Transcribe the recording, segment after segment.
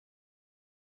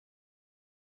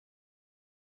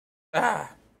Ah.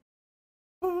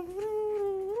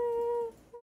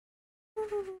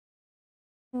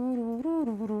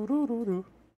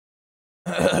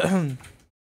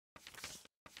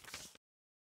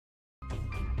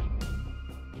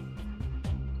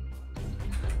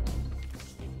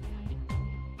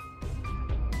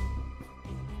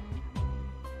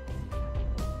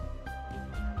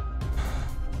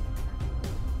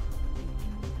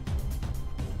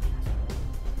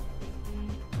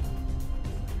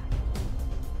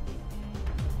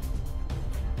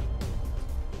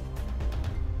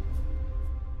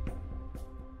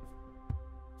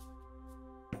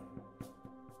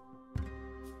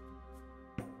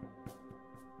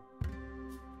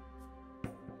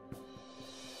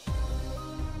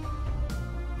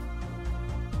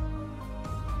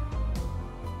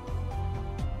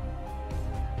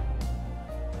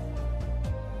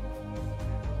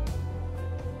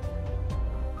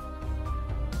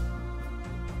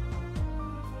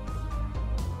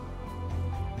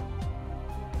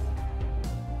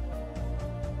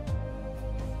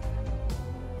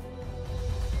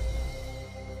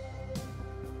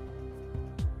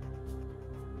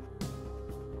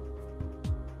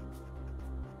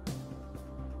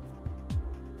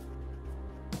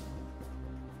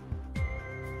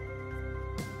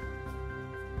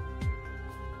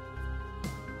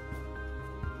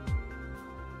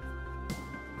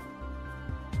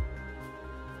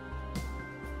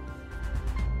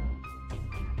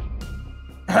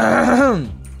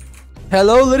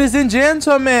 Hello, ladies and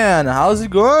gentlemen. How's it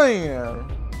going?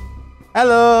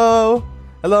 Hello.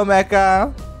 Hello,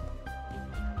 Mecca.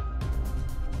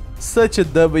 Such a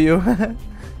W.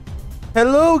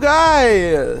 Hello,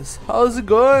 guys. How's it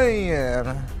going?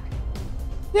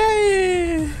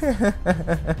 Yay.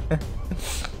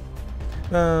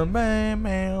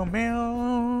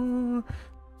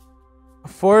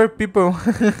 Four people.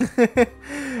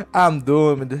 I'm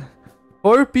doomed.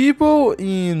 4 people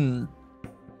in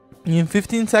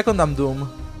 15 seconds. I'm doomed.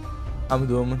 I'm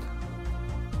doomed.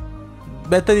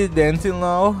 Better dancing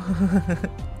now.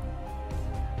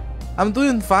 I'm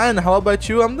doing fine. How about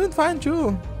you? I'm doing fine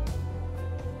too.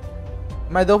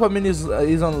 My dopamine is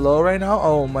on low right now.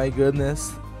 Oh my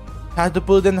goodness. I have to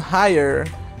put it higher.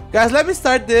 Guys, let me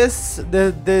start this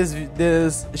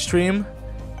stream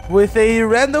with a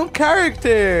random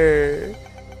character.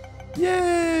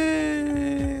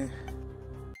 Yay!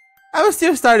 I'm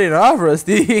still starting off,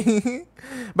 Rusty.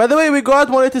 By the way, we got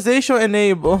monetization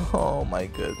enabled. Oh my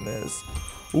goodness.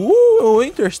 Ooh,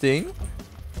 interesting.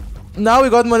 Now we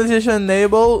got monetization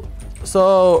enabled,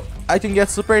 so I can get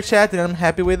super chat, and I'm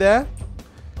happy with that.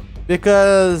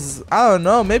 Because I don't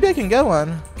know, maybe I can get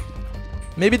one.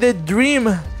 Maybe the dream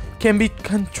can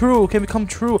become true.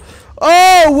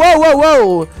 Oh,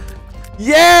 whoa!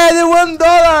 Yeah, the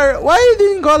 $1. Why you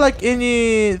didn't got like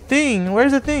anything?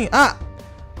 Where's the thing? Ah,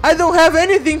 I don't have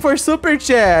anything for super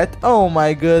chat. Oh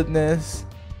my goodness.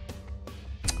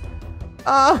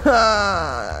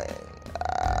 Why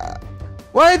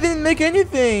I didn't make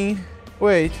anything?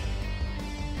 Wait.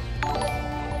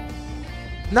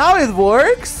 Now it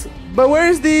works, but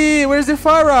where's the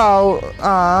pharaoh?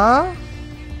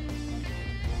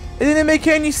 It didn't make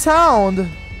any sound.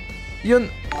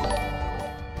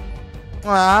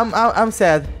 I'm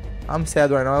sad. I'm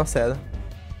sad right now. I'm sad.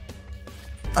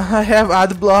 I have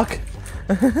ad block.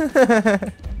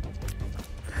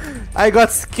 I got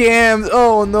scammed.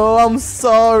 Oh no, I'm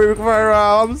sorry,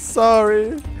 Pharaoh. I'm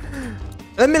sorry.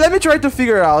 Let me try to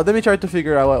figure out.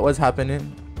 What's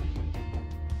happening.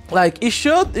 Like it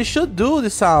should do the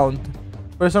sound.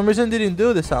 For some reason it didn't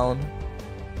do the sound.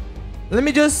 Let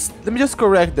me just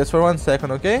correct this for 1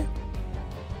 second, okay?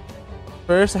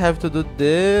 First I have to do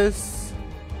this.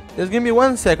 Just give me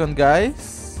 1 second,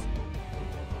 guys.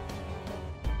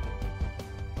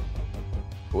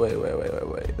 Wait.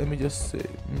 Let me just see.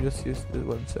 Let me just use this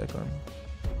 1 second.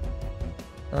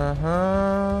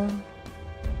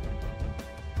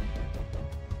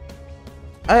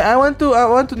 I want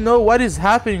to know what is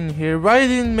happening here. Why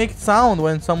didn't it make sound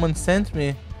when someone sent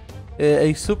me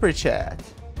a super chat?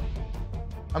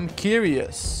 I'm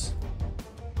curious.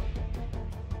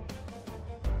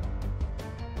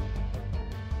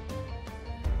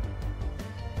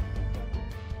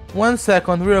 One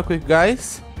second, real quick,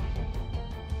 guys.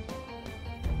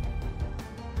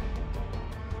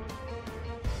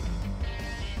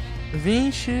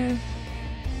 $20,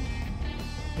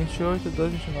 28, 12,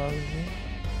 29,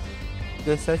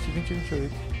 17, 20,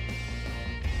 28.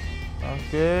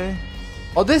 Okay.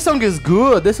 Oh, this song is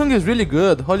good. This song is really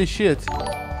good. Holy shit.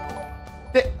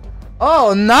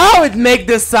 Oh, now it make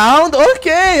the sound.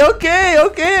 Okay, okay,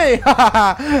 okay.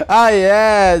 Ah,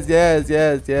 yes, yes,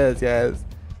 yes, yes, yes.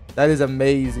 That is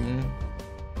amazing.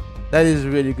 That is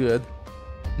really good.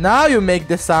 Now you make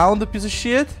the sound, piece of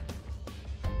shit.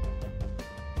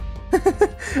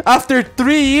 After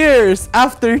 3 years.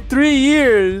 After 3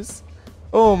 years.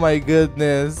 Oh my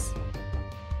goodness.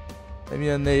 Let me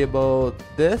enable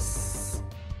this.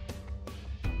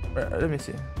 Let me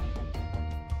see.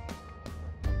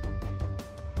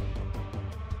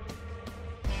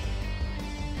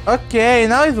 Okay,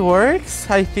 now it works,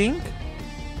 I think.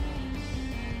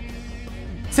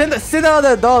 Send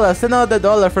another dollar. Send another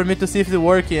dollar for me to see if it's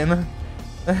working.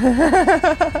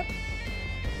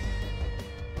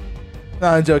 No,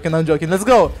 I'm joking. I'm joking. Let's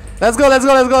go. Let's go. Let's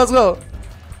go. Let's go. Let's go.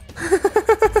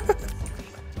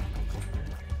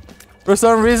 For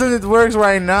some reason, it works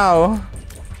right now.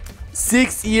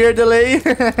 6-year delay.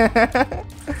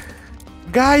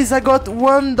 Guys, I got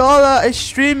 $1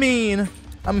 streaming.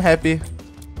 I'm happy.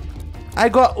 I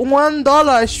got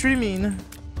 $1 streaming.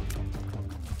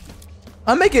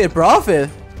 I'm making a profit.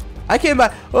 I came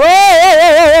back. Whoa,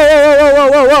 whoa,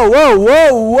 whoa, whoa,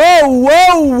 whoa, whoa,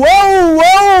 whoa,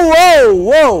 whoa,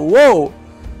 whoa, whoa.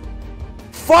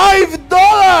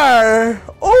 $5.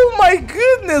 Oh my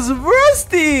goodness,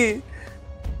 Rusty.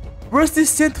 Rusty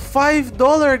sent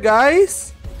 $5,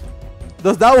 guys.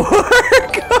 Does that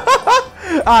work?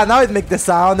 Ah, now it makes the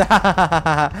sound.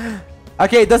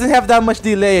 Okay, it doesn't have that much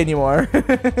delay anymore.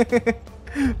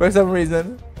 For some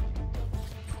reason.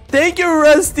 Thank you,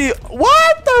 Rusty.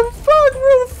 What the fuck,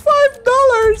 bro?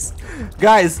 $5.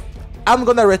 Guys, I'm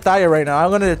gonna retire right now. I'm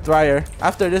gonna retire.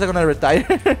 After this, I'm gonna retire.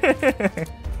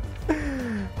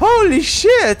 Holy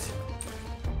shit.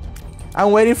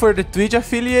 I'm waiting for the Twitch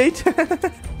affiliate.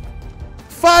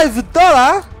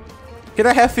 $5? Can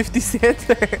I have 50 cents?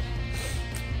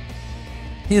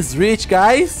 He's rich,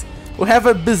 guys. We have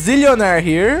a bazillionaire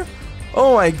here.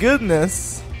 Oh my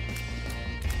goodness.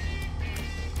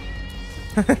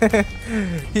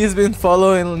 He's been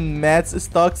following Matt's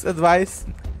stocks advice.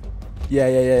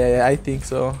 Yeah, I think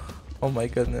so. Oh my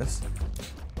goodness.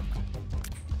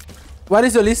 What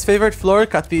is your least favorite floor?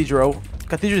 Cathedral.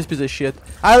 Cathedral is a piece of shit.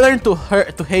 I learned to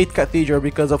hate Cathedral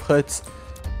because of Huts.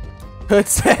 Hut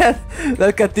said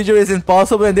that Cathedral is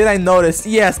impossible, and then I noticed,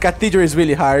 yes, Cathedral is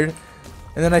really hard.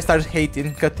 And then I started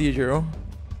hating Cathedral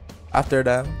after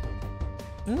that.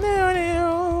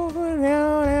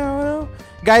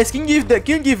 Guys, can you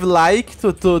give like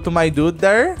to my dude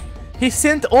there? He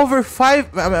sent over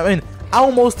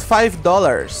almost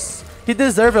 $5. He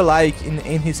deserves a like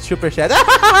in his super chat.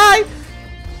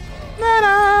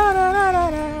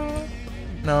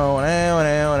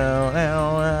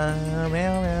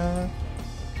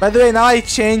 By the way, now I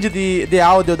changed the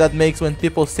audio that makes when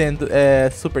people send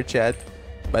super chat.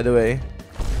 By the way,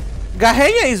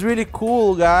 Gahenya is really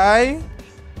cool, guy.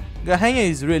 Gahenya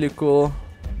is really cool.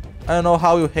 I don't know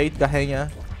how you hate Gahenya.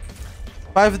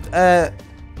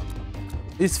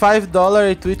 Is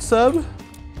 $5 a Twitch sub?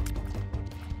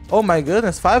 Oh my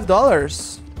goodness, $5.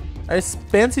 Are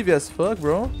expensive as fuck,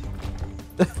 bro.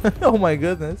 Oh my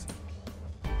goodness.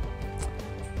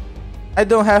 I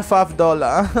don't have $5.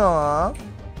 Aww.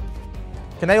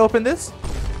 Can I open this?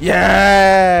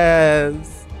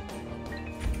 Yes.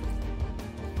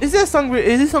 Is this song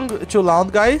too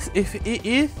loud, guys?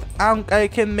 If I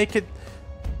can make it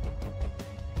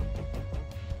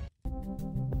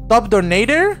top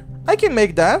donator, I can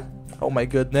make that. Oh my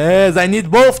goodness, I need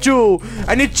both two.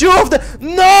 I need two of the.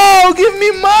 No, give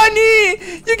me money.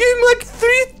 You gave me like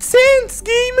 3 cents,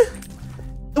 game.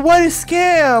 What is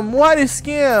scam? What is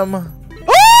scam?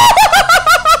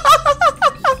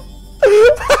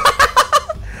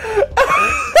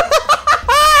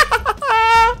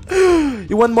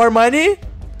 You want more money?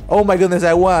 Oh my goodness,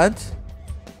 I want.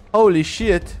 Holy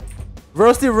shit.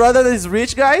 Rusty Brother is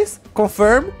rich, guys?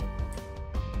 Confirm.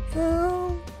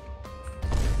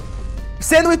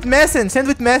 Send with message. Send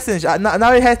with message.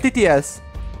 Now it has TTS.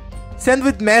 Send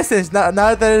with message.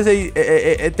 Now there's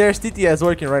there's TTS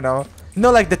working right now. You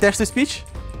know, like the text to speech.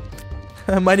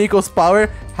 Money equals power.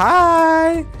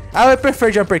 Hi. I would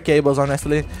prefer jumper cables,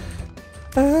 honestly.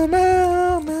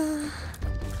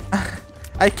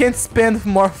 I can't spend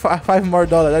more $5 more.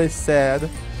 That is sad.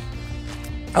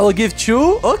 I will give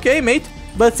 2. Okay, mate.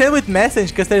 But send with message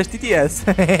because there's TTS.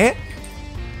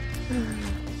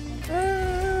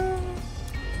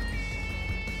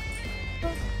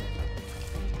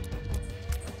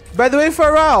 By the way,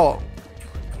 Pharrell,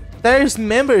 there's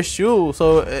members too.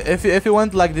 So if you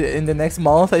want, like in the next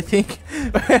month, I think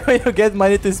when you get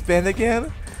money to spend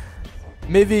again,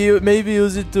 maybe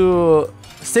use it to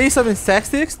say something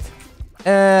sexist.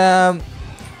 I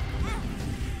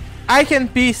can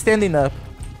pee standing up.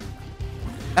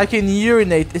 I can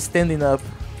urinate standing up.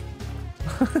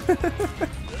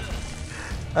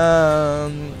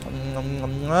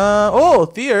 Oh,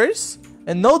 tears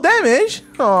and no damage.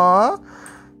 Aww.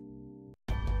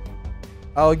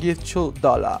 I'll give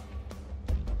 $2.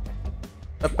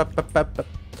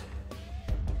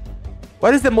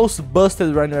 What is the most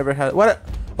busted run you ever had? What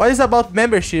is about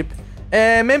membership?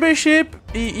 Membership,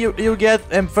 you get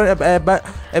a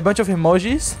bunch of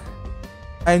emojis.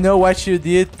 I know what you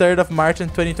did 3rd of March in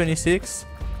 2026.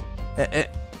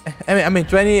 I mean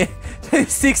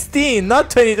 2016, not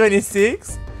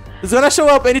 2026. It's gonna show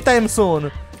up anytime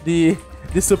soon. The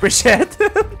super chat.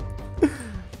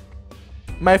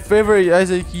 My favorite as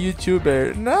a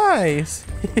YouTuber. Nice.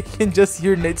 You can just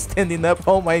urinate standing up.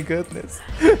 Oh my goodness.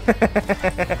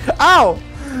 Ow!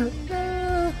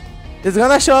 It's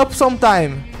gonna show up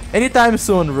sometime. Anytime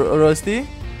soon, Rusty.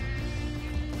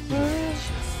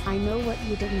 I know what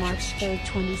you did March 3rd,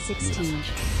 2016.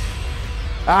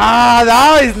 Ah,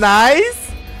 that is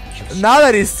nice. Now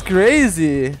that is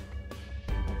crazy.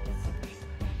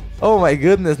 Oh my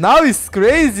goodness. Now it's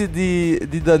crazy,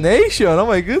 the donation. Oh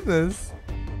my goodness.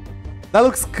 That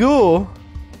looks cool.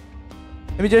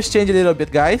 Let me just change a little bit,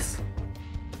 guys.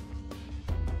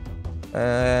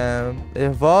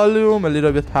 The volume a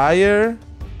little bit higher.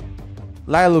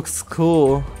 That looks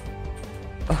cool.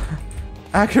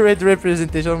 Accurate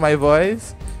representation of my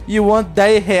voice. You want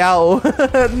 10 real.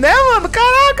 Né, mano?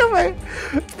 Caraca, velho.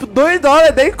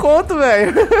 $2, 10 conto,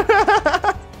 velho.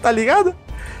 Tá ligado?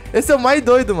 Esse é o mais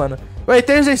doido, mano. Wait,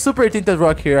 there's a super tinted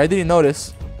rock here. I didn't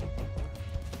notice.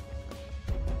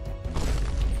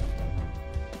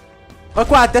 Ô,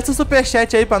 Quatro, testa o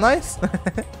superchat aí pra nós.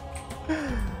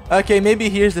 Okay, maybe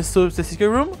here's the secret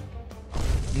room.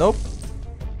 Nope.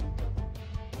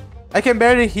 I can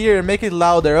barely hear. Make it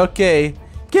louder. Okay.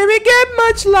 Can we get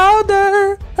much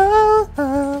louder? Oh,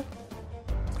 oh.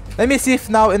 Let me see if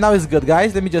now it's good,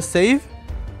 guys. Let me just save.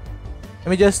 Let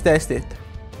me just test it.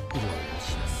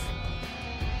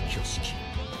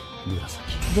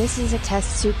 This is a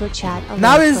test super chat.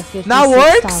 Now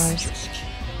works.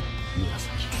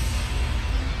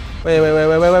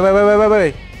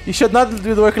 Wait. You should not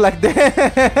do the work like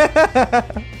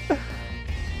that.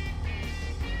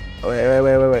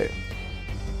 Wait.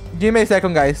 Give me a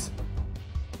second, guys.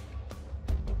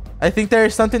 I think there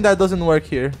is something that doesn't work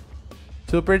here.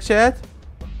 Super chat.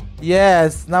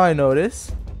 Yes, now I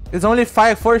notice. It's only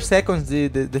 4 seconds.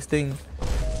 This thing.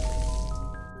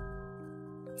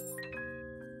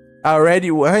 Already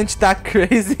went that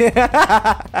crazy.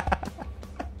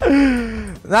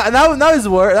 now it's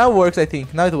that works. I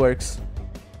think now it works.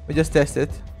 We just test it.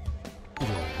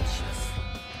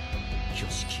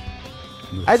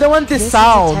 I don't want this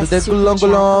sound. The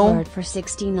gulong for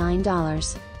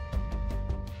 $69.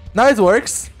 Now it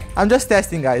works. I'm just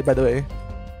testing, guys. By the way.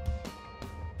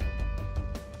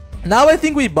 Now I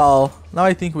think we ball.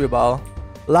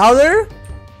 Louder?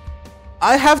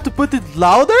 I have to put it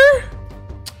louder?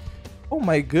 Oh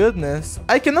my goodness.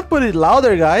 I cannot put it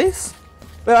louder, guys.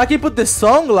 Well, I can put the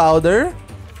song louder.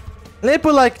 Let me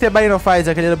put like TBOI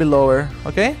like a little bit lower,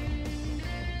 okay?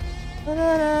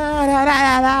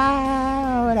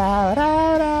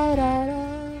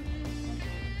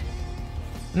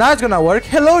 Now it's gonna work.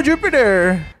 Hello,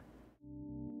 Jupiter!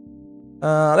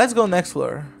 Let's go next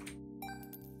floor.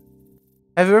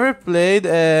 Have you ever played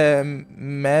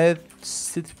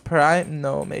Metroid Prime?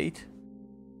 No, mate.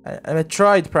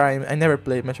 Metroid Prime. I never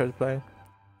played Metroid Prime.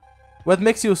 What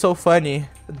makes you so funny?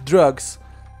 Drugs.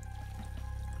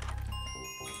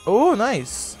 Oh,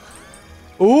 nice.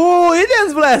 Oh,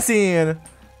 Eden's Blessing!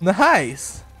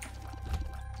 Nice.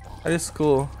 That is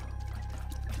cool.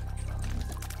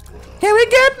 Can we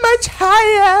get much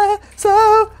higher?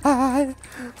 So high.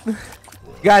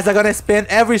 Guys, I'm gonna spend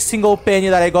every single penny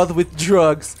that I got with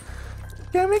drugs.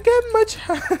 Can we get much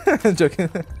higher? I'm joking.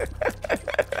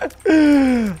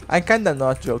 I'm kinda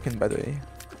not joking, by the way.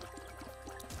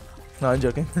 No, I'm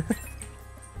joking.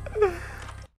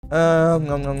 No.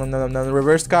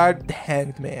 Reverse card.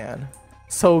 Hanged man.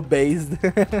 So based.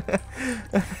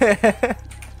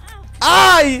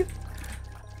 Ay!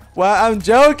 Well, I'm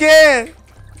joking!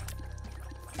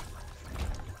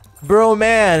 Bro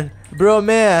man.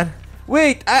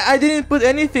 Wait, I didn't put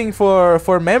anything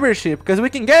for membership, because we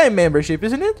can get a membership,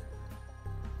 isn't it?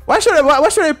 What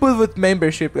should I put with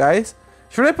membership, guys?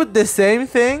 Should I put the same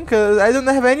thing? Because I don't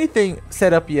have anything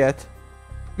set up yet.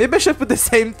 Maybe I should put the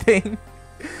same thing.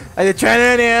 Let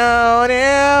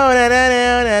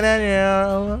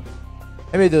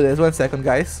me do this. 1 second,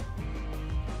 guys.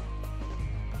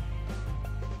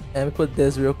 Let me put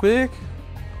this real quick.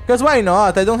 Because why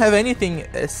not? I don't have anything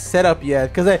set up yet.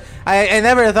 Because I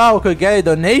never thought I could get a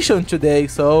donation today.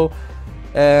 So,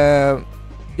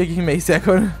 give me a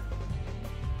second.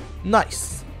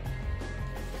 Nice.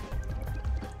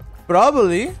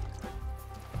 Probably.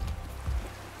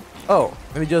 Oh,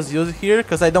 let me just use it here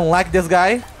because I don't like this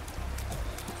guy.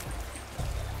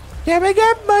 Can we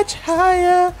get much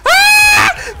higher? Ah!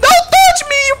 Don't touch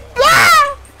me, you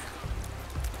ah!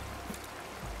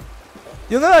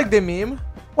 You know, like the meme?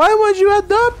 Why would you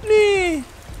adopt me?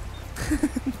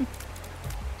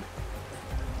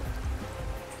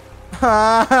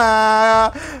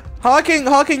 How I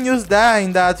can use that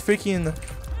in that freaking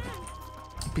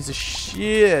piece of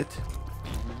shit?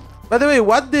 By the way,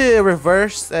 what the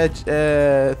reverse edge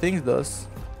things does?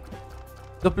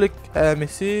 Duplicate. Let me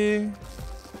see.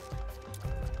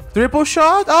 Triple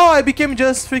shot? Oh, I became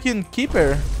just freaking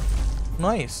keeper.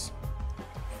 Nice.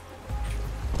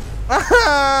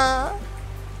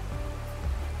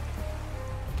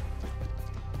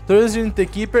 Throws you into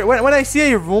keeper. When I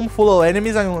see a room full of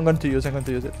enemies, I'm going to use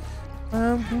it.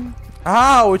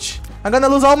 Ouch! I'm gonna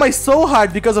lose all my soul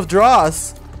heart because of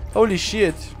draws. Holy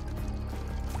shit.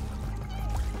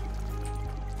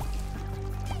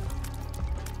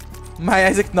 My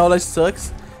Isaac knowledge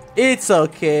sucks. It's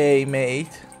okay,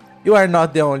 mate. You are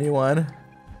not the only one.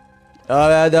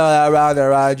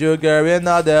 Around you, girl, you're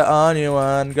not the only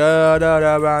one. Girl,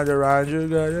 around you,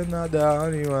 girl, you're not the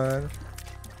only one.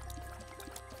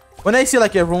 When I see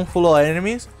like a room full of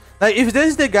enemies, like if this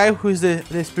is the guy who is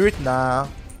the spirit, nah.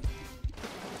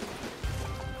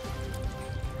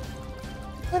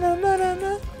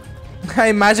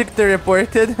 I magic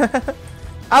reported.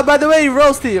 Ah, by the way,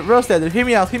 Roasted, hear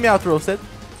me out, Roasted.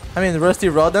 I mean, Rusty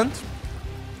Rodent.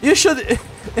 You should.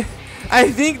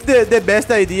 I think the best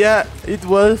idea it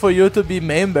was for you to be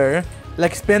member,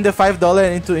 like spend the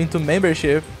 $5 into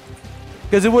membership,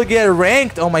 because it will get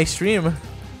ranked on my stream.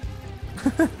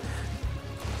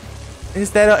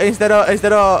 instead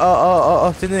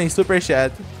of sending a super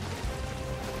chat.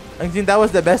 I think that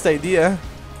was the best idea.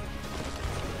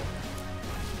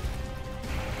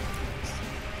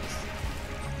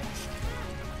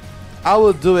 I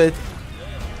will do it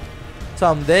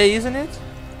someday, isn't it?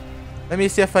 Let me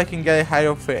see if I can get a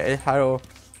hero for a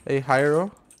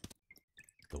hero.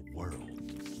 The world.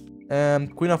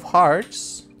 Queen of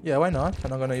Hearts. Yeah, why not?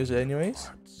 I'm not gonna use it anyways.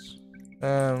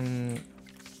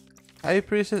 High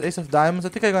Priestess, Ace of Diamonds. I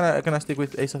think I'm gonna stick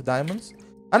with Ace of Diamonds.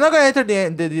 I'm not gonna enter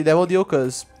the Devil Deal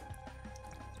because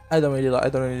I don't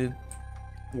really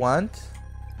want.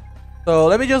 So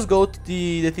let me just go to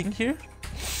the thing here.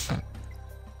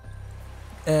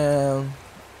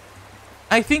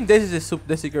 I think this is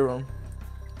the secret room.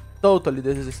 Totally,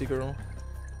 this is the secret room.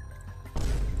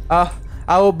 I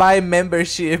will buy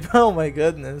membership. Oh my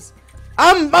goodness.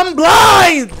 I'm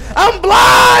blind! I'm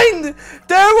blind!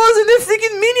 There wasn't a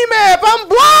freaking minimap! I'm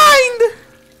blind!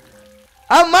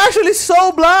 I'm actually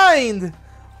so blind!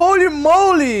 Holy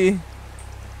moly!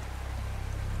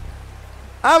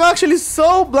 I'm actually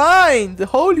so blind!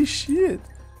 Holy shit!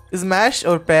 Smash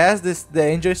or pass the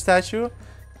angel statue?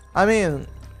 I can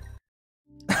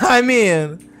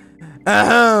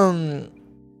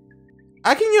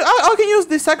use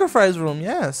the sacrifice room,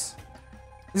 yes.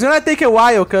 It's gonna take a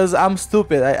while because I'm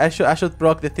stupid. I should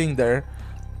proc the thing there.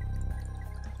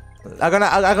 I'm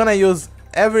gonna use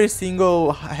every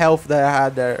single health that I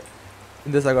had there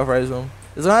in the sacrifice room.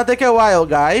 It's gonna take a while,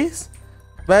 guys.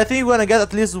 But I think we're gonna get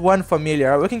at least one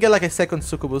familiar. We can get like a second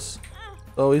succubus.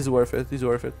 So it's worth it. It's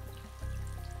worth it.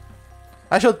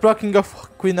 I should proc King of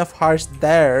Queen of Hearts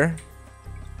there.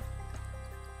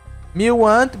 Me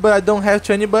want, but I don't have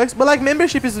 $20. But like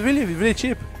membership is really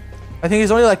cheap. I think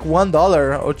it's only like $1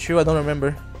 or $2. I don't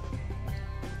remember.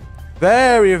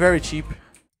 Very cheap.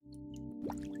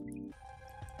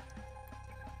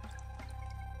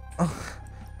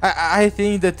 I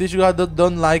think that this guy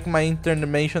don't like my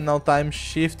interdimensional time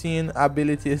shifting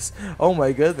abilities. Oh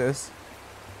my goodness.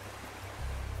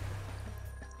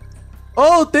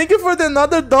 Oh, thank you for the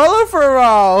another $1 for a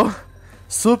while.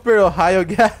 Super Ohio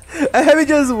guy. Let me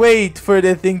just wait for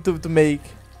the thing to make.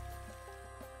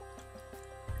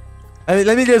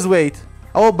 Let me just wait.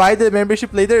 I will buy the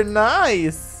membership later.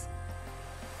 Nice.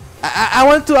 I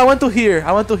want to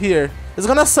hear. It's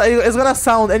gonna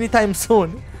sound anytime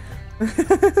soon.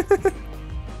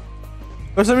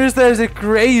 For some reason there's a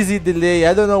crazy delay.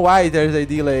 I don't know why there's a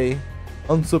delay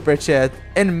on Super Chat.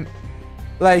 And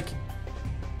like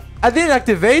I didn't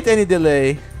activate any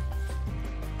delay.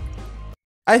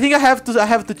 I think I have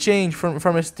to change from a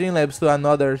Streamlabs to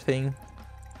another thing.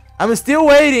 I'm still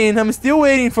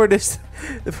waiting for this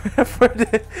for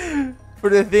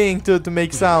the thing to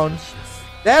make sound.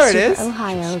 There it Super is.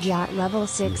 Ohio Yacht Level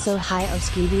 6 Ohio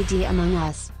Scooby D Among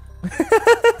Us.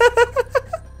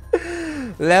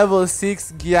 Level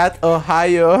 6 Giat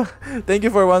Ohio. Thank you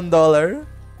for $1.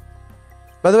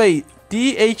 By the way,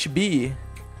 THB.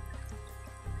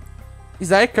 Is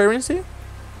that a currency?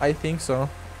 I think so.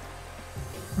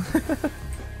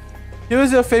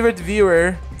 Who's your favorite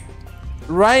viewer?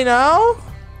 Right now?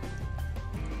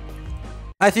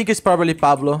 I think it's probably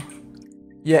Pablo.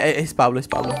 Yeah, it's Pablo, it's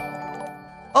Pablo.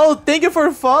 Oh, thank you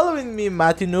for following me,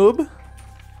 Matty Noob.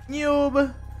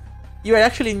 Noob. You are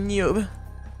actually noob.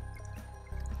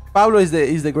 Pablo is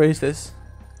the greatest.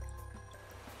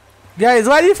 Guys,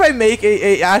 what if I make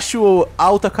a actual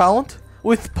alt account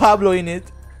with Pablo in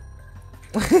it?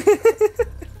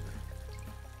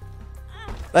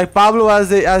 Like Pablo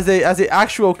as a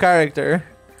actual character.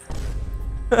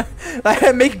 Like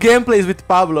I make gameplays with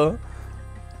Pablo.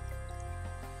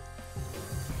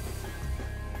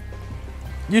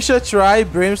 You should try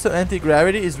Brimstone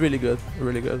Anti-Gravity. It's really good.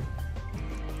 Really good.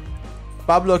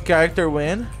 Pablo character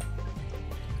win.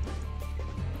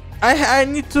 I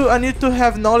need to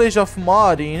have knowledge of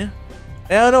modding.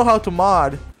 I don't know how to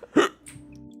mod.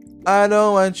 I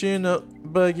don't want you to know,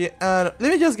 but yeah,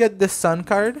 let me just get the sun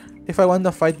card if I want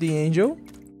to fight the angel.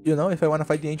 You know, if I want to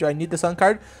fight the angel, I need the sun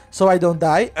card so I don't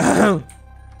die.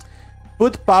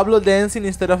 Put Pablo dancing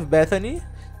instead of Bethany.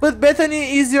 But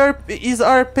Bethany is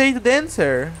our paid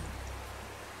dancer.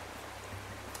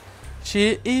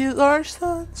 She is our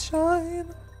sunshine.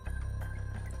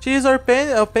 She is our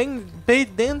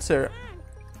paid dancer.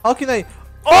 How can I?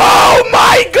 Oh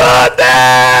my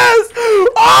goodness!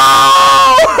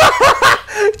 Oh!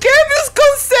 Campus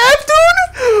Conceptum!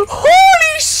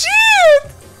 Holy shit!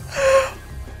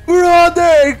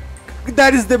 Brother!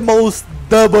 That is the most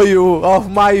W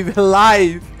of my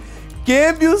life.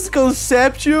 Campus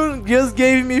Conception just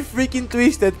gave me freaking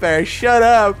Twisted Pair. Shut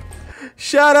up.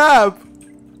 Shut up.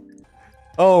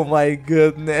 Oh my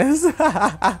goodness.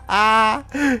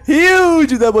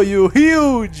 Huge W.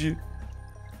 Huge.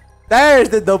 There's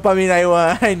the dopamine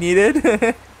I needed.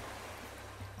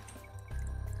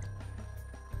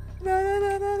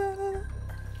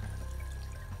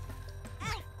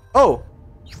 Oh.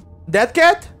 That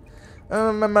cat?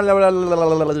 I'm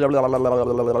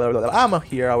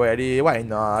here already. Why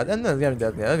not? And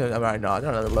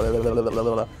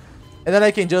then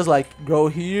I can just like go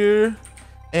here,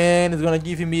 and it's gonna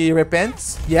give me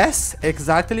repents. Yes,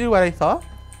 exactly what I thought.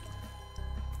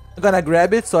 I'm gonna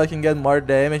grab it so I can get more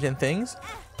damage and things,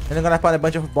 and I'm gonna find a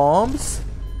bunch of bombs,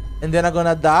 and then I'm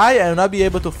gonna die. I will not be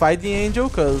able to fight the angel,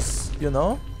 cause you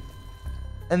know.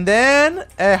 And then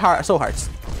soul hearts.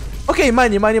 Okay,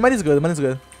 money is good. Money is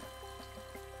good.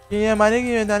 Yeah,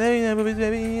 nice.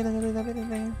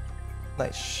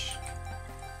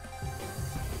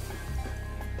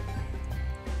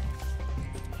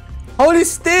 Holy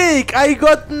steak! I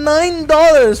got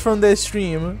 $9 from the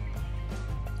stream.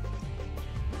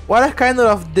 What a kind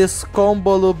of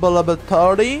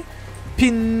discombobulatory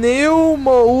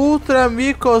pneumo ultra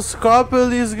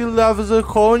microscopius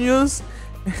glavzirconius.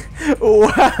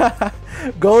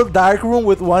 Go dark room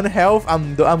with 1 health.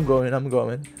 I'm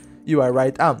going. You are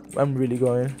right. I'm really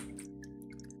going.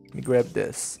 Let me grab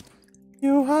this.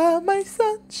 You are my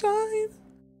sunshine.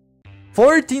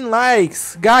 14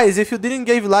 likes. Guys, if you didn't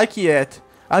give like yet,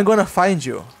 I'm gonna find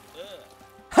you.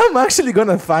 I'm actually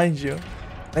gonna find you.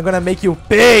 I'm gonna make you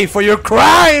pay for your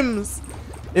crimes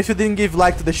if you didn't give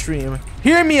like to the stream.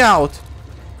 Hear me out.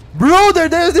 Brother,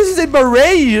 this is a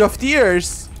barrage of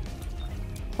tears.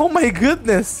 Oh my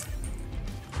goodness.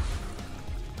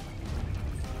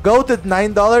 Goat at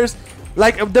 $9.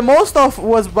 Like the most of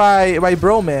was by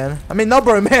bro man. I mean not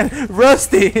bro man,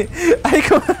 Rusty.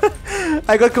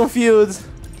 I got confused.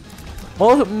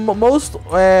 Most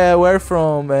were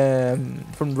from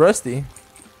Rusty.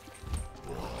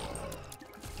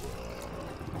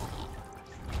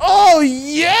 Oh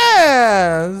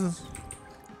yes.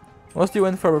 Most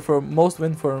went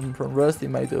from Rusty,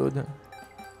 my dude.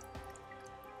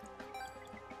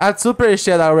 At Super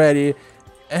Chat already.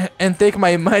 And take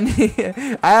my money.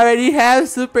 I already have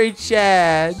Super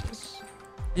Chat.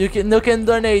 You can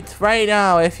donate right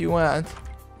now if you want.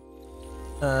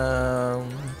 I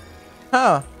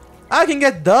can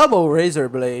get double razor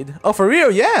blade. Oh, for real?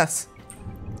 Yes.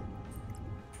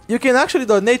 You can actually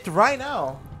donate right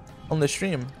now on the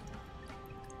stream.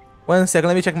 1 second,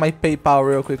 let me check my PayPal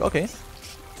real quick. Okay.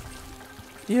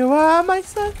 You are my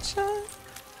sunshine.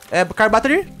 Car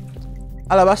battery,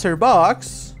 alabaster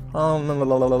box. Yeah,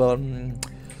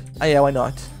 why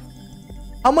not?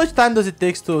 How much time does it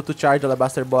take to charge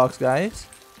alabaster box, guys?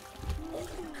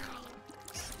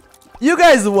 You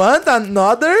guys want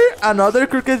another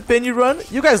crooked penny run?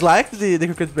 You guys like the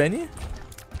crooked penny?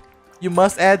 You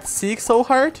must add 6 soul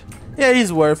heart. Yeah,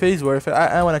 he's worth it. He's worth it.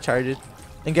 I wanna charge it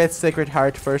and get sacred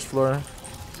heart first floor.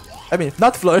 I mean,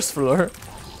 not first floor.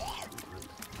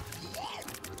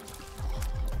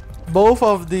 Both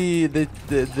of the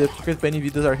crooked penny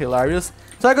videos are hilarious.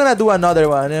 So I'm gonna do another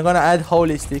one. I'm gonna add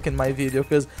holy stick in my video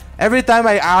because every time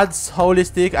I add holy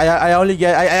stick, I only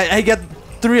get I get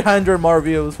 300 more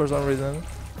views for some reason.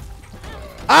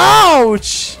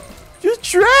 Ouch! You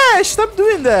trash! Stop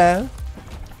doing that.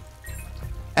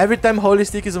 Every time holy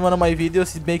stick is in one of my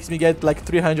videos, it makes me get like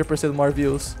 300% more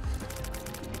views.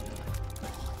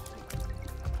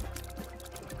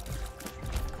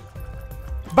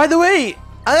 By the way,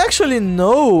 I actually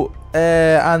know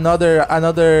another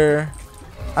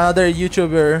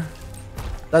YouTuber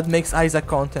that makes Isaac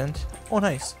content. Oh,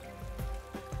 nice.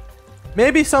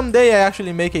 Maybe someday I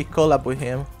actually make a collab with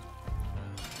him.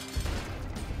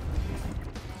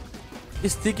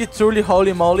 Is Sticky truly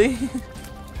holy moly?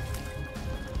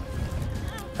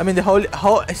 I mean,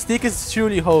 the stick is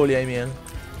truly holy. I mean,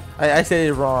 I said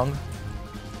it wrong.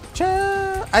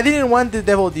 I didn't want the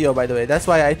devil deal, by the way. That's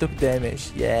why I took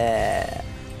damage. Yeah.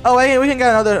 Oh, wait, we can get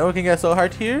another. We can get soul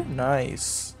heart here.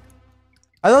 Nice.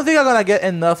 I don't think I'm gonna get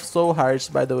enough soul hearts,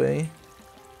 by the way.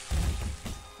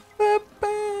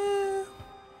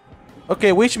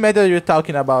 Okay, which method are you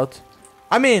talking about?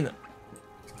 I mean,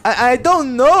 I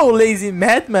don't know Lazy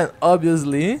Madman,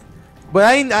 obviously, but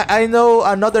I know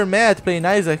another Matt playing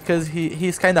Isaac because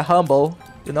he's kind of humble,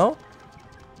 you know.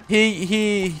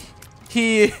 He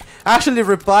actually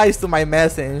replies to my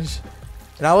message,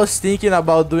 and I was thinking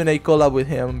about doing a collab with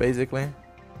him, basically.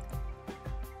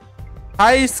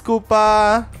 Hi,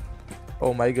 Scoopa.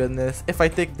 Oh my goodness! If I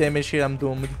take damage here, I'm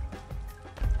doomed.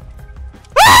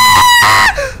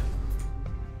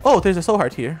 Oh, there's a soul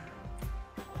heart here.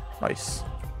 Nice.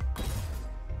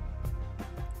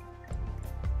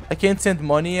 I can't send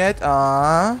money yet.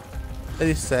 That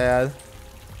is sad.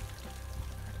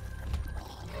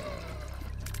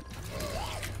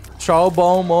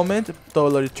 Trollbone moment.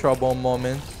 Totally trollbone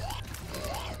moment.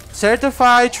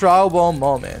 Certified trollbone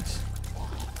moment.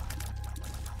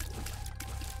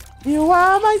 You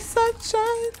are my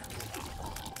sunshine.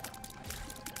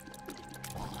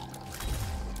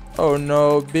 Oh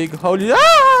no, big holy.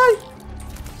 Hi!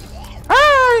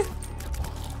 Hi!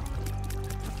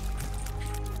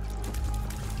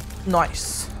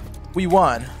 Nice. We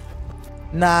won.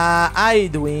 Nah,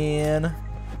 I'd win.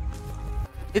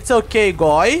 It's okay,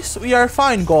 guys. We are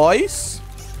fine, guys.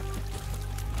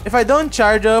 If I don't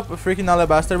charge up a freaking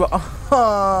alabaster,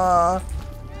 but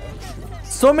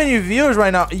so many viewers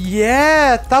right now.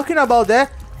 Yeah, talking about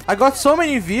that, I got so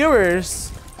many viewers.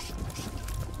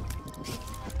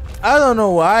 I don't know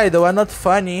why, though. I'm not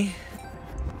funny.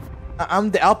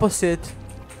 I'm the opposite.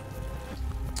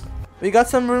 We got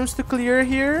some rooms to clear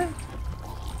here.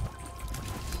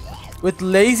 With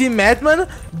Lazy Madman?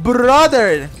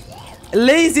 Brother!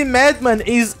 Lazy Madman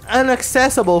is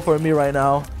inaccessible for me right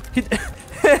now.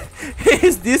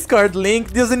 His Discord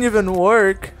link doesn't even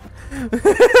work.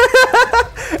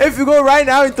 If you go right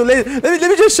now into Lazy... Let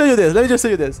me just show you this. Let me just show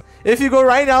you this. If you go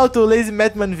right now to Lazy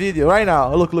Madman video, right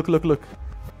now. Look.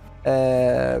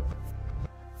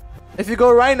 If you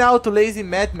go right now to Lazy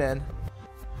Madman,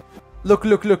 look.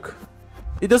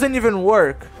 It doesn't even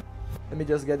work. Let me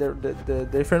just get the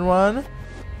different one.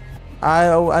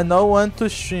 I now want to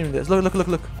stream this.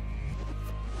 Look.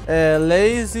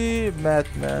 Lazy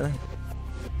Madman.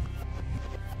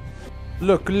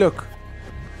 Look.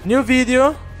 New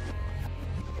video.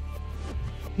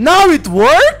 Now it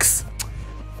works?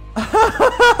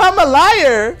 I'm a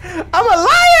liar.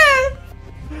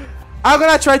 I'm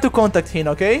gonna try to contact him,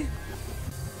 okay?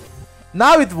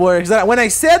 Now it works. When I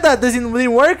said that didn't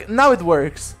work, now it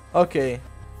works. Okay.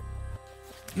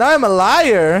 Now I'm a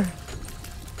liar.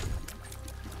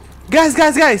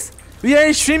 Guys. We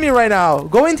are streaming right now.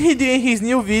 Go into his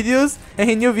new videos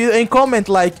and comment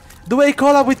like, do a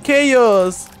collab with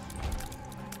Chaos.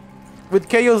 With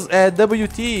Chaos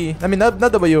WT. I mean not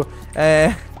W. YT.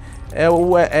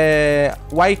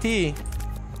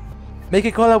 Make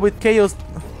a collab with Chaos.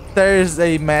 There's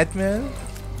a Madman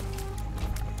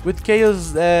with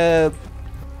Chaos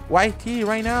YT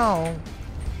right now.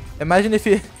 Imagine if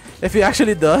he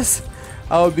actually does.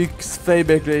 I would be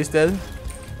very graced.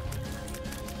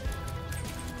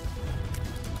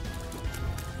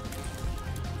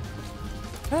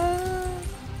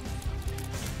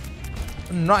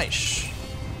 Nice.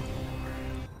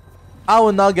 I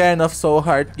will not get enough soul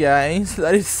heart, guys.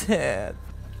 That is sad.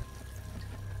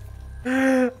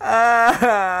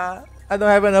 I don't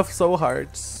have enough soul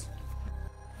hearts.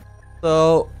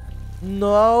 So,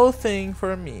 no thing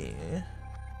for me.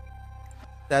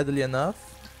 Sadly enough.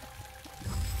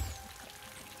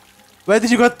 Where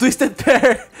did you got Twisted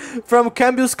Pair? From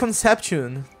Campbell's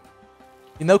Conception.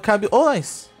 You know Campbell? Oh,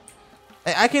 nice.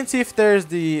 I can see if there's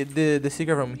the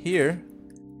secret room here.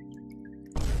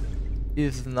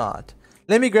 If not,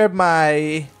 let me grab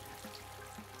my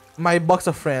box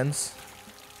of friends.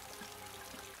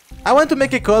 I want to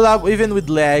make a collab even with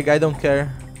lag. I don't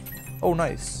care. Oh,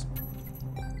 nice.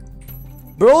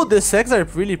 Bro, the sex are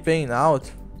really paying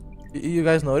out. You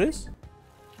guys notice?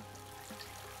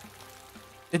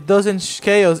 It doesn't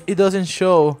chaos. It doesn't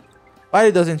show. Why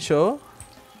it doesn't show?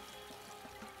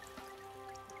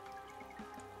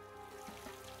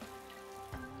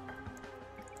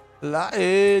 La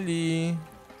Eli.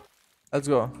 Let's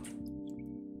go.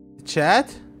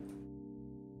 Chat?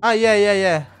 Ah,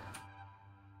 yeah.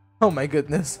 Oh my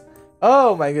goodness.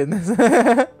 Oh my goodness.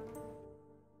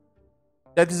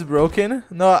 That is broken.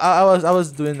 No, I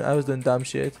was doing dumb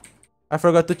shit. I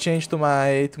forgot to change to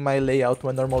my layout,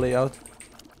 my normal layout.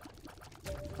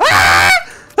 Ah!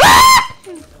 Ah!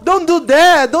 Don't do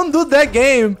that! Don't do that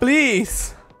game,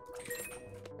 please.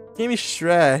 Game is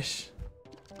trash.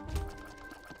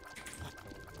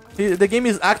 The game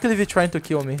is actively trying to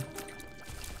kill me.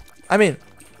 I mean,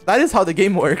 that is how the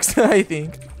game works, I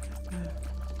think.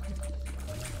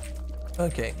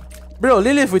 Okay. Bro,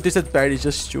 Lilith with Twisted Pair is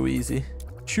just too easy.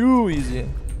 Too easy.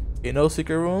 Okay, no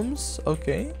secret rooms.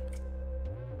 Okay.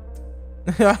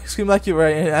 I scream like you were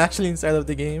actually inside of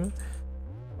the game.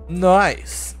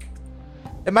 Nice.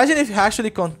 Imagine if he actually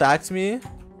contacts me.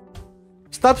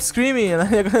 Stop screaming.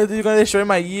 You're gonna destroy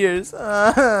my ears.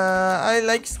 I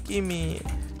like Skimmy.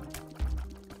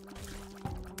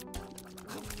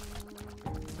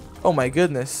 Oh my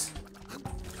goodness.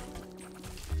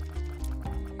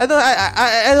 I don't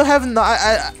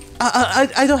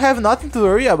have nothing to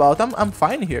worry about. I'm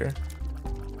fine here.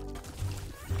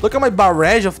 Look at my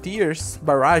barrage of tears.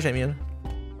 Barrage, I mean.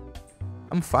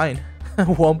 I'm fine.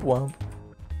 Womp womp.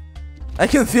 I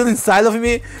can feel inside of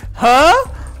me. Huh?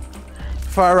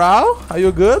 Farrell, are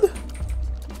you good?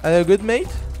 Are you good, mate?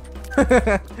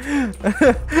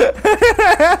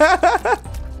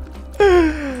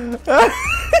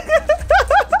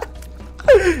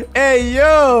 Hey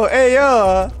yo, hey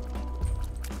yo.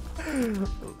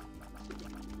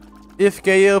 If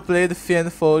KO played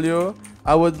Fiendfolio,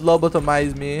 I would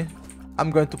lobotomize me. I'm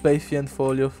going to play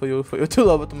Fiendfolio for you to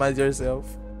lobotomize yourself.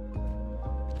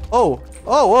 Oh,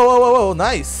 whoa,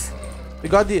 nice. We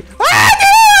got the.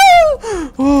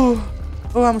 Ah, no!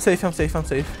 Oh, I'm safe.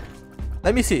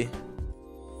 Let me see.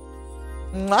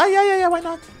 Yeah, why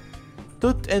not?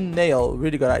 Tooth and nail,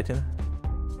 really good item.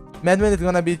 Madman is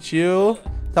gonna be chill,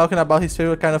 talking about his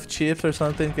favorite kind of chips or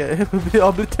something.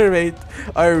 Obliterate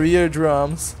our rear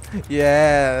drums.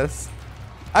 Yes.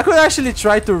 I could actually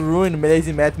try to ruin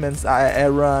Lazy Madman's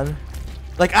run.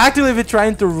 Like actively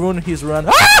trying to ruin his run.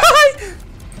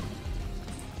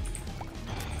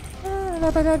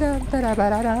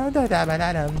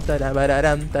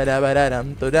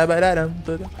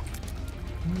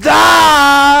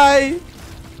 Die!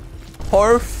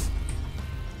 Horf.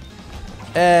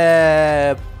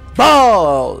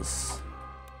 Balls!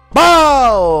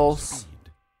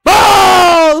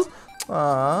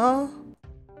 Aww.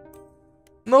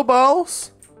 No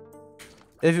balls?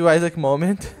 If you Isaac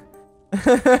moment.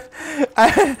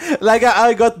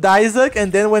 I got Isaac,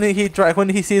 and then when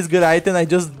he sees good item, I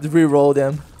just re-roll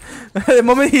them. The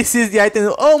moment he sees the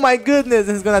item, oh my goodness,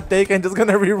 he's gonna take and just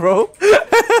gonna re-roll.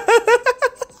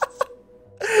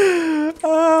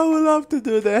 I would love to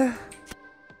do that.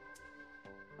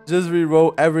 Just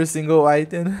re-roll every single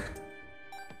item.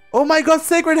 Oh my god,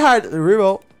 Sacred Heart!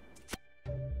 Re-roll.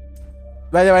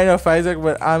 By the way, I know Isaac,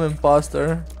 but I'm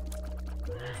imposter.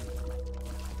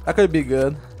 That could be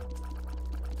good.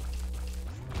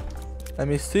 Let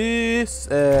me see.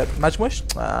 Match mush?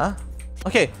 Ah.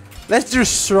 Okay, let's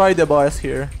destroy the boss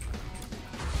here.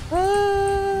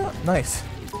 Nice.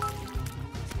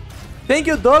 Thank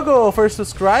you, Doggo, for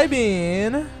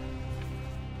subscribing.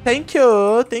 Thank you.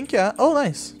 Oh,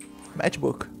 nice.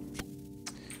 Matchbook.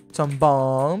 Some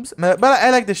bombs. But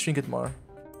I like the trinket more.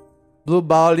 Blue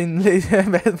ball in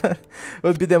Batman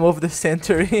would be the move of the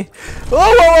century.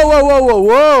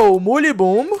 Whoa. Muli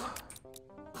boom.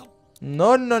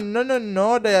 No,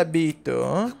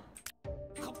 Diabito.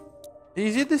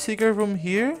 Is it the secret room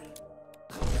here?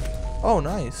 Oh,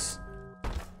 nice.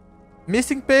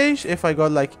 Missing page. If I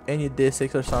got like any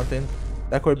D6 or something,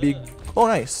 that could be. Oh,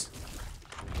 nice.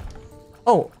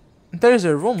 Oh, there's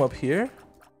a room up here.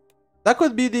 That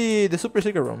could be the super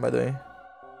secret room, by the way.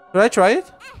 Should I try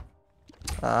it?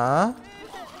 Ah.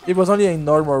 It was only a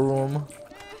normal room.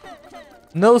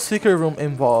 No secret room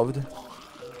involved.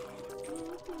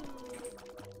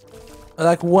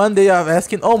 Like one day of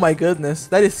asking, oh my goodness,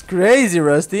 that is crazy,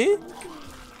 Rusty.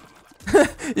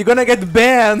 You're gonna get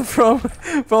banned from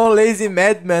Lazy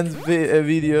Madman's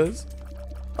videos.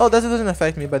 Oh, that doesn't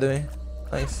affect me, by the way.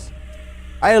 Nice.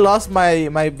 I lost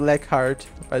my black heart,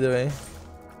 by the way.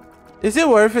 Is it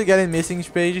worth it getting missing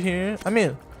page here? I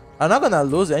mean, I'm not gonna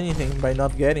lose anything by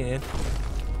not getting it.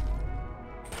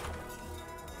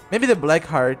 Maybe the black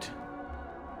heart.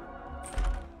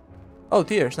 Oh,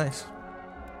 tears, nice.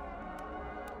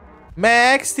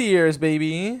 Max tears,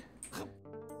 baby.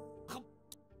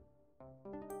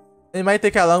 It might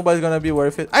take a long, but it's gonna be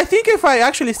worth it. I think if I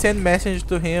actually send message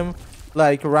to him,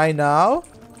 like right now,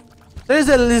 there's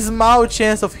a small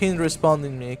chance of him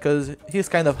responding me, because he's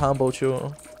kind of humble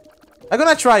too. I'm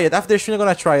gonna try it. After stream, I'm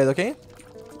gonna try it, okay?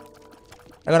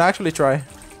 I'm gonna actually try.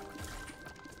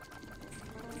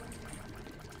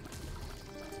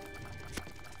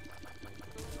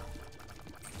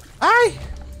 Aye!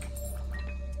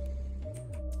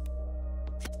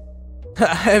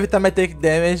 Every time I take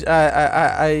damage,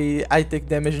 I take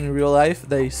damage in real life.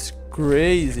 That is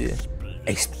crazy.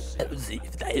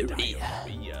 Explosive diarrhea.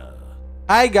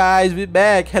 Hi guys, we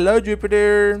back. Hello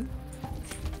Jupiter.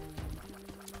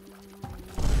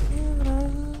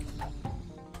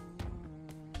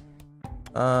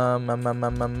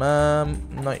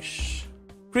 Nice.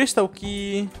 Crystal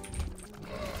key.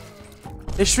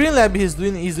 The Streamlab is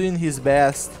doing his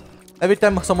best. Every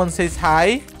time someone says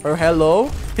hi or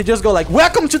hello, he just go like,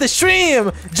 "Welcome to the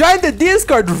stream! Join the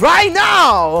Discord right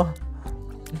now!"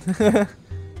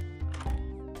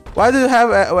 Why do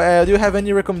you have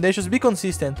any recommendations? Be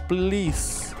consistent,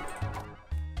 please.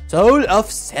 Soul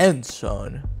of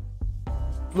Samson.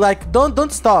 Like,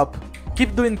 don't stop.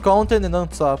 Keep doing content and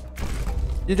don't stop.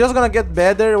 You're just gonna get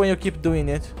better when you keep doing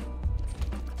it.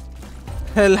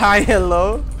 Hi,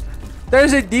 hello.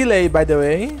 There's a delay, by the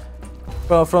way.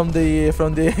 Well, from the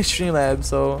Streamlab,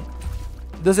 so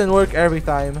it doesn't work every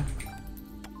time.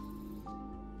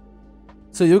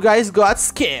 So you guys got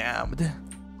scammed.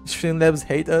 Streamlabs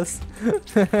hate us.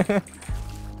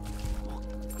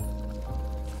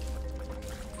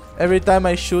 Every time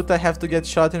I shoot, I have to get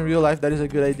shot in real life. That is a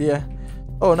good idea.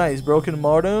 Oh, nice. Broken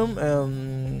modem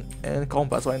and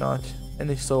compass. Why not? And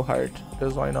it's so hard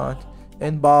because why not?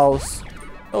 And balls.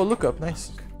 Oh, look up.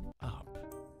 Nice.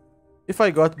 If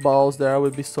I got balls there, I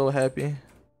would be so happy.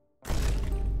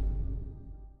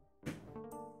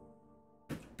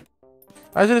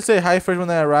 I should say hi first when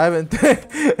I arrive, and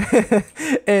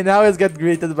and now I get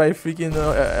greeted by freaking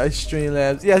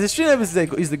Streamlabs. Yeah, the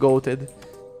Streamlabs is the goated.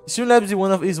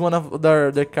 Streamlabs is one of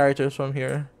their characters from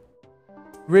here.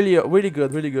 Really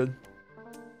good,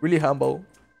 really humble.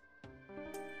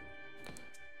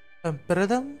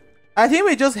 I think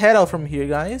we just head out from here,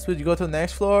 guys. We go to the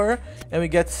next floor and we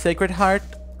get Sacred Heart,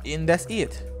 and that's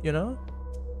it, you know?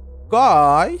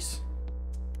 Guys!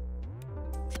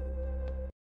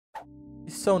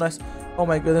 It's so nice. Oh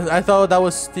my goodness, I thought that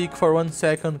was Stick for 1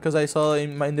 second because I saw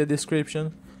in the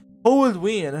description. Who would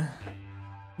win?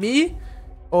 Me?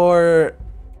 Or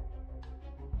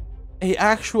a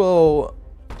actual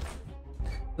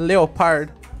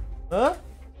leopard? Huh?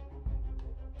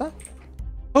 Huh?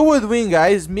 Who would win,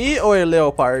 guys? Me or a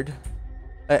leopard?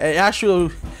 Actual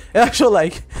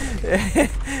like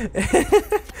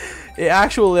a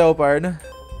actual leopard.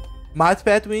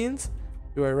 Matpet wins.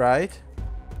 You are right.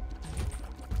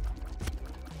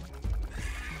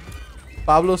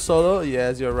 Pablo Solo.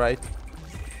 Yes, you're right.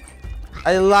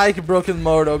 I like Broken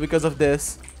Mortal because of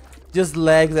this. Just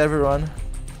lags everyone.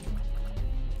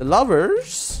 The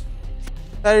lovers.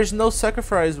 There is no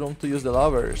sacrifice room to use the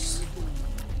lovers.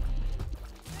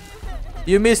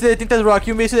 You missed the Tinted Rock,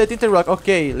 you missed the Tinted Rock.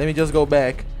 Okay, let me just go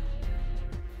back.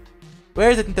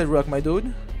 Where is the Tinted Rock, my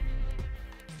dude?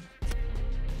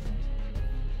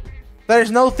 There's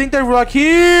no Tinted Rock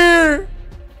here!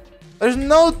 There's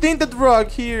no Tinted Rock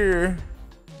here!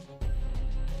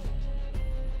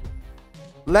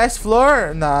 Last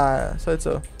floor? Nah,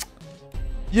 so.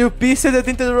 You pieced the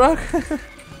Tinted Rock?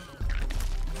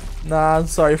 Nah, I'm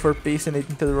sorry for piecing the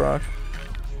Tinted Rock.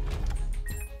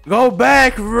 Go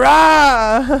back,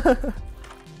 rah!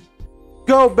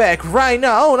 Go back right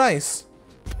now. Oh, nice.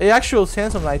 A actual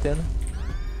Samsung item.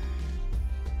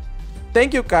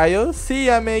 Thank you, Kyle. See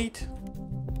ya, mate.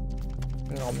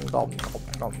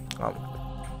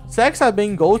 Sex are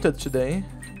being goated today.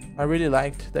 I really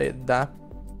liked that.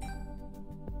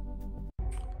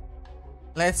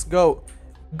 Let's go,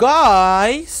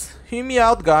 guys. Hear me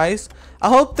out, guys. I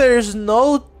hope there's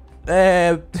no.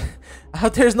 I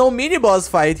hope there's no mini boss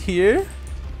fight here.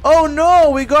 Oh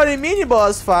no, we got a mini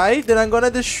boss fight that I'm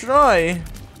gonna destroy.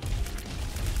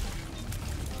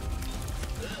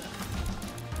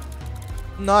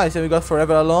 Nice, and we got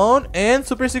Forever Alone and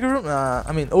Super Secret Room.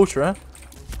 I mean Ultra.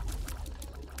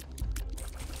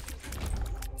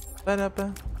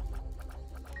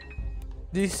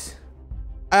 This,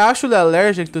 I actually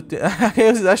allergic to.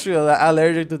 I was actually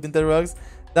allergic to tinted rugs.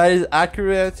 That is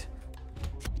accurate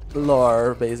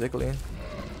lore, basically.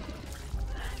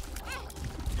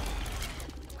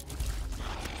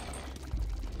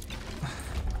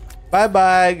 Bye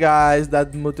bye, guys.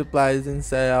 That multiplies in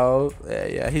sale.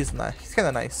 Yeah, he's nice. He's kind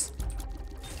of nice.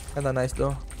 Kind of nice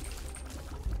though.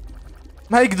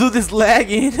 My dude is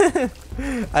lagging.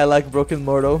 I like Broken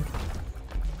Mortal.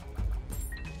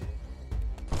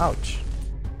 Ouch.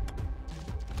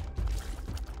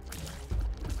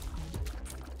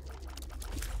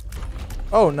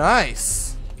 Oh,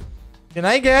 nice. Can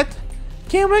we get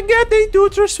the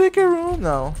Ultra Secret Room?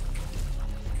 No.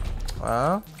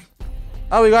 Well.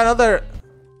 Oh, we got another.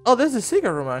 Oh, this is a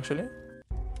secret room actually.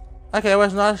 Okay, it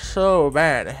was not so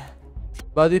bad.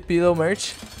 Body pillow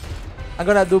merch. I'm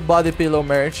gonna do body pillow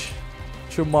merch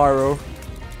tomorrow.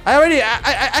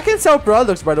 I can sell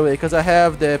products, by the way, because I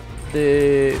have the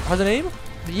what's the name?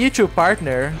 The YouTube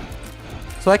partner.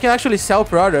 So I can actually sell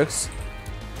products.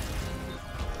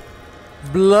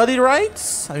 Bloody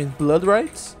rights? I mean blood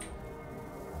rights?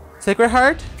 Sacred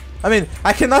Heart? I mean,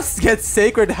 I cannot get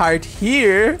Sacred Heart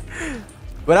here.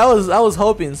 But I was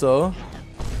hoping so.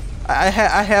 I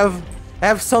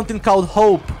have something called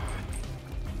hope.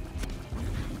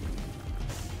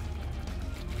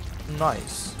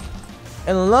 Nice.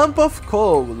 And Lump of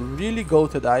Coal, really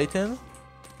goated item.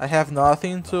 I have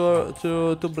nothing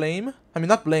to blame. I mean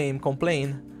not blame,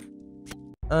 complain.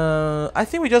 I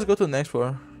think we just go to the next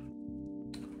floor.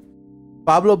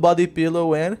 Pablo body pillow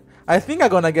when I think I'm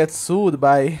gonna get sued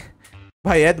by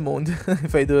Edmund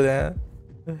if I do that.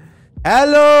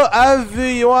 Hello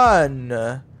everyone.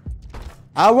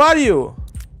 How are you?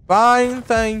 Fine,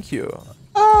 thank you.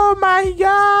 Oh my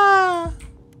god.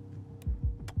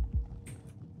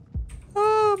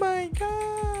 Oh my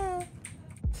god.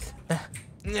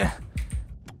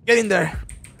 Get in there.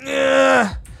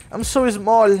 I'm so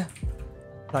small.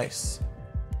 Nice.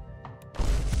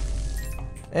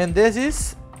 And this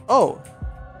is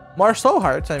more soul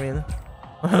hearts, I mean.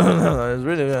 It's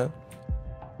really good.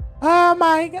 Oh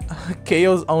my god.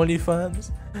 Chaos OnlyFans.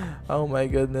 Oh my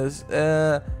goodness.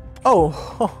 No.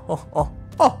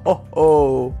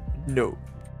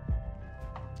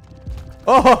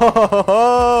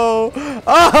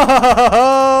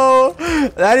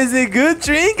 That is a good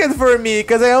trinket for me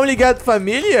because I only got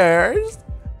familiars.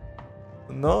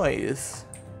 Nice.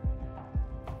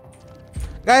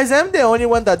 Guys, I'm the only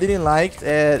one that didn't like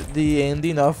the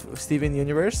ending of Steven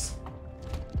Universe.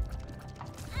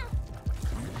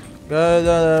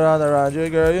 Girl, around you,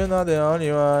 girl, you're not the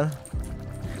only one.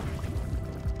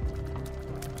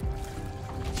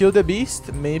 Kill the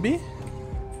beast, maybe?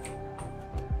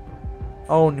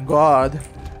 Oh god.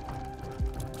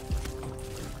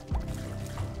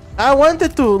 I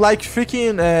wanted to like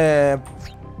freaking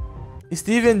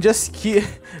Steven just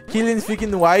killing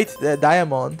freaking White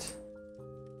Diamond.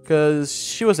 Cause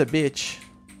she was a bitch.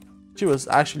 She was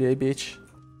actually a bitch.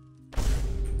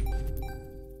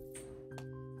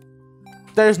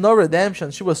 There's no redemption.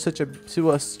 She was too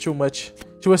much.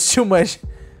 She was too much.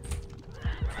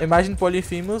 Imagine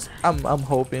Polyphemus. I'm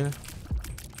hoping.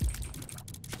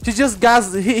 He just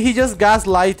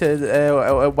gaslighted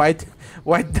a white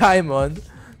diamond.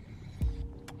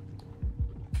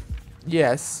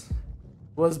 Yes.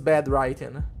 Was bad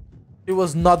writing. It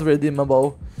was not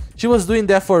redeemable. She was doing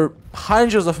that for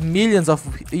hundreds of millions of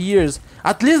years.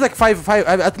 At least like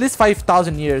at least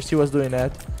 5,000 years she was doing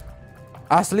that.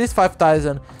 At least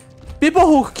 5,000. People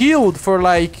who killed for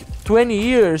like 20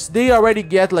 years, they already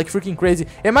get like freaking crazy.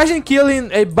 Imagine killing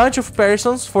a bunch of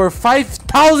persons for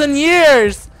 5,000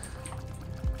 years.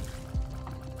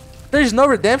 There's no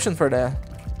redemption for that.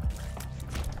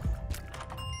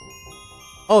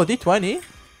 Oh, D20?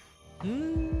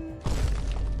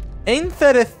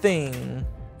 Interesting.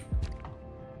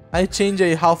 I change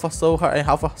a half a soul heart and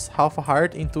half a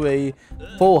heart into a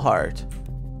full heart.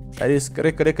 That is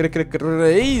crazy.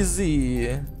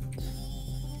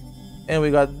 And we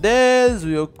got this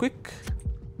real quick.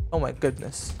 Oh my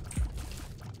goodness.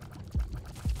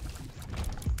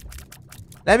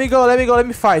 Let me go, let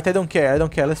me fight. I don't care,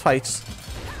 let's fight.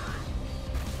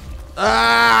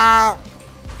 Ah!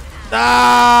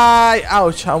 Die!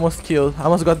 Ouch, I almost killed. I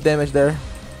almost got damage there.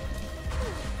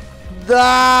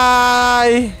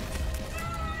 Die!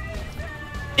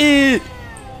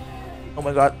 Oh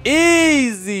my god.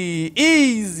 Easy!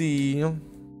 Easy!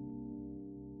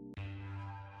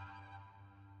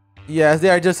 Yes, they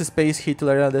are just a space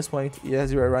Hitler at this point.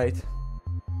 Yes, you are right.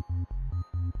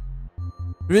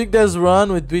 Rick does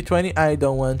run with 320. I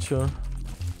don't want to.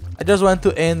 I just want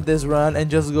to end this run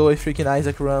and just go a freaking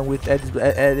Isaac run with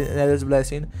Eden's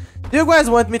Blessing. Do you guys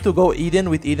want me to go Eden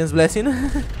with Eden's Blessing?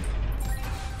 What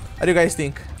do you guys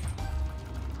think?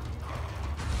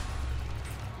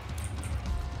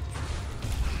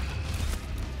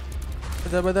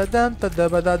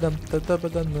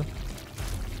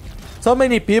 So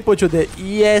many people today.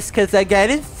 Yes, because I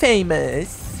getting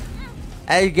famous.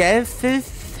 I getting so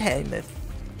famous.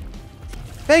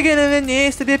 Beginning the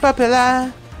needs to be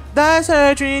popular. That's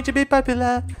her dream to be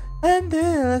popular. And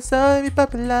then I saw to be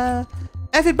popular.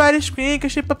 Everybody scream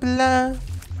cause she popular.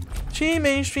 She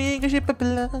mainstream cause she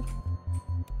popular.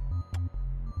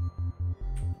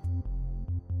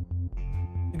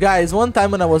 Guys, one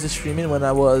time when I was streaming, when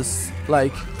I was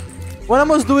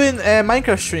doing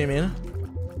Minecraft streaming,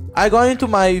 I got into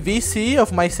my VC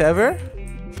of my server,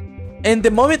 and the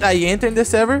moment I entered the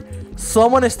server,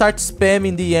 someone started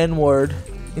spamming the N-word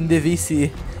in the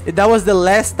VC. That was the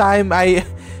last time I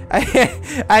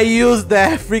used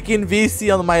that freaking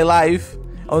VC on my life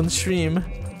on stream.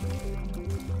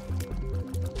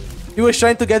 He was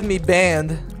trying to get me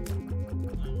banned.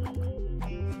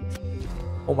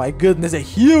 Oh my goodness, a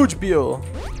huge bill.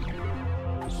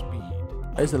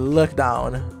 There's a look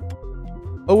down.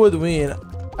 Who would win?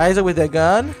 Isaac with a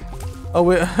gun? Or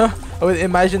with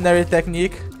imaginary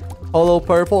technique? Hollow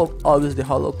purple? Obviously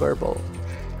hollow purple.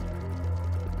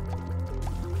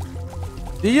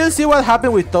 Did you see what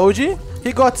happened with Toji?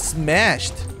 He got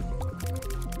smashed.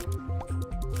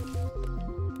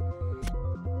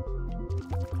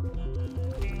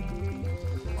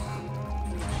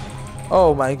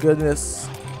 Oh my goodness.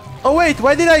 Oh wait,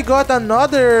 why did I got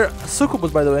another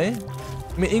succubus, by the way?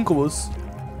 I mean incubus.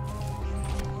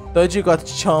 Toji got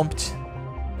chomped.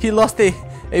 He lost a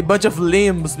bunch of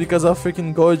limbs because of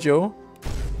freaking Gojo.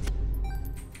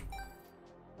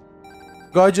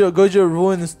 Gojo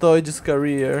ruins Toji's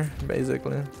career,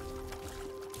 basically.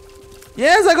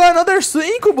 Yes, I got another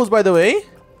incubus, by the way.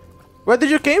 Where did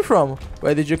you came from?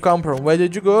 Where did you come from? Where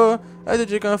did you go? Where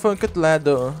did you come from?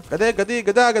 Catlado.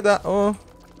 Gada. Oh.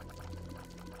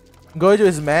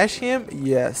 Gojo smash him?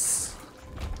 Yes.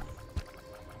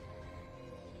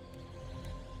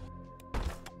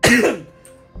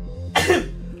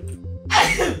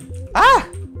 Ah!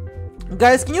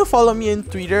 Guys, can you follow me on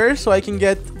Twitter so I can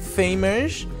get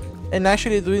famous and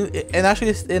actually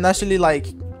like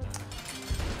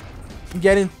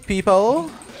getting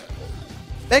people?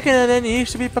 Back in the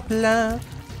needs to be popular.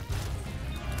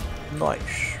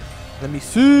 Nice. Let me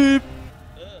see.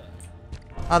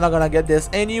 I'm not gonna get this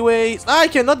anyways. I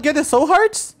cannot get the soul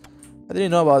hearts? I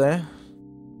didn't know about that.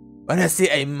 Wanna see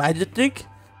a magic trick?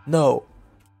 No.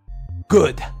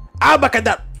 Good.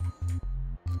 Abacadabra.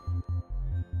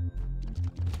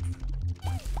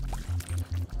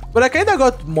 But I kinda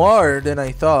got more than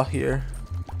I thought here.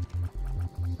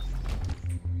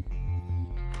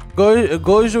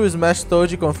 Gojo smash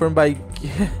Toji confirmed by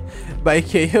by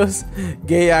Chaos.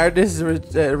 Gay artists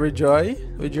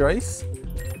rejoice.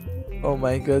 Oh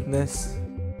my goodness.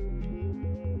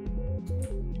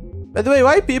 By the way,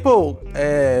 why people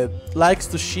likes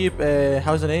to ship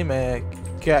how's the name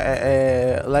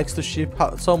likes to ship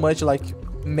so much like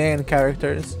man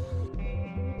characters?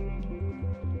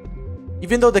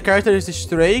 Even though the character is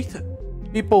straight,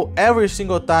 people every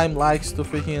single time likes to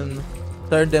freaking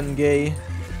turn them gay.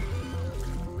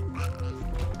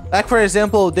 Like for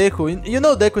example, Deku. You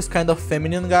know Deku is kind of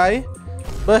feminine guy,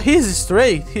 but he's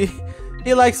straight.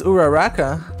 He likes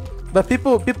Uraraka, but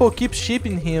people keep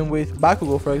shipping him with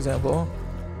Bakugo, for example.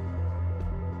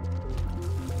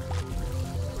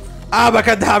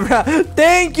 Abacadabra!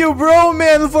 Thank you, bro,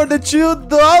 man, for the $2.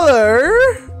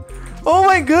 Oh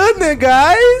my goodness,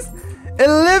 guys!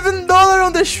 $11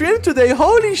 on the stream today.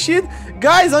 Holy shit,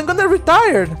 guys! I'm gonna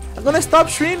retire. I'm gonna stop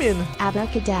streaming.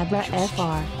 Abacadabra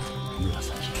FR.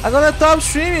 I'm gonna stop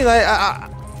streaming. Are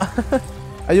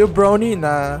you brony?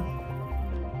 Nah.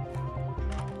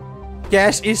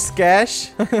 Cash is cash.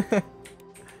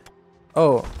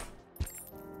 Oh.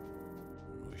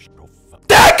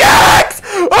 Decax!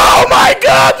 Oh my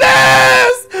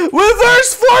goodness!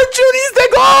 Reverse fortune is the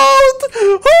gold!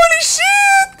 Holy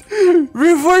shit!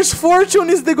 Reverse fortune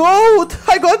is the gold!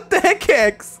 I got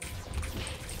Decax!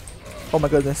 Oh my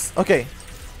goodness. Okay.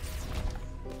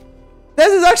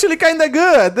 This is actually kinda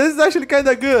good.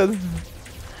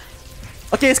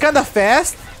 Okay, it's kinda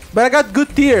fast, but I got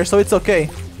good tier, so it's okay.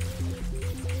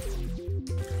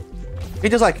 It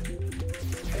just like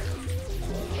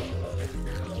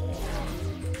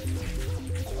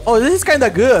Oh, this is kinda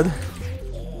good.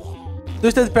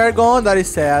 Twisted Paragon, that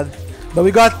is sad. But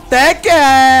we got Tech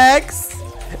X!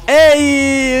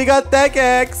 Hey, we got Tech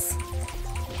X!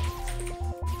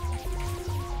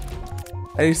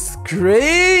 That is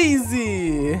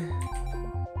crazy!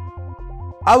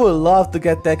 I would love to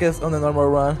get Tech X on a normal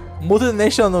run.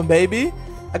 Multidimensional baby.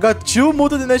 I got 2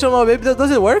 multidimensional baby.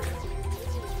 Does it work?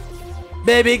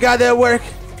 Baby, gotta work.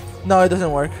 No, it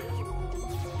doesn't work.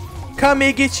 Come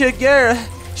here, get your girl.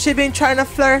 She been trying to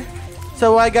flirt.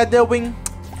 So I got the wing.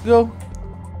 Go.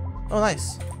 Oh,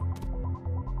 nice.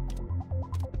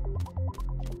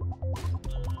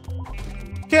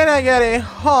 Can I get it?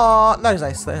 Oh, that is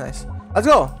nice. That is nice. Let's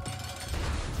go.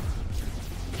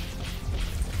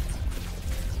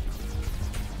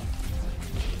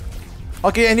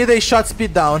 Okay, I need a shot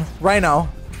speed down right now.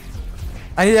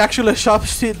 I need actually a shot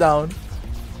speed down.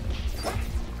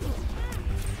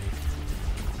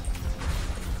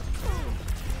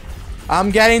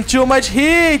 I'm getting too much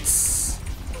hits.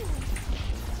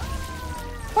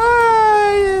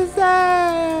 What is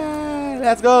that?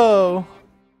 Let's go.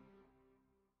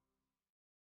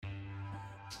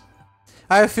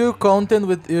 I feel content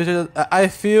with users. I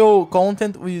feel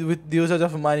content with the usage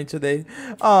of money today.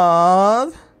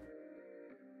 Aww.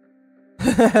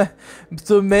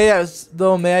 So may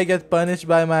I get punished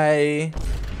by my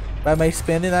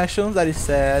spending actions? That is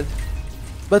sad.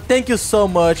 But thank you so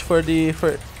much for the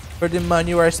money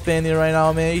you are spending right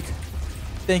now, mate.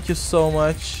 Thank you so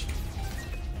much.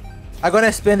 I'm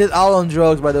gonna spend it all on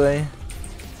drugs, by the way.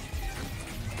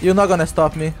 You're not gonna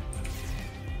stop me.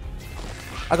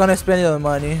 I'm gonna spend it on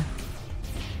money.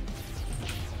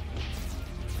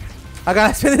 I'm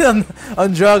gonna spend it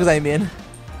on drugs, I mean.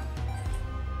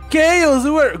 Chaos,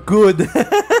 you were good.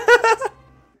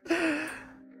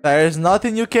 There's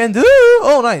nothing you can do.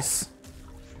 Oh, nice.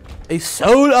 A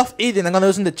soul of Eden. I'm gonna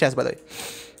use in the chest, by the way.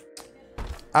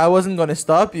 I wasn't gonna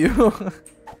stop you.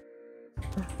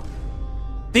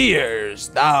 Tears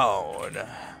down.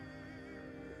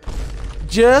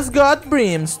 Just got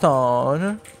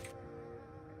brimstone.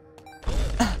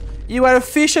 You are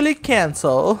officially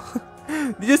cancelled.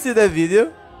 Did you see that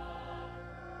video?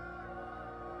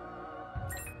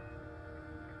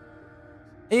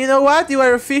 And you know what? You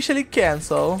are officially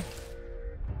cancelled.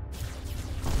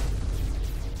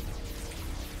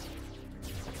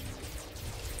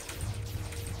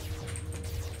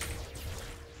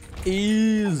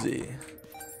 Easy.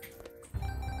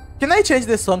 Can I change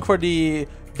the song for the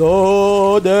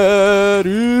Do-da-doo?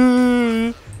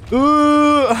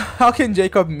 How can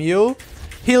Jacob mew?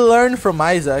 He learned from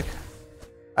Isaac.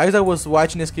 Isaac was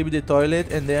watching Skip the toilet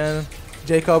and then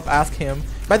Jacob asked him.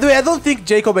 By the way, I don't think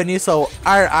Jacob and Esau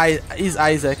is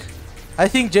Isaac. I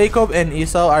think Jacob and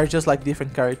Esau are just like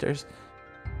different characters.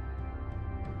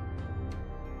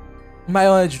 Am I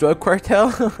on a drug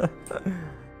cartel?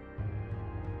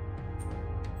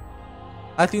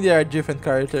 I think they are different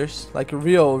characters, like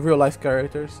real life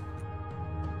characters.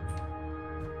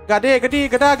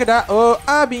 Gada. Oh,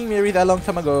 I've been married a long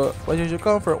time ago. Where did you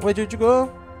come from? Where did you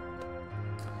go?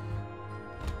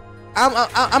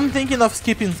 I'm thinking of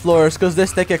skipping floors because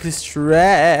this tech X is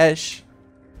trash.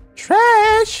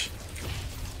 Trash.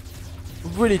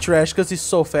 Really trash because it's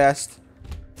so fast.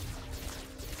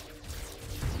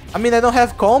 I mean, I don't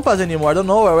have compass anymore. I don't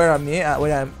know where I'm at.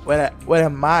 Where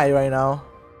am I right now?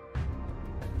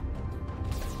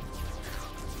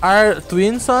 Are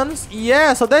twin sons?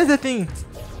 Yeah. So that's the thing.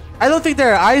 I don't think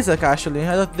they're Isaac actually.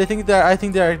 I think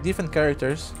they are different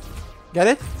characters. Get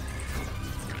it?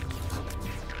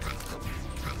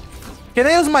 Can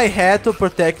I use my head to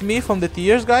protect me from the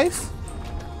tears, guys?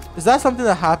 Is that something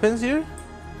that happens here?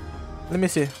 Let me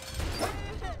see.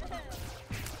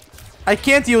 I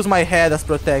can't use my head as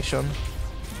protection.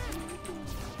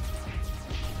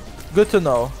 Good to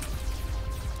know.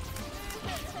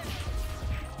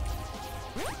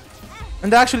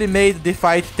 And that actually made the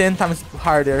fight 10 times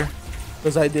harder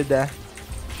because I did that.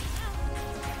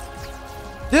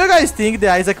 Do you guys think the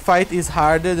Isaac fight is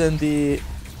harder than the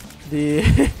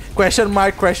question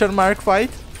mark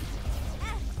fight?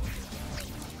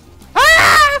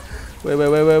 Ah! Wait.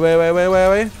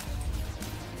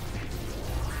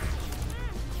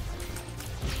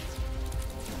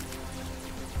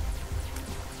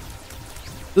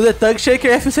 Do the tug shaker.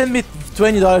 If you send me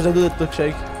 $20, I'll do the tug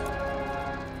shake.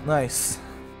 Nice.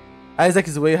 Isaac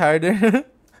is way harder.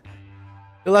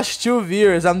 You lost 2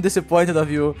 viewers. I'm disappointed of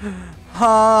you.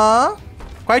 Huh?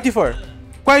 Quality 4.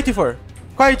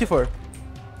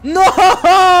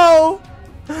 No!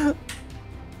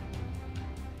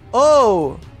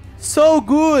 Oh, so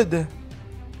good.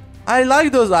 I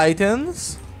like those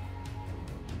items.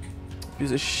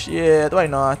 piece of shit. Why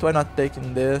not? Why not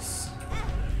taking this?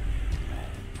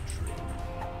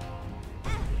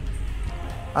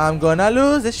 I'm gonna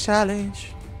lose this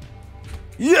challenge.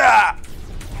 Yeah!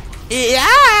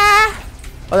 Yeah!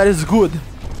 Oh, that is good.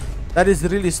 That is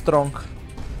really strong.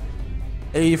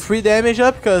 A free damage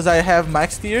up because I have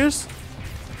max tiers.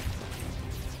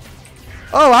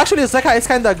 Oh, actually, it's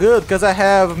kind of good because I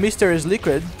have Mysterious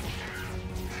Liquid.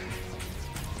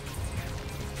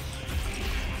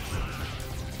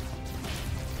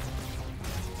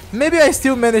 Maybe I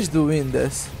still managed to win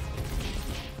this.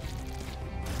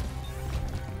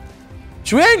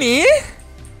 20?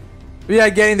 We are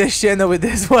getting this channel with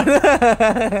this one.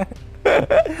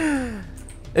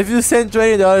 If you send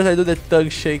 $20, I do the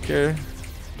Tug Shaker.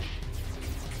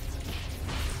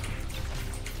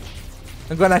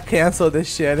 I'm gonna cancel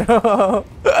this channel.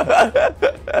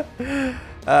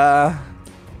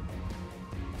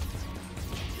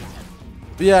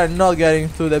 We are not getting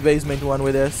through the basement one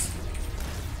with this.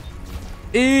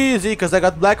 Easy, because I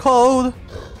got Black Hole.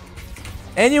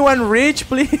 Anyone rich,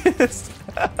 please?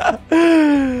 I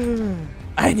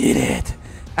need it.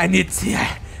 I need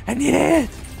it.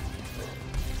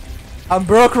 I'm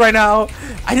broke right now.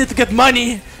 I need to get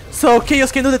money so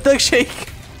Chaos can do the Tug Shake.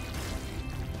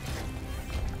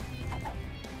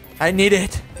 I need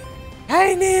it.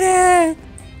 I need it.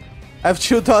 I have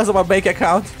 $2 on my bank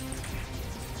account.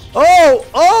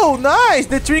 Oh, nice.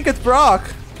 The trinket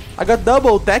proc. I got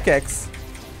double Tech X.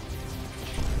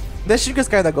 That trinket's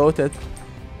kinda goated.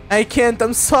 I can't,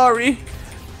 I'm sorry.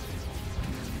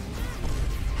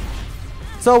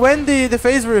 So when the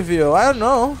phase reveal? I don't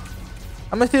know.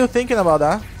 I'm still thinking about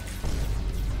that.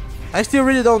 I still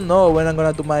really don't know when I'm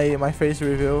gonna do my phase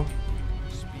reveal.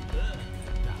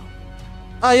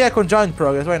 Ah yeah, conjoined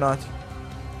progress, why not?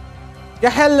 Yeah,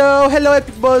 hello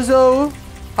Epic Bozo.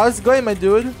 How's it going, my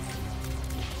dude?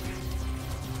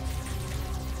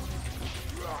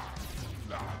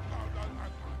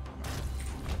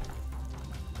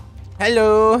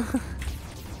 Hello.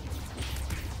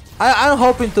 I'm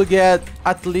hoping to get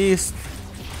at least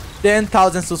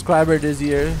 10,000 subscribers this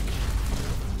year.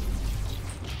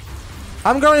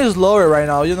 I'm going slower right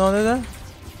now, you know that?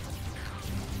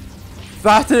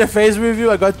 After the phase review,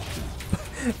 I got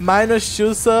minus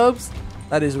 2 subs.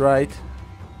 That is right.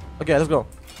 Okay, let's go.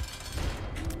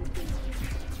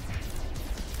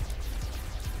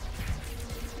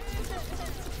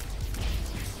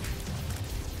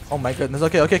 Oh my goodness.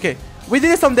 Okay. We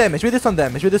did some damage. We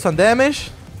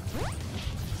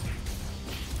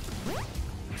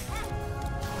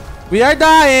are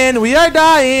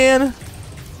dying.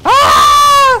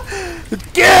 Ah!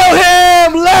 Kill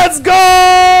him! Let's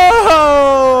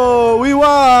go! We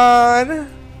won!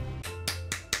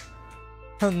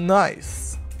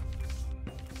 Nice.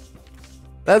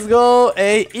 Let's go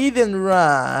a Eden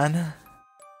run.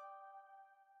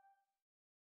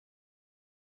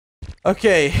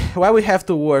 Okay, what we have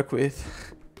to work with?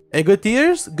 A good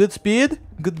tiers, good speed,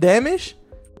 good damage.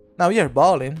 Now we are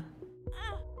balling.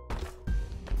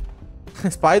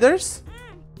 Spiders?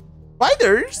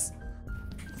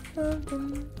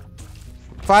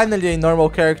 Finally a normal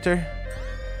character.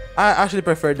 I actually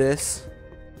prefer this.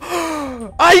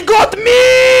 I got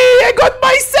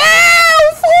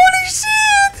myself! Holy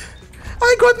shit!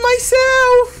 I got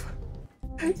myself!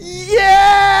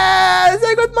 Yes!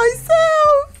 I got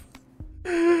myself!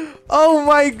 Oh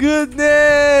my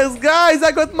goodness! Guys,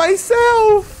 I got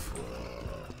myself!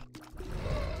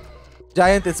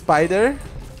 Giant spider.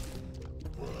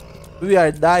 We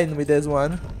are dying with this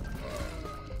one.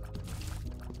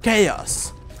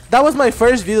 Chaos. That was my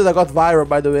first video that got viral,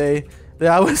 by the way.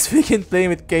 That I was freaking playing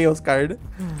with Chaos card.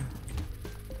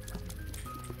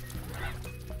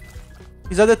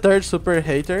 Is that the third super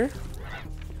hater?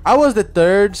 I was the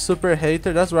third super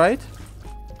hater, that's right.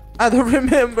 I don't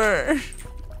remember.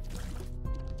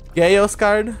 Chaos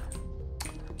card.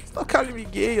 Stop calling me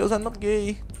Chaos, I'm not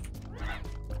gay.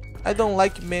 I don't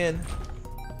like men.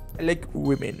 I like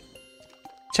women.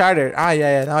 Charter. Ah,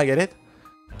 yeah, now I get it.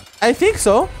 I think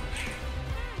so.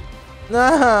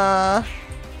 Nah.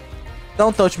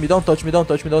 Don't touch me.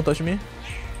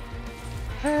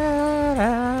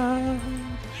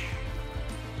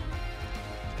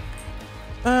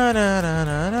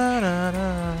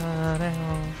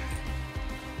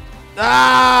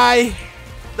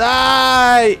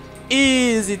 Die!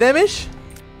 Easy damage.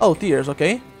 Oh, tears,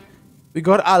 okay. We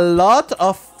got a lot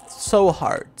of soul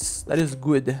hearts. That is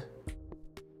good.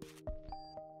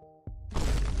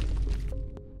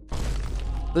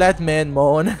 Let man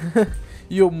moan.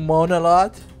 You moan a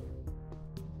lot.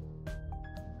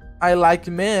 I like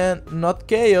men, not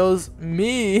chaos.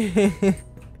 Me.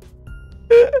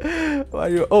 Why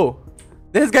you? Oh,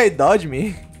 this guy dodged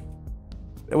me.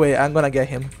 Wait, I'm gonna get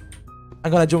him.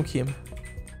 I'm gonna junk him.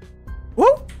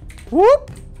 Whoop,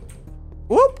 whoop,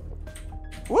 whoop,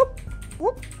 whoop,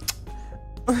 whoop.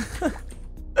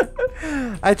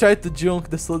 I tried to junk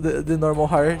the normal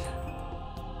heart.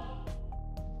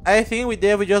 I think we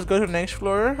just go to the next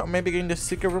floor, or maybe get in the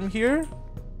secret room here.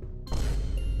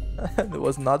 It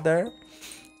was not there.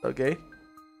 Okay.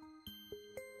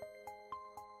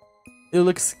 You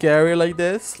look scary like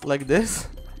this, like this.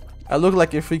 I look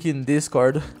like a freaking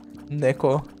Discord,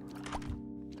 Neko.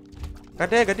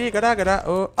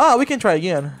 Oh, we can try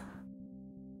again.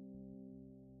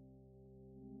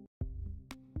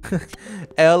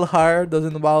 L hard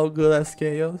doesn't bow good as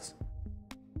chaos.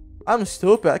 I'm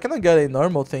stupid. I cannot get a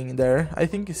normal thing there. I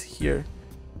think it's here.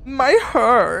 My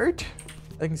heart.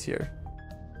 I think it's here.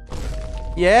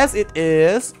 Yes, it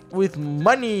is. With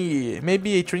money.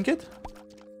 Maybe a trinket?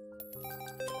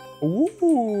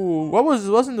 Ooh. What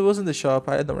wasn't the shop?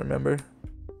 I don't remember.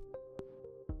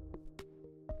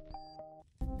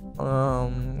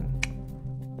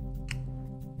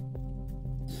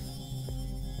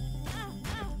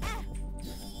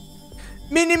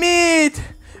 Mini meat!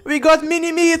 We got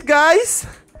mini meat, guys!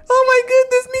 Oh my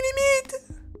goodness, mini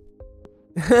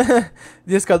meat!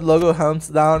 Discord logo hands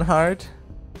down hard.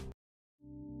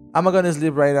 I'm gonna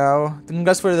sleep right now.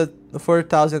 Congrats for the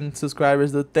 4,000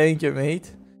 subscribers, dude. Thank you,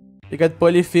 mate. You got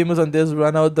polyphemus on this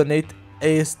run. I'll donate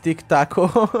a stick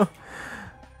taco.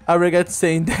 I regret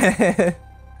saying that.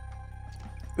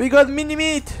 We got mini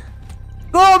meat!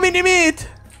 Go, mini meat!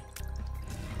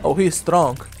 Oh, he's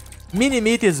strong. Mini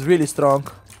meat is really strong.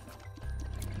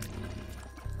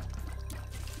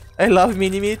 I love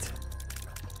mini meat.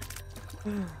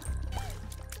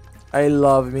 I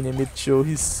love mini meat too.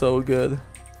 He's so good.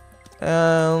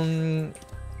 I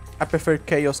prefer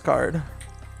chaos card.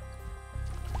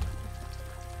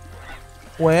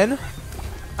 When?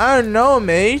 I don't know,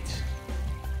 mate.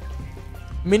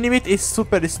 Mini meat is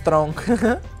super strong.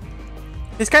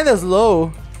 He's kind of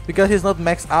slow because he's not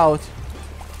maxed out.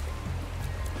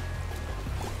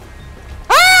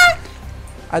 Ah!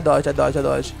 I dodge,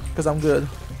 because I'm good.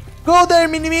 Go there,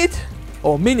 mini meat.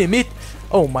 Oh, mini meat.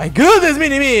 Oh my goodness,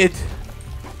 mini meat.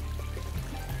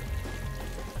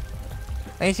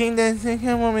 I think the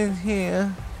second moment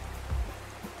here.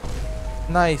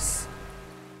 Nice.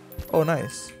 Oh,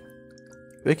 nice.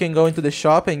 We can go into the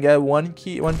shop and get one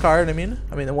card. I mean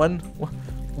one.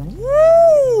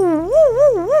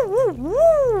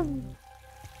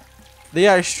 They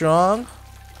are strong.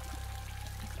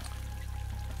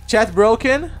 Chat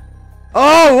broken.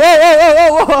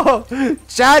 Oh, whoa.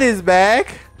 Chat is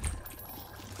back.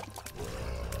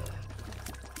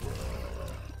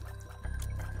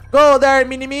 Go there,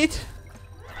 mini meat.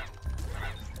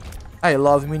 I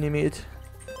love mini meat.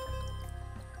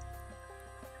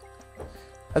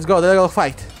 Let's go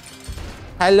fight.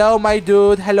 Hello, my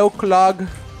dude. Hello, Clog.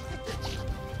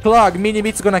 Clog, mini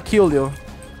meat's gonna kill you.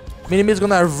 Mini meat's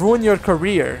gonna ruin your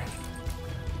career.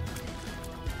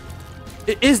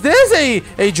 Is this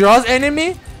a Jaws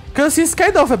enemy? Cause he's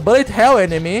kind of a bullet hell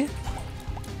enemy.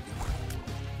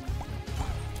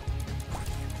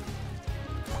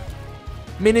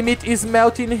 Mini meat is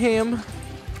melting him.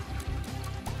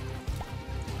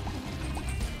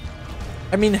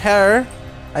 I mean her.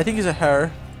 I think it's a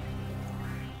her.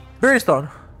 Brimstone.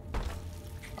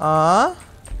 Ah!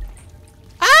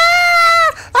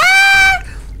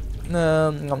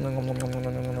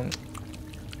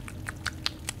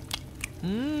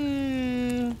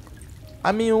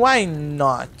 I mean, why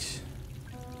not?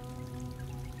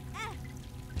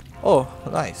 Oh,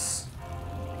 nice.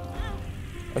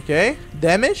 Okay,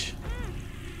 damage.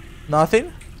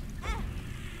 Nothing.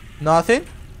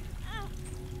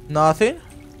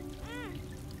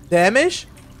 Damage.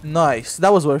 Nice.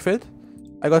 That was worth it.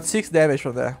 I got 6 damage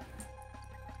from there.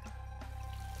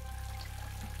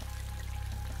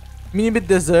 Minibit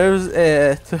deserves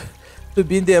to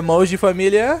be in the emoji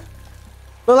familia.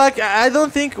 But like, I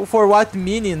don't think for what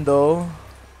meaning though.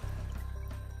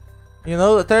 You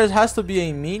know, there has to be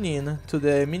a meaning to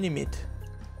the Minimit.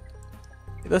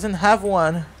 It doesn't have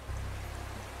one.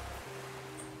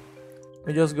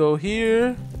 We just go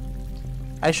here.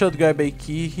 I should grab a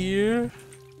key here.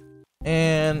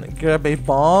 And grab a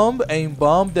bomb and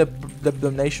bomb the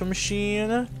donation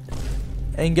machine.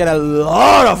 And get a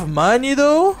lot of money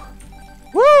though.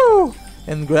 Woo!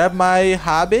 And grab my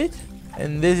habit.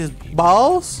 And this is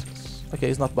balls. Okay,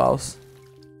 it's not balls.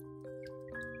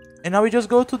 And now we just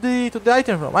go to the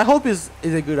item room. I hope it's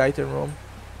a good item room.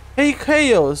 Hey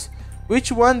Chaos, which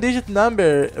 1-digit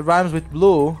number rhymes with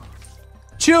blue?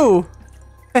 2.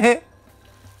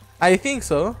 I think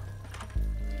so.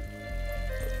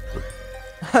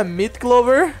 Meat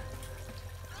Clover.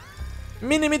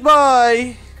 Mini Meat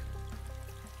Boy.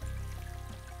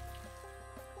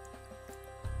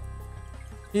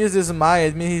 He's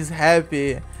smiled. Me, he's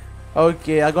happy.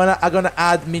 Okay, I'm gonna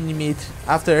add Mini Meat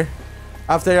after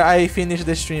I finish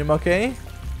the stream. Okay.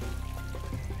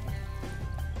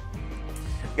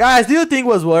 Guys, do you think it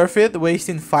was worth it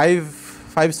wasting five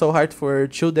so hard for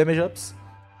 2 damage ups?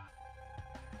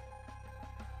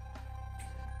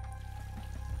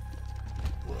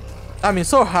 I mean,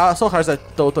 so hearts are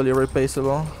totally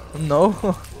replaceable. No.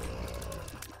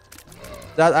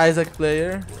 That Isaac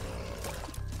player.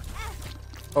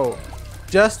 Oh.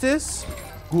 Justice.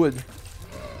 Good.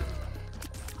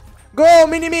 Go,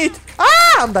 Mini Meat!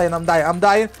 Ah! I'm dying!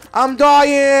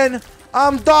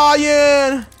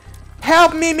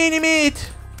 Help me, Mini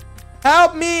Meat!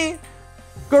 Help me!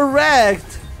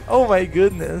 Correct! Oh my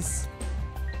goodness.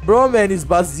 Bro, man is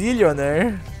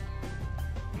bazillionaire.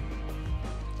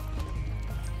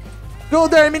 Go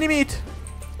there, Mini Meat!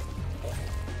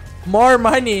 More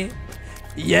money!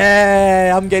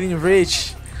 Yeah, I'm getting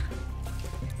rich.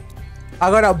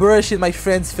 I'm gonna brush in my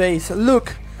friend's face.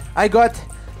 Look, I got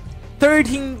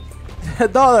 $13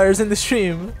 in the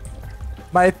stream.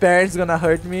 My parents gonna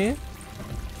hurt me.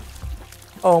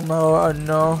 Oh no, oh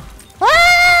no.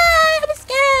 Ah, I'm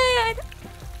scared!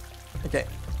 Okay.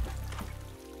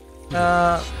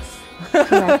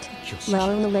 Correct.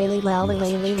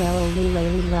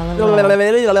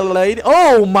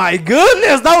 Oh my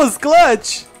goodness, that was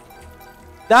clutch!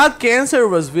 That cancer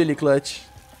was really clutch.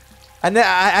 I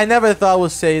never thought I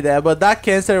would say that, but that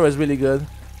cancer was really good.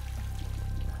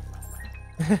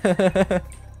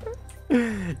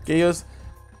 Chaos.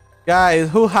 Guys,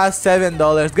 who has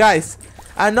 $7? Guys,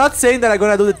 I'm not saying that I'm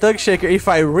gonna do the Tug Shaker if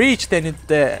I reach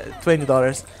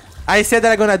 $20. I said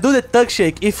that I'm gonna do the Tug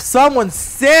Shake if someone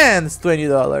sends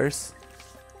 $20.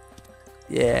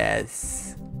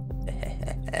 Yes.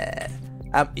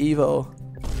 I'm evil.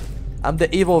 I'm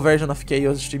the evil version of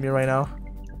Chaos streaming right now.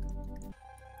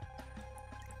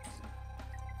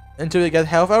 Until we get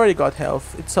health. I already got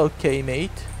health. It's okay,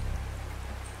 mate.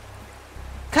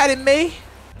 Kidding me?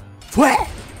 What?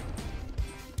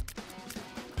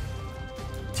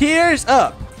 Tears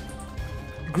up.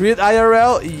 Grid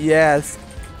IRL? Yes.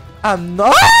 I'm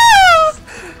not.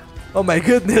 Oh my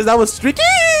goodness, that was tricky.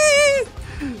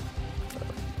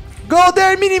 Go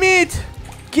there, Mini Meat.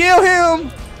 Kill him.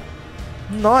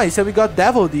 Nice, and we got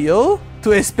Devil Deal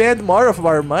to spend more of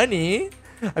our money.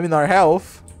 I mean, our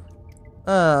health.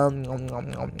 One.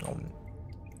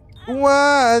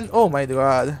 Oh my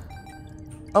god.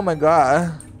 Oh my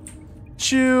god.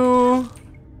 2.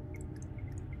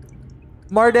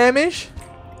 More damage.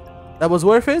 That was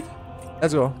worth it.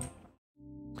 Let's go.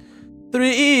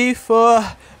 3,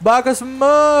 4. Bacchus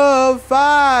move.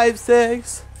 5,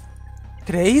 6.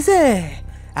 Crazy.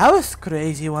 I was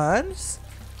crazy once.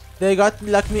 They locked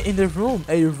me in the room.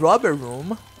 A rubber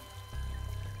room.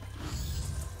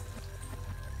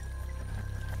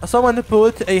 Someone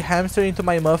put a hamster into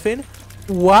my muffin.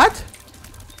 What?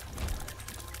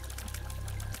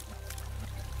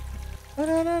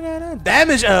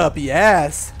 Damage up,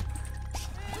 yes.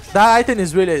 That item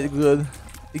is really good.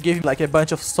 It gave me like a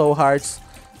bunch of soul hearts.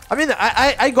 I mean,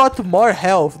 I got more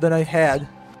health than I had.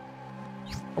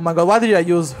 Oh my god, what did I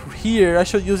use here? I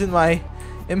should use in my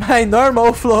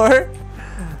normal floor.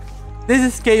 This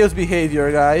is chaos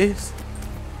behavior, guys.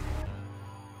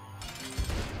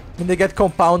 When they get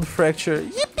compound fracture.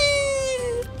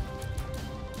 Yippee!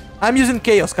 I'm using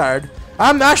chaos card.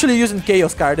 I'm actually using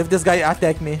chaos card if this guy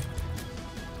attack me.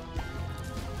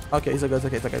 Okay, it's okay, it's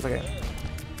okay, it's okay, it's okay.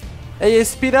 Hey,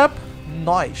 speed up.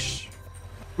 Nice.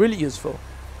 Really useful.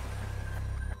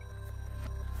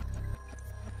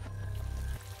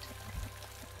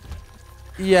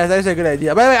 Yes, that's a good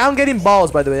idea. By the way, I'm getting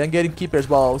balls, by the way. I'm getting keeper's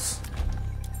balls.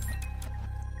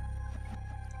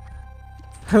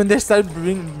 when they start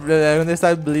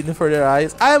bleeding for their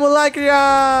eyes. I'm like,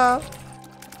 yeah.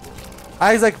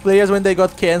 Eyes like players when they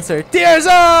got cancer. Tears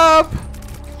up!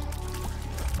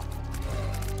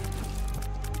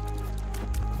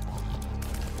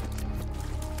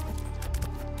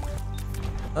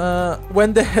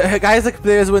 When the guys like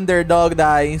players when their dog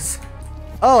dies.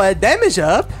 Oh, a damage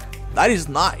up? That is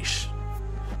nice.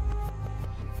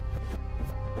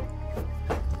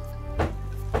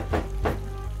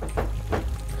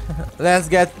 Let's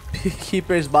get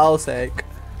Keeper's Ballsack.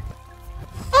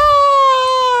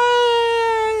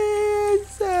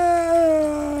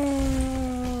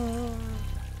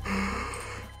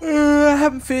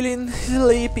 I'm feeling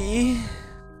sleepy.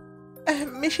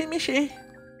 Mishy.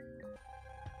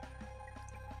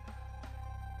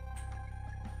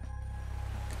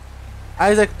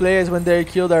 Isaac plays when they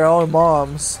kill their own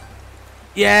moms.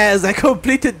 Yes, I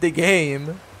completed the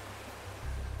game.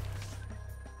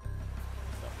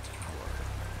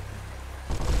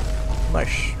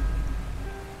 Nice.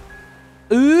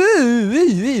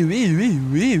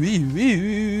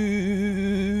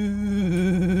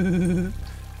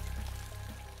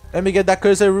 Let me get that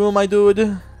cursor room, my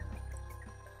dude.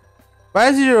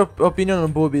 What is your opinion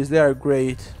on boobies? They are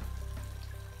great.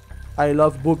 I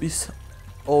love boobies.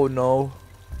 Oh no.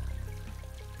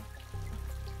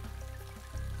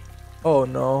 Oh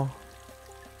no.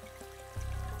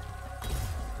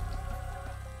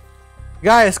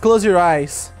 Guys, close your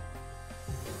eyes.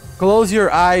 Close your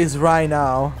eyes right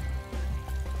now.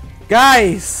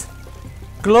 Guys!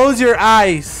 Close your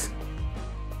eyes!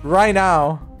 Right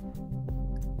now.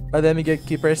 Let me get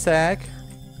keeper sack.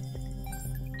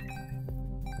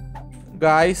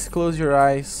 Guys, close your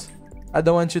eyes. I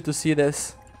don't want you to see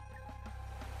this.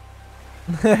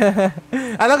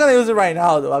 I'm not gonna use it right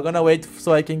now though. I'm gonna wait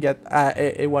so I can get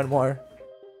a one more.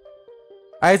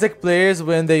 Isaac players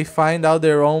when they find out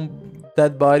their own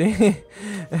dead body.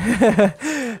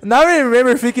 Now I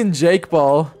remember freaking Jake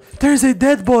Paul. There's a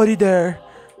dead body there.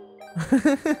 Do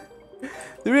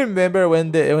you remember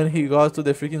when he got to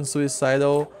the freaking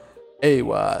suicidal? It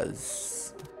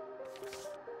was.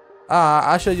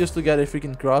 I should used to get a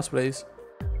freaking crossplays.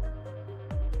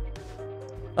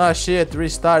 Oh shit,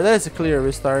 restart. That is a clear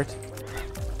restart.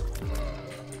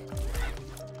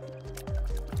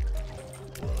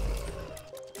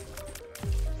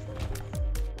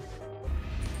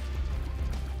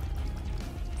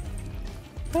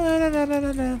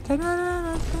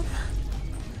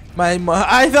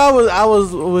 I thought I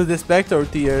was with the Spectre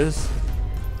tears.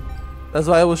 That's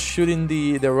why I was shooting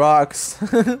the rocks.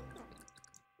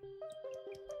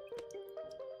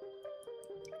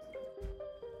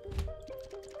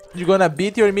 You gonna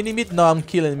beat your mini-meat? No, I'm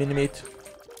killing mini-meat.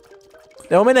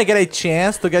 The moment I get a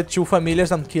chance to get 2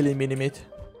 familiars, I'm killing mini-meat.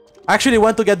 I actually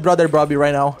want to get Brother Bobby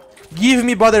right now. Give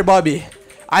me Brother Bobby.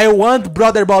 I want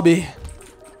Brother Bobby.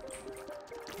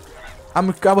 I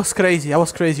was crazy. I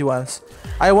was crazy once.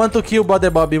 I want to kill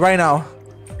Brother Bobby right now.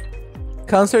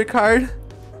 Cancer card.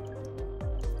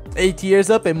 8 tears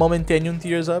up. A momentanium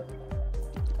tears up.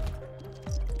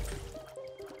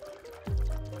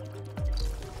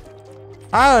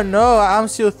 I don't know. I'm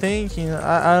still thinking.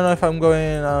 I don't know if I'm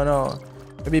going. I don't know.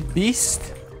 Maybe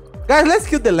Beast. Guys, let's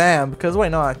kill the lamb. Because why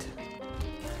not?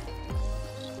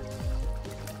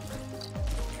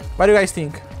 What do you guys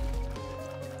think?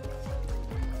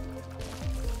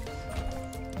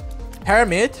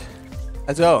 Hermit.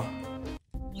 Let's go.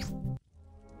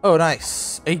 Oh,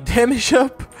 nice. A damage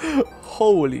up.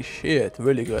 Holy shit.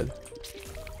 Really good.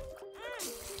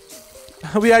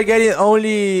 We are getting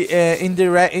only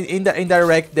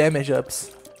indirect damage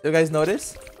ups. Do you guys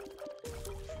notice?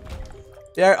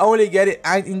 They are only getting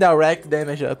indirect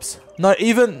damage ups. Not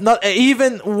even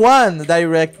one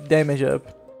direct damage up.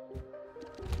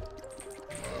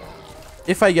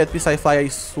 If I get Psy-Fly, I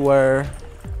swear.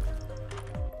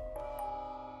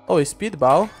 Oh, a speed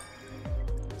bow.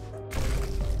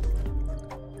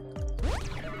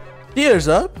 Tears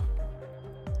up.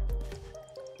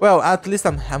 Well, at least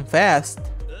I'm fast.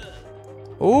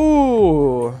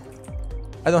 Ooh.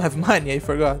 I don't have money, I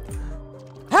forgot.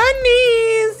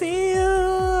 Honey, see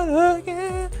you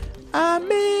again.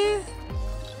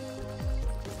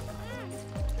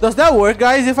 Does that work,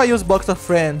 guys? If I use Box of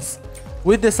Friends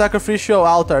with the sacrificial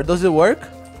altar, does it work?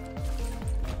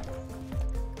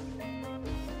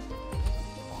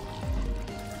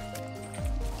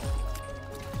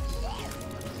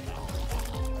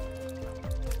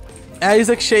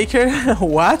 Isaac Shaker?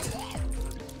 What?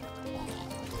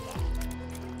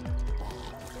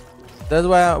 That's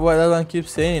why I keep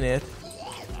saying it.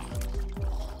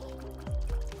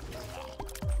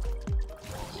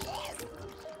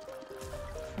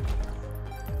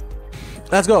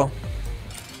 Let's go.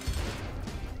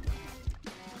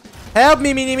 Help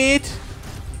me, Mini-Meat!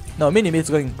 No,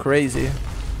 Mini-Meat's going crazy.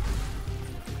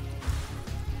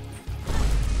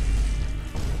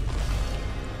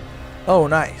 Oh,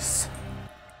 nice.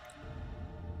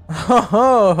 Ho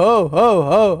ho ho ho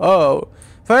ho ho.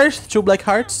 First, 2 black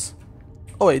hearts.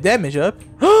 Oh, a damage up.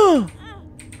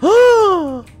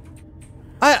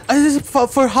 This is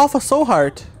for half a soul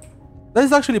heart. That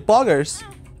is actually poggers.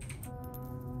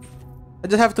 I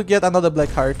just have to get another black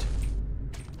heart.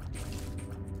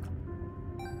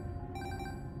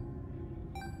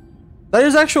 That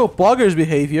is actual poggers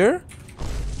behavior.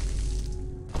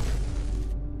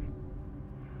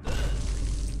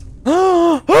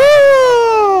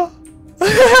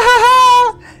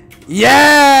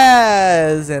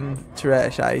 Yes! And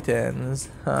Trash items.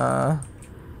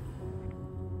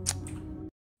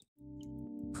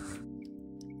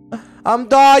 I'm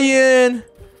dying!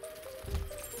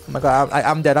 Oh my god,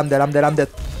 I'm dead, I'm dead, I'm dead, I'm dead.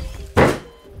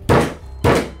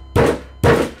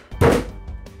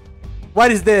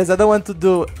 What is this? I don't want to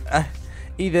do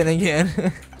Eden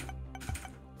again.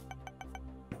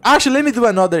 Actually, let me do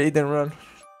another Eden run.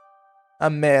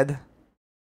 I'm mad.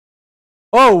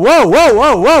 Oh, whoa, whoa,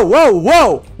 whoa, whoa, whoa,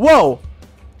 whoa, whoa!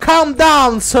 Calm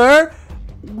down, sir!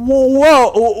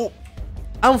 Whoa, whoa.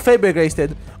 I'm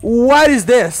Faber-Grasted. What is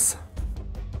this?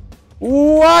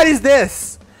 What is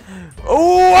this?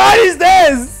 What is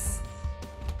this?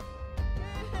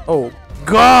 Oh,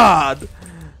 God!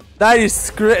 That is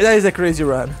a crazy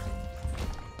run.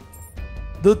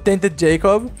 Dude tainted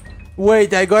Jacob.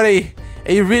 Wait, I got a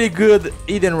really good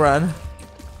Eden run.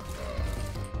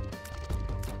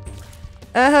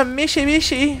 Mishi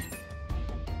Mishi.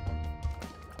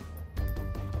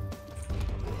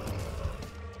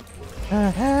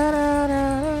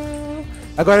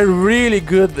 I got a really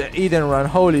good Eden run.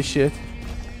 Holy shit.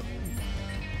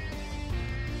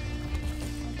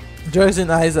 Joyce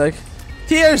and Isaac.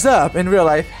 Tears up in real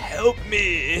life. Help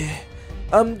me.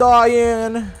 I'm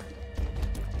dying.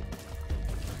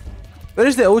 Where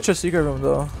is the Ultra Secret Room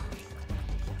though?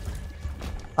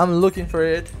 I'm looking for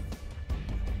it.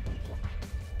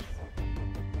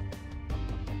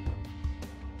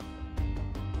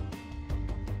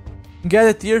 Get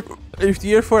a tier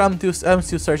 4. I'm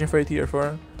still searching for a tier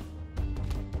 4.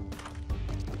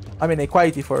 I mean a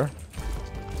quality 4.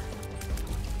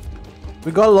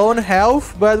 We got low on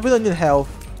health, but we don't need health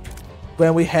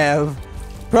when we have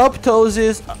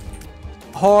Proptosis,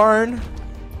 Horn.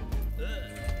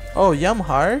 Oh, Yum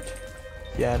Heart?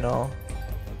 Yeah, no.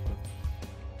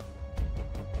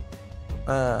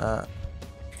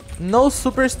 No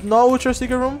Ultra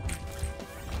Secret Room.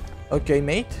 Okay,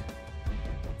 mate.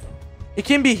 It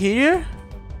can be here.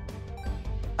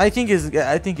 I think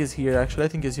it's here actually. I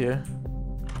think it's here.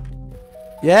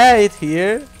 Yeah, it's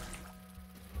here.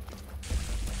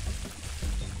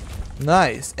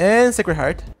 Nice. And Sacred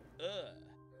Heart.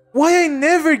 Why I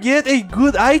never get a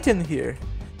good item here?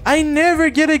 I never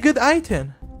get a good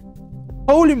item.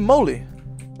 Holy moly.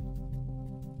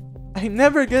 I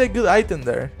never get a good item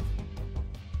there.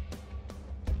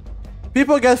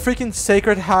 People get freaking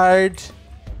Sacred Heart,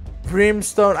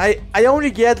 Brimstone. I only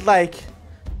get like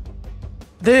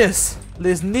this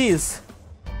knees.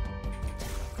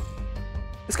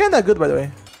 It's kind of good, by the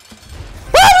way.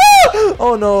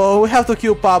 Oh no, we have to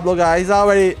kill Pablo, guys.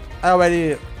 I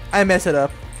messed it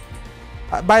up.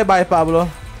 Bye bye, Pablo.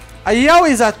 I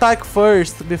always attack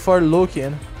first before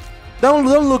looking. Don't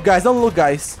look, guys. Don't look,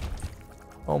 guys.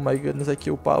 Oh my goodness, I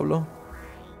killed Pablo.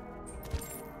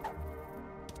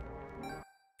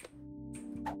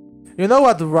 You know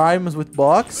what rhymes with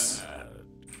box?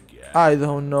 I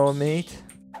don't know, mate.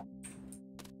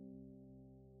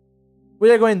 We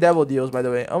are going devil deals, by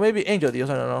the way. Or maybe angel deals,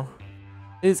 I don't know.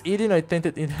 Is eating or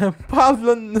tainted in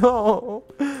Pablo, no.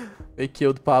 We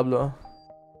killed Pablo.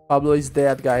 Pablo is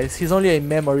dead, guys. He's only a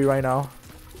memory right now.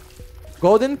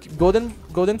 Golden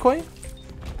coin?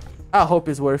 I hope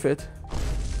it's worth it.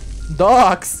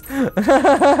 Dogs!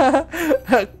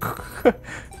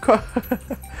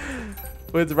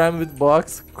 With rhyme with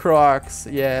box? Crocs,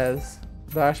 yes.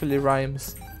 That actually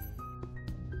rhymes.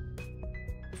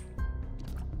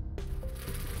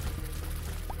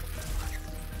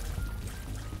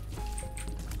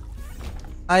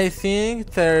 I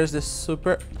think there's the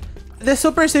super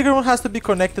secret room has to be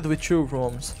connected with 2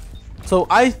 rooms. So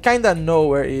I kinda know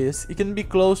where it is. It can be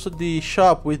close to the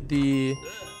shop with the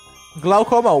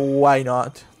glaucoma. Why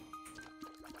not?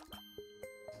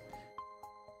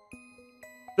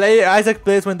 Isaac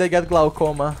plays when they get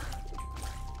glaucoma.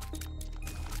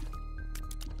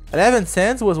 11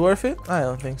 cents was worth it? I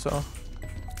don't think so.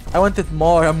 I wanted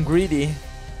more. I'm greedy.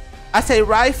 I say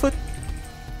rifle.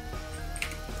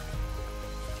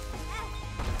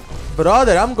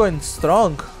 Brother, I'm going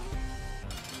strong.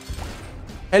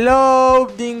 Hello,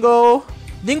 Dingo.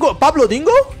 Dingo, Pablo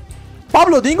Dingo?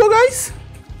 Pablo Dingo, guys?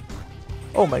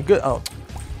 Oh my god. Oh.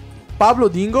 Pablo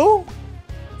Dingo?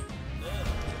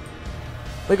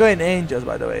 We're going angels,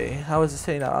 by the way. I was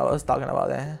saying I was talking about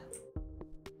that.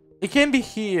 It can be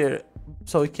here,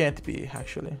 so it can't be,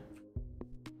 actually.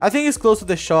 I think it's close to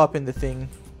the shop in the thing.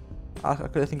 I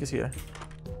think it's here.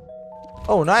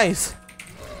 Oh, nice.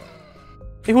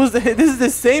 This is the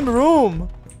same room.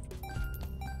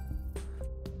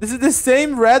 This is the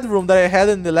same red room that I had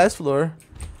in the last floor.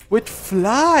 With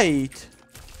flight.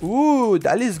 Ooh,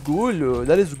 that is cool.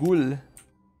 That is cool.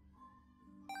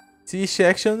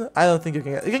 C-section? I don't think you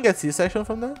can get C-section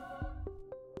from that.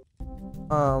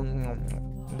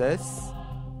 This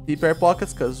deeper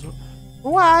pockets, cause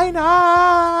why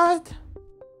not?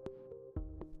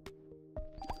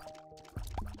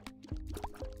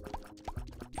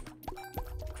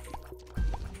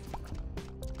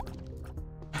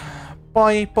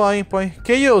 Point.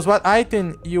 Chaos, what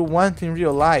item you want in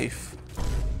real life?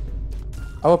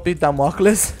 I will pick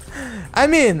Damocles. I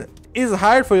mean, it's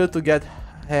hard for you to get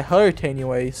hurt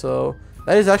anyway, so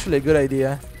that is actually a good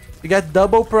idea. You get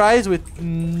double prize with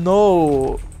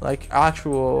no like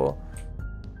actual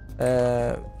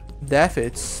death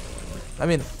hits. I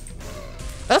mean,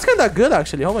 that's kind of good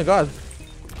actually. Oh my god.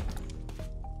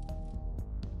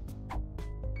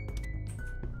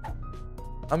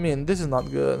 I mean, this is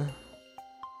not good.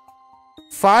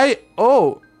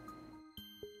 Oh,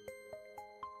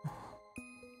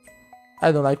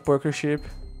 I don't like poker ship.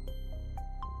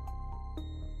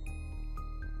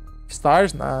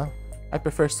 Stars? Nah. I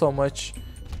prefer so much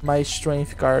my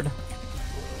strength card.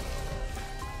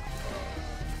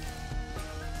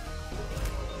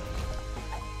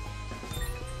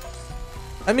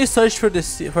 Let me search for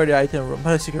the item room,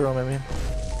 for the secret room. I mean,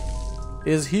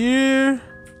 is here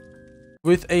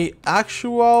with a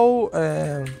actual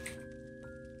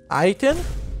item,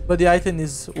 but the item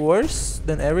is worse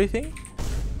than everything.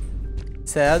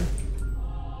 Sad.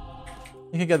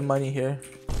 You can get money here.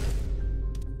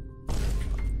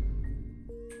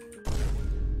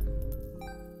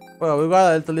 Well, we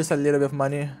got at least a little bit of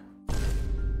money.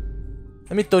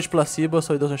 Let me touch placebo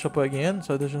so it doesn't show up again.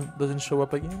 So it doesn't show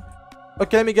up again.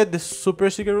 Okay, let me get the super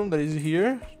secret room that is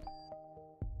here.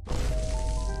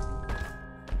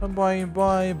 Boing.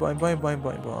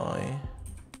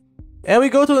 And we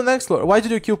go to the next floor. Why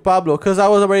did you kill Pablo? Because I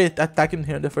was already attacking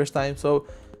him the first time. So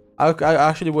I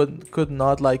actually could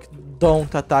not like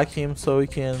don't attack him so we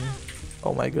can.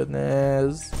 Oh my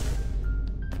goodness.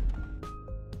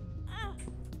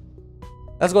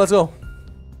 Let's go.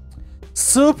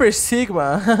 Super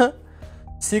Sigma.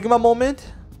 Sigma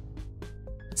moment.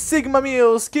 Sigma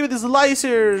meals. Give it the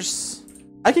slicers.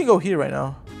 I can go here right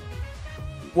now.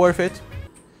 Worth it.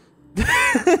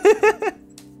 That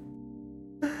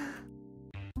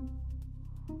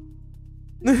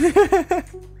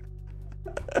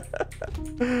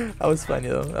was funny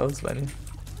though. That was funny.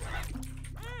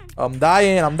 I'm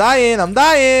dying.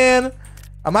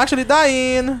 I'm actually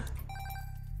dying.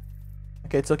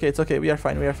 Okay, it's okay. We are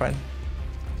fine.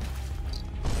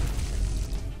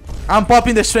 I'm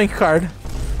popping the strength card.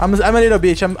 I'm a little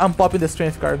bitch. I'm popping the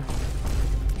strength card.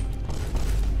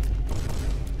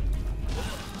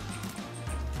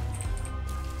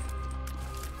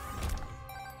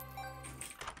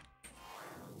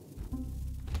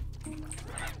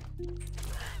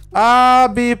 I'll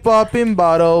be popping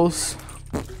bottles.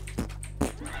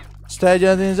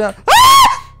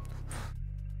 Ah!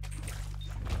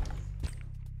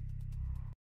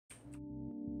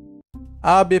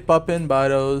 I'll be popping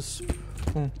bottles.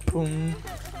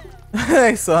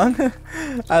 Next song.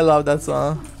 I love that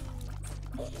song.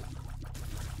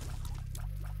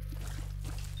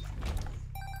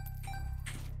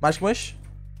 Magic Mush.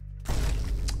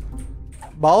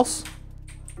 Balls.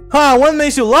 Huh, one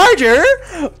makes you larger?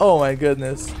 Oh my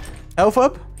goodness. Health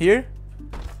up here.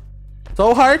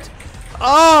 Soul heart.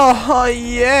 Oh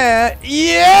yeah.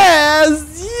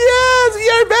 Yes. We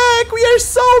are back. We are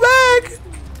so back.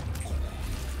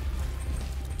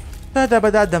 Ay!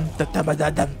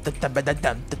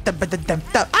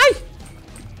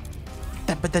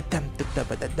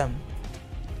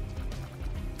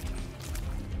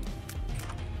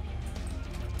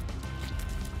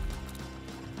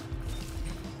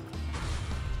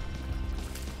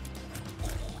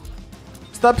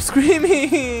 Stop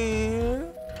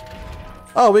screaming!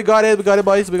 Oh, we got it,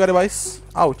 boys.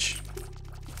 Ouch.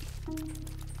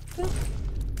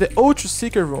 The Ultra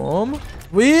Seeker room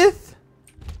with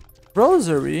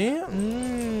Rosary,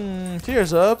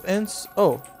 tears up, and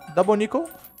oh, double nickel.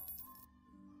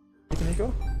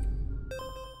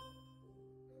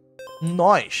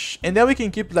 Nice, and then we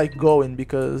can keep like going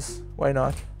because why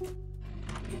not?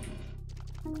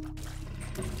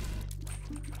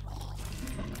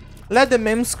 Let the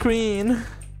meme screen.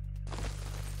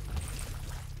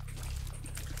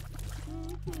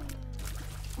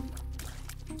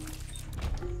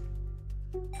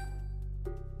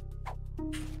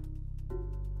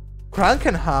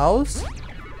 Krankenhaus,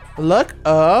 look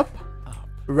up,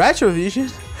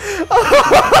 Retrovision.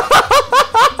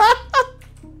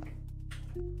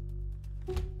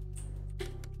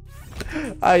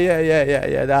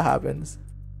 Yeah, that happens.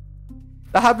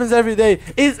 That happens every day.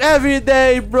 It's every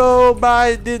day, bro,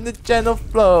 by the channel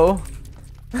flow.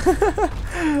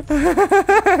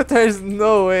 There's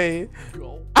no way.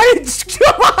 I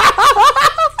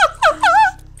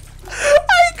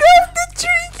got the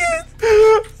trinket.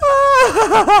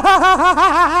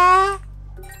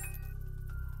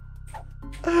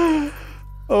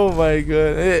 Oh my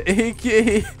god.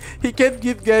 He can't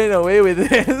keep getting away with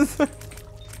this.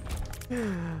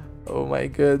 Oh my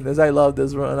goodness. I love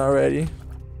this run already.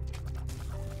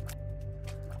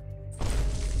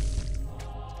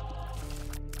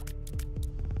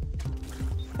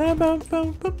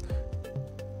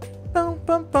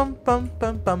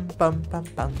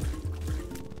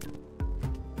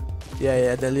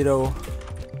 Yeah, the little.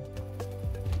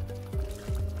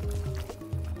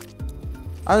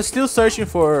 I'm still searching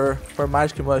for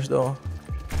Magic Mush though.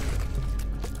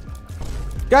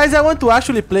 Guys, I want to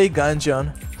actually play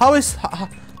Gungeon. How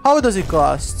does it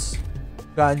cost?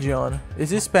 Gungeon.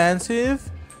 Is it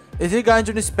expensive? Is it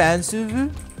Gungeon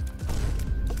expensive?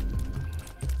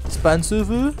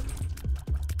 Expensive?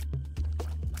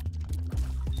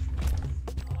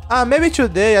 Maybe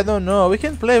today, I don't know. We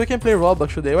can play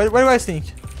Roblox today. What do you guys think?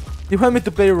 You want me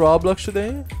to play Roblox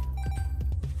today?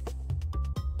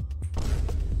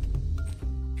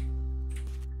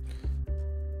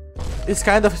 It's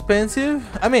kind of expensive.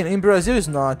 I mean, in Brazil it's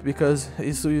not, because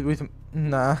it's with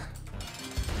nah.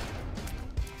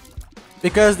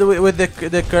 Because with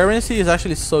the currency is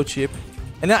actually so cheap,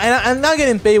 and I'm not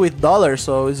getting paid with dollars,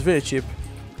 so it's very cheap.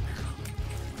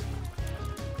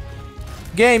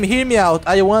 Game, hear me out.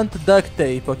 I want duct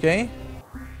tape, okay?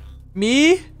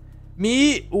 Me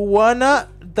wanna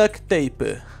duct tape,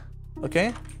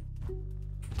 okay?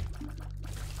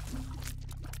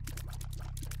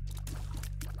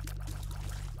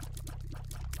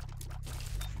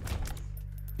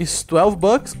 It's 12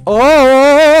 bucks.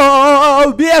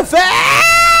 Oh,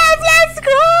 BFF! Let's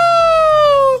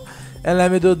go! And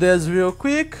let me do this real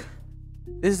quick.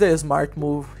 This is the smart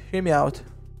move. Hear me out.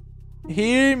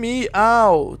 Hear me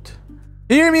out.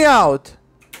 Hear me out.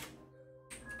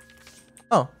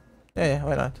 Oh, yeah,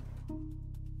 why not?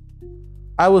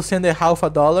 I will send a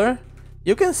 $50.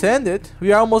 You can send it.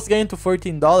 We are almost getting to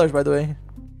 $14, by the way.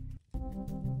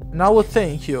 And I will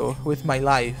thank you with my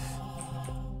life.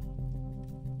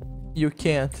 You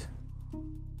can't.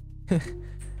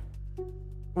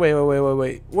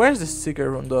 Wait. Where's the secret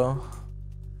room though?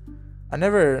 I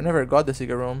never got the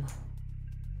secret room.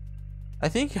 I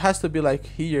think it has to be like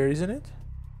here, isn't it?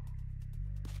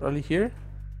 Probably here.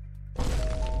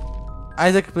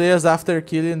 Isaac plays after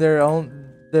killing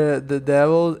the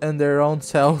devil and their own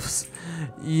selves.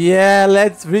 Yeah,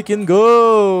 let's freaking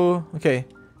go. Okay.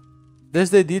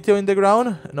 There's the detail in the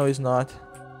ground? No, it's not.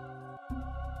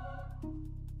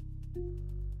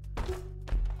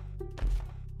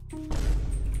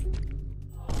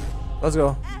 Let's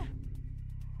go.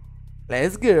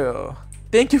 Let's go.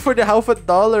 Thank you for the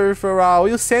 $50 for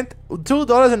you sent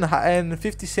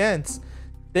 $2.50.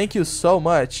 Thank you so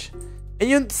much. And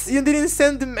you didn't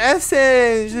send the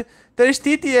message. There's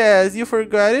TTS. You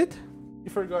forgot it? You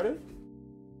forgot it?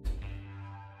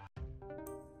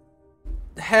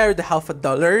 Here the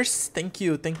 $50. Thank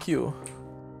you.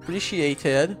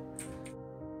 Appreciated.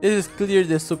 This is clear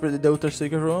the Ultra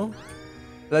Secret Room.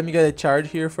 Let me get a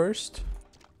charge here first.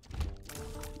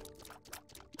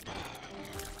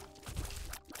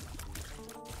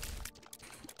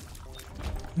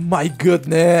 My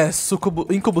goodness,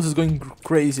 Incubus is going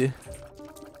crazy.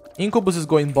 Incubus is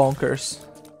going bonkers.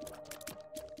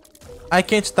 I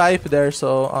can't type there,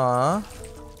 so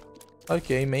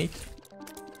okay, mate.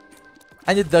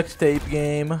 I need duct tape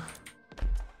game.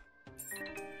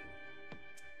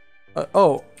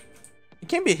 Oh, it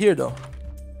can be here though.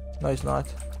 No, it's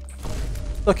not.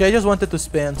 Okay, I just wanted to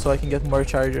spend so I can get more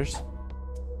chargers.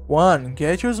 One,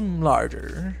 get yours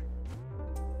larger.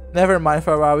 Never mind,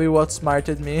 Ferrari, what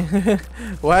smarted me.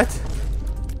 What?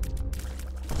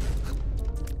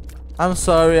 I'm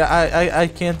sorry, I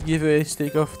can't give you a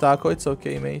stick of taco. It's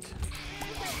okay, mate.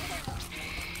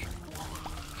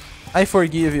 I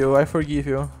forgive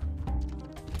you.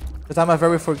 Because I'm a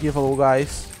very forgivable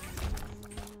guys.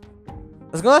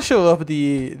 It's gonna show up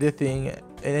the thing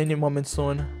in any moment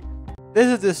soon.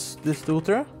 This is this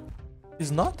Ultra.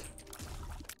 Is not?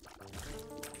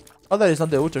 Oh, that is not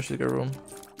the Ultra Secret Room.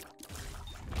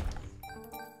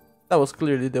 That was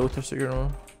clearly the Ultra Secret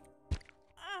Room.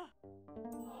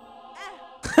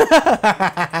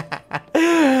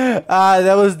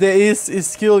 That was the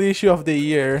skill issue of the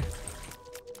year.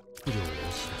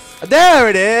 There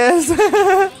it is.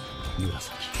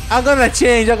 I'm gonna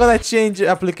change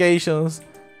applications.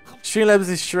 Streamlabs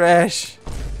is trash.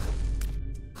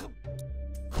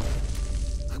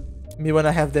 Me when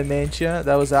I have dementia.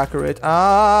 That was accurate.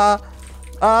 Eyes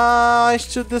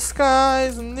to the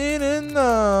skies, needn't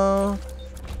know.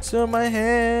 To my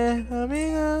head,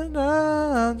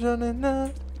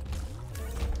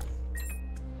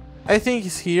 I think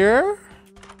it's here.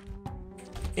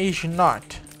 It's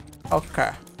not.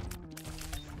 Okay.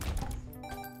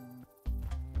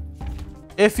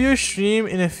 If you stream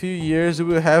in a few years,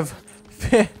 we will have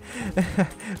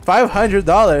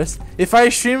 $500. If I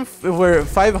stream for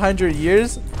 500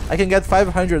 years, I can get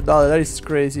 $500. That is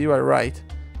crazy. You are right.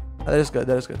 That is good.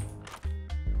 That is good.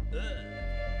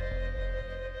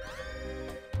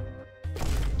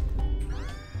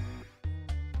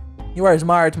 You are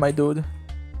smart, my dude.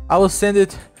 I will send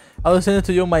it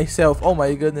to you myself. Oh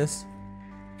my goodness.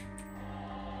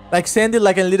 Like send it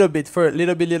like a little bit for a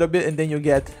little bit, and then you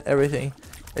get everything.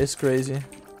 It's crazy.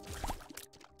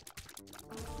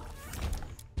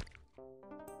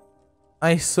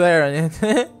 I swear on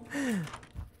it.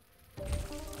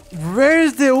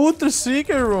 Where's the Ultra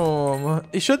Secret Room?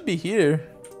 It should be here.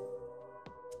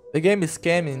 The game is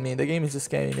scamming me. The game is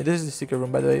scamming me. This is the secret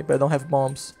room, by the way, but I don't have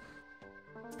bombs.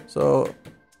 So,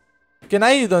 can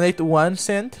I donate 1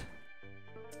 cent?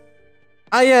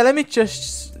 Ah, yeah, let me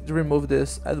just remove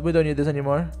this. We don't need this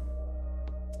anymore.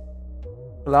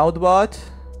 Cloudbot.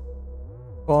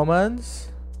 Commands.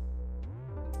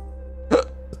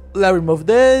 Let's remove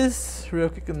this real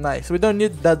quick. Nice. We don't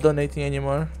need that donating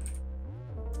anymore.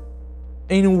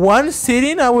 In 1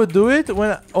 sitting, I will do it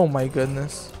when. Oh my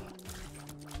goodness.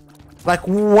 Like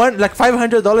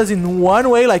 $500 in one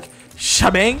way, like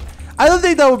shabang. I don't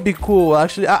think that would be cool.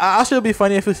 Actually, actually, it'd be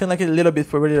funny if we send like a little bit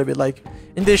for a little bit. Like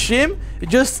in the stream,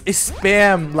 just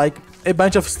spam like a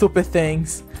bunch of stupid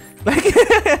things. Like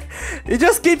you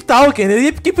just keep talking,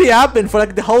 you keep yapping for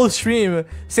like the whole stream.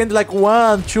 Send like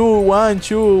 1, 2, 1,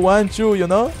 2, 1, 2. You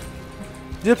know,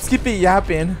 just keep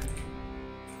yapping.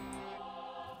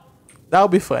 That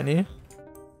would be funny.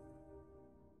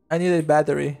 I need a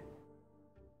battery.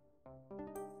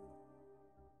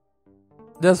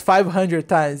 Just 500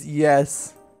 times,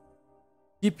 yes.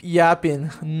 Keep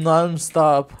yapping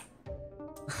non-stop.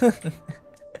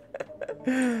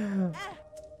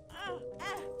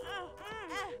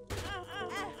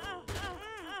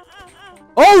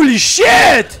 Holy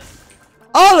shit!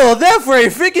 All of that for a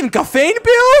freaking caffeine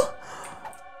pill?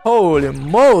 Holy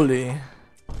moly.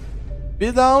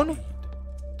 Be down.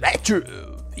 Retro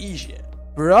vision.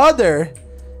 Brother,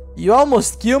 you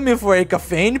almost killed me for a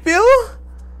caffeine pill?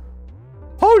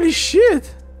 Holy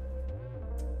shit!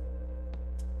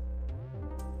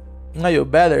 Now you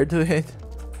better do it.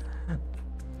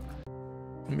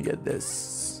 Let me get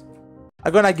this.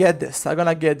 I'm gonna get this. I'm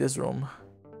gonna get this room.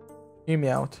 Hear me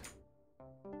out.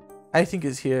 I think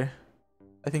it's here.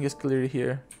 I think it's clearly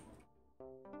here.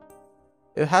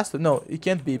 It has to. No, it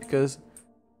can't be because.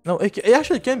 No, it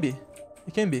actually can be.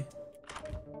 It can be.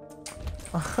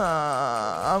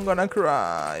 I'm gonna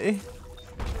cry.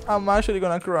 I'm actually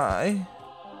gonna cry.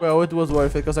 Well, it was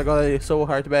worth it because I got a soul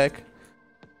heart back.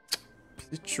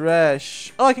 Piece of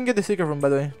trash. Oh, I can get the secret room, by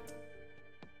the way.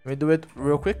 Let me do it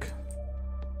real quick.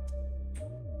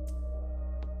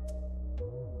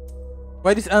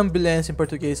 What is ambulance in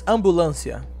Portuguese?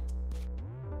 Ambulância.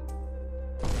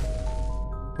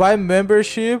 Buy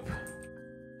membership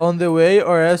on the way,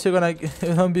 or else you're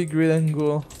gonna be greedy and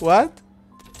go. What?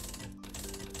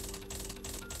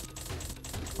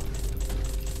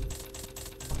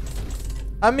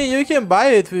 I mean, you can buy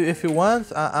it if you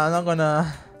want. I'm not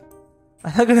gonna.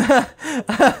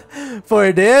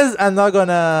 For this, I'm not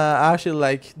gonna actually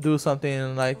like do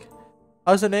something like.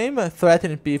 How's the name?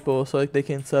 Threatening people so like, they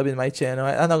can sub in my channel.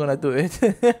 I'm not gonna do it.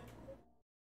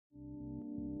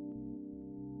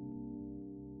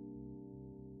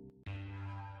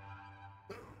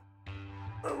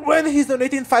 When he's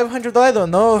donating $500, I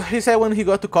don't know. He said when he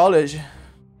got to college.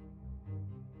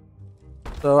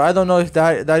 So I don't know if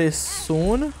that is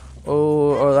soon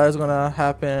or that's gonna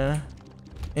happen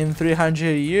in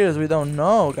 300 years. We don't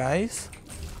know, guys.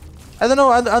 I don't know.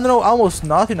 I don't know almost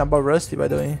nothing about Rusty, by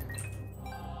the way.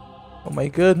 Oh my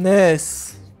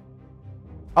goodness.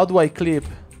 How do I clip?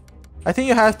 I think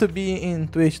you have to be in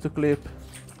Twitch to clip.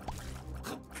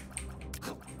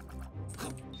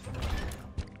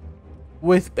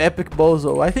 With Epic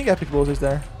Bozo. I think Epic Bozo is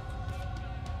there.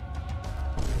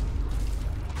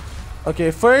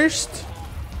 Okay, first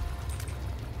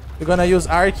we're gonna use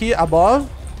R key above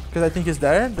because I think it's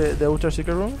there, the ultra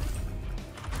secret room.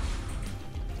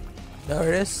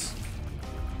 There it is.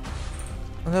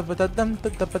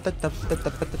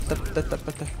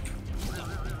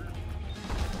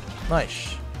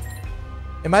 Nice.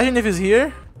 Imagine if he's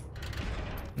here.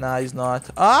 Nah, he's not.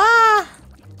 Ah!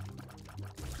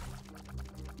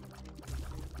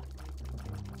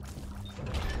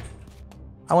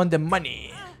 I want the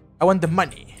money. I want the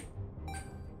money.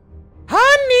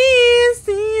 Honey,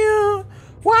 see you.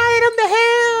 Why in the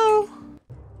hell?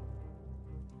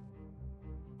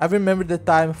 I remember the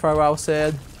time Pharrell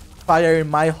said, "Fire in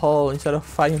my hole" instead of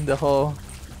fire in the hole.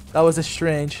 That was a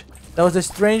strange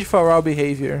Pharrell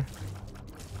behavior.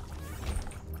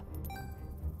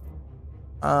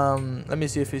 Let me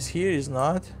see if he's here. He's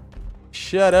not.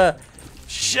 Shut up.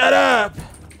 Shut up.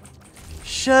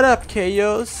 Shut up,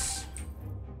 Chaos.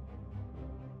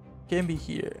 Can't be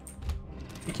here.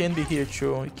 He can't be here,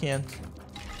 true. He can't.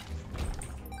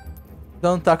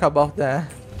 Don't talk about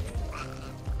that.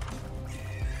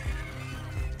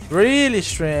 Really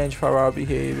strange for our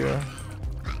behavior.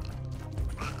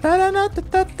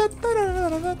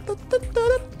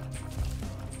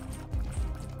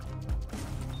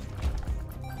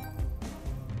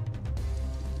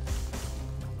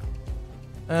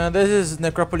 This is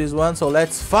Necropolis 1, so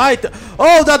let's fight!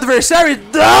 Oh, the adversary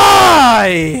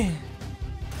die!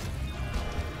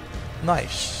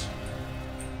 Nice.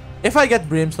 If I get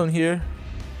Brimstone here...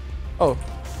 Oh.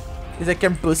 Is a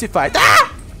Campussy fight.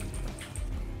 Ah!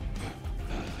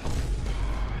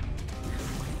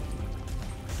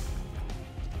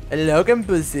 Hello,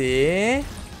 Campussy.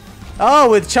 Oh,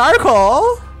 with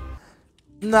charcoal?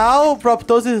 Now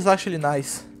Proptosis is actually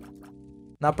nice.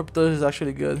 Now Proptosis is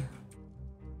actually good.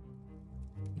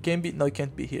 Can be, no, it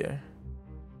can't be here.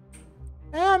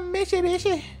 Ah,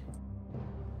 mishy.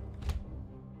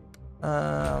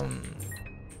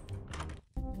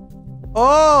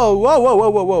 Oh,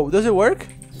 whoa. Does it work?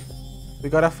 We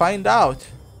gotta find out.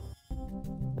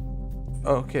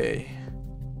 Okay.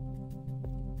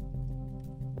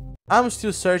 I'm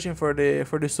still searching for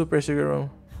the super secret room.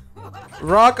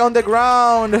 Rock on the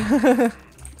ground.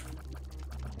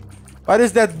 What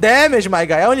is that damage, my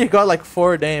guy? I only got like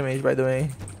 4 damage, by the way.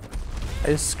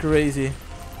 It's crazy.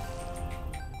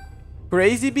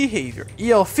 Crazy behavior.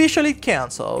 He officially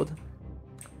cancelled.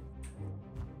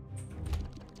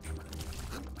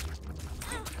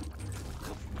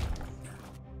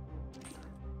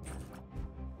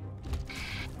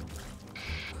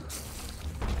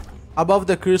 Above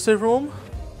the cursor room?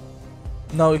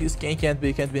 No, it can't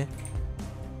be.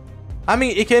 I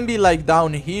mean, it can be like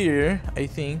down here, I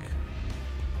think.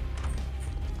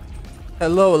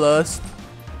 Hello, Lust.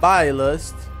 Bye,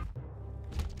 Lust.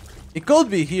 It could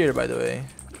be here, by the way.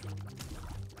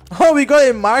 Oh, we got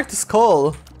a marked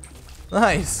skull.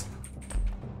 Nice.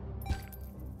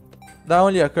 That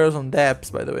only occurs on depths,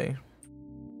 by the way.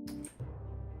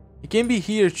 It can be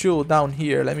here too, down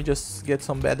here. Let me just get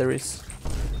some batteries.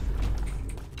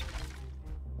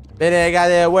 Baby, I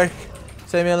gotta work.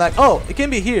 So I mean, like, oh, it can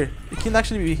be here. It can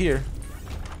actually be here.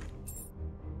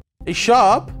 A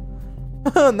shop?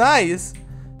 Nice.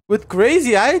 With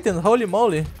crazy items, holy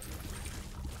moly.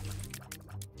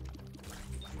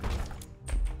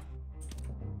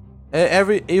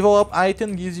 Every evil up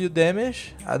item gives you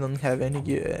damage. I don't have any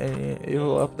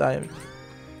evil up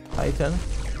item.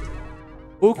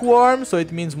 Bookworm, so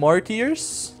it means more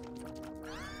tears.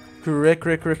 Crazy.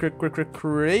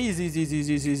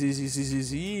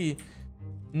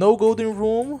 No golden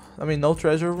room. I mean, no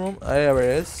treasure room. There it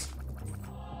is.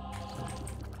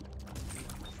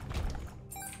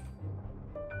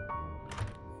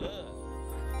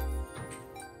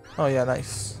 Oh yeah,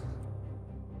 nice.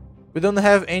 We don't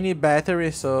have any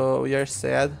battery, so we are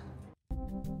sad.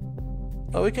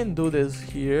 Oh, we can do this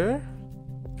here.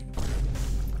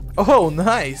 Oh,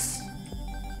 nice.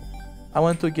 I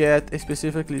want to get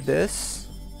specifically this.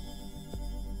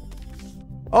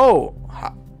 Oh,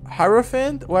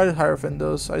 Hierophant? What is Hierophant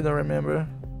does? I don't remember.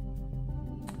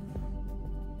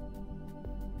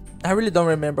 I really don't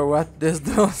remember what this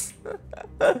does.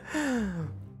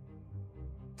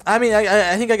 I mean,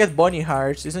 I think I get Bonnie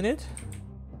Hearts, isn't it?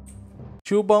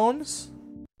 2 bones?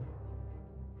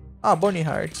 Ah, Bonnie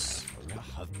Hearts.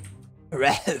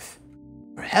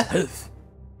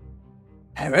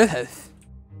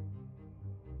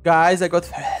 Guys, I got...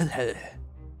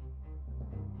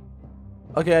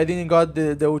 Okay, I didn't got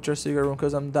the Ultra Secret Room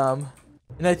because I'm dumb.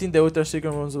 And I think the Ultra Secret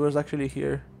Room was actually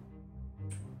here.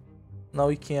 No,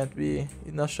 it can't be.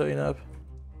 It's not showing up.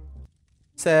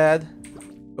 Sad.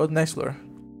 Go to next floor.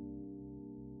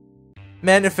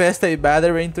 Manifest a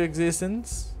battery into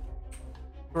existence.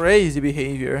 Crazy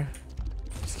behavior.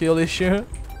 Skill issue.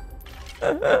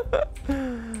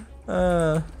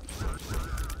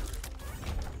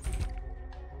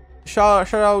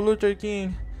 Shout out Luther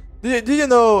King. Do you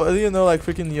know like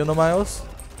freaking Miles?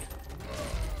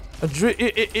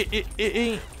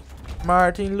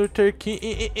 Martin Luther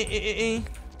King.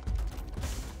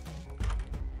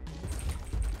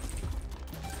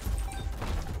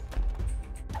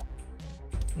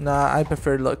 Nah, I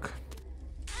prefer luck.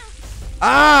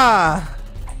 Ah!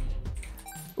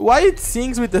 Why it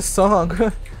syncs with the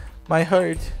song? My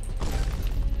heart.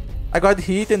 I got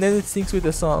hit and then it syncs with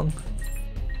the song.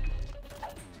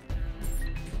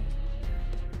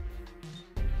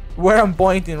 Where I'm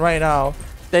pointing right now.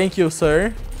 Thank you,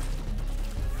 sir.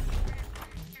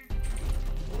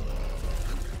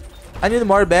 I need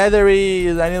more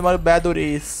batteries. I need more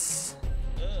batteries.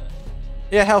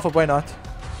 Yeah, health up, why not?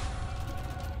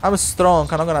 I'm strong,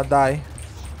 I'm not gonna die.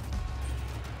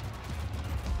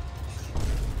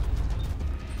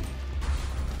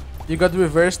 You got to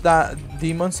reverse that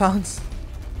demon sounds.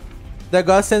 The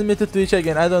god sent me to Twitch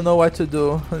again. I don't know what to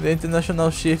do. The international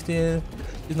shifting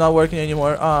is not working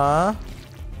anymore.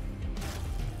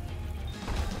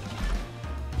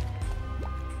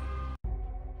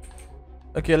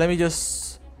 Okay, let me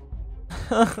just...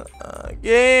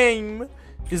 Game!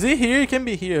 Is he here? He can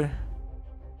be here.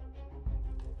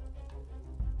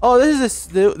 Oh, this is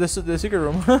the secret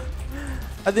room.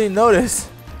 I didn't notice.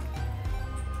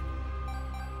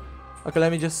 Okay,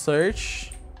 let me just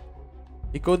search.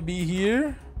 It could be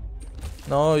here.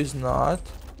 No, it's not.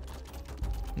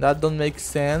 That don't make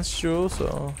sense, true,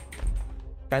 so...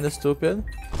 Kinda stupid.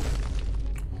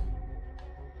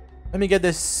 Let me get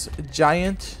this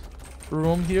giant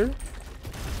room here.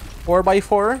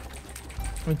 4x4.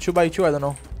 I mean 2x2, I don't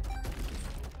know.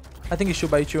 I think it's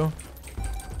 2x2.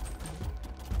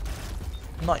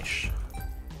 Nice.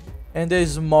 And the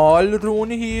small room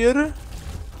here.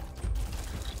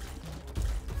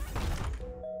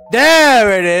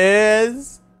 There it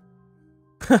is.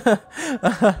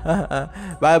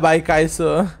 Bye bye,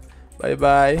 Kaiso. Bye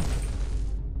bye.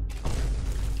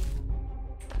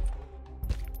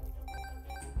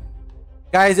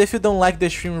 Guys, if you don't like the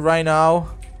stream right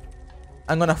now,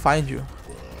 I'm gonna find you.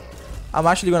 I'm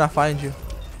actually gonna find you.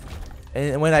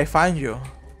 And when I find you,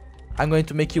 I'm going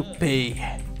to make you pay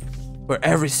for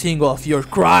every single of your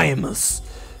crimes.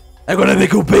 I'm gonna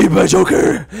make you pay, my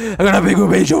Joker. I'm gonna make you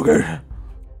pay, Joker.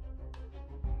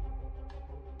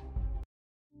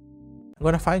 I'm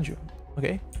gonna find you,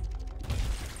 okay?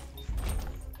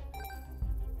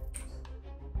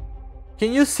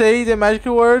 Can you say the magic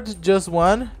word? Just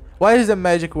one? What is the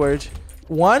magic word?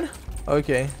 One?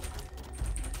 Okay.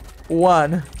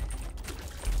 One.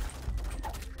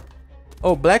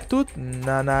 Oh, black tooth?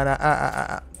 Nah.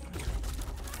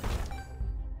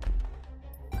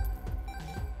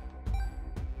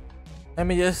 Let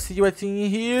me just see what's in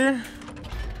here.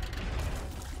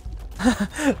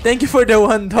 Thank you for the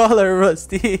 $1,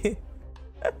 Rusty.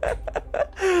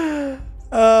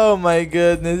 Oh my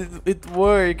goodness, it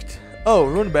worked. Oh,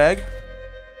 rune bag.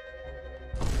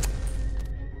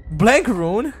 Blank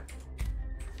rune.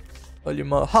 Holy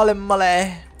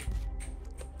moly.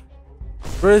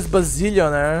 Where's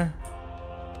bazillionaire?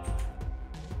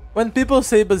 When people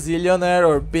say bazillionaire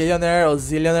or billionaire or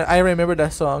zillionaire, I remember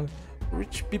that song.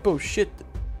 Rich people shit.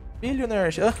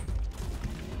 Billionaire shit.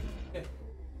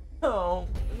 Não.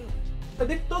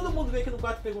 Cadê que todo mundo vem aqui no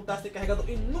quarto perguntar se tem carregador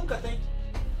e nunca tem?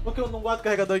 Porque eu não guardo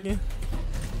carregador aqui.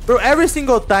 Bro, every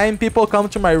single time people come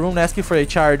to my room asking for a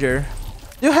charger.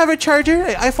 Do you have a charger?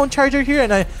 An iPhone charger here?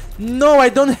 And no, I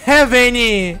don't have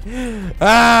any.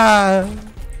 Ah.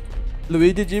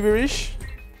 Luigi gibberish.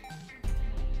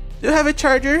 Do you have a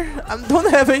charger? I don't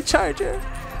have a charger.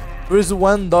 Where's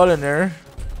 $1 in there?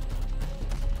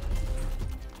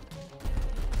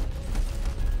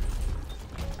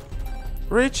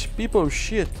 Rich people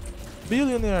shit.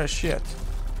 Billionaire shit.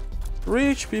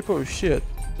 Rich people shit.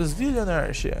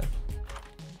 Billionaire shit.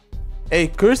 A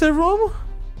cursed room?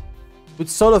 With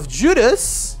Soul of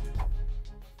Judas?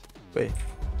 Wait.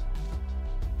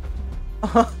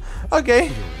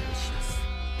 Okay.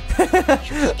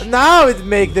 Now it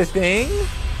make the thing.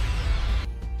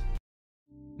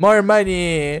 More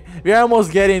money. We are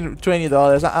almost getting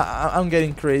 $20. I'm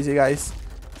getting crazy, guys.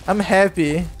 I'm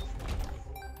happy.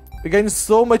 We're getting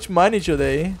so much money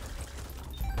today.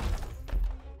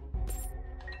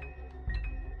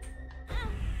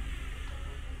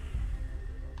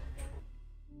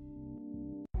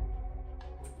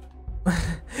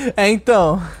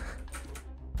 Então.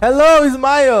 Hello,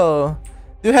 Smile.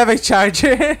 Do you have a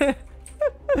charger?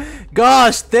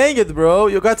 Gosh, dang it, bro.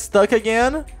 You got stuck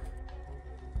again?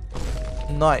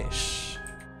 Nice.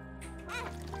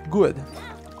 Good.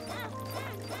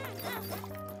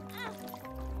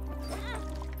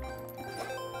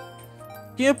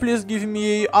 Can you please give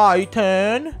me a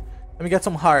item? Let me get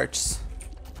some hearts.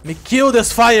 Let me kill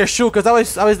this fire shoe, because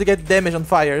I always get damage on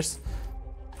fires.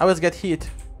 I always get hit.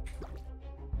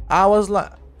 I was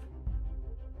like...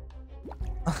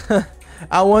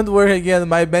 I won't work again.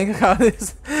 My bank account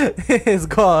is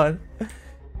gone.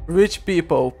 Rich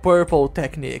people, purple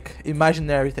technique,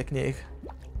 imaginary technique.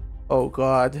 Oh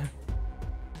god.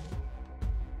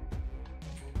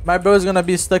 My bro's gonna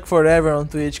be stuck forever on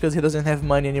Twitch because he doesn't have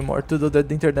money anymore to do the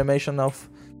interdimensional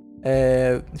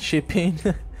shipping.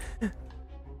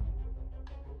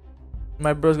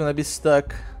 My bro's gonna be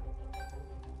stuck.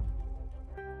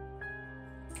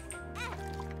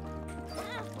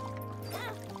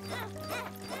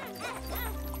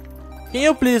 Can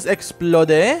you please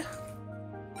explode?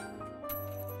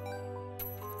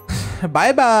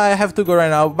 Bye bye, I have to go right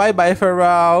now. Bye bye,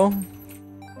 Farrell.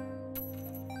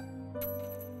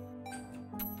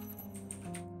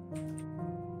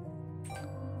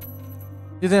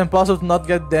 It's impossible to not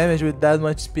get damaged with that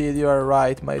much speed. You are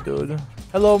right, my dude.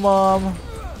 Hello, mom.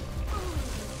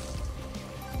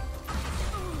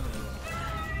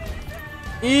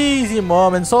 Easy,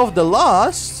 mom, and solve the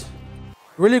lost.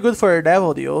 Really good for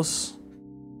devil deals.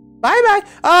 Bye bye.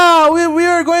 Ah, we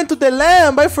are going to the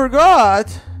lamp. I forgot.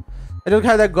 I don't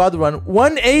have that god run.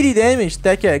 180 damage.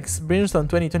 Tech X Brimstone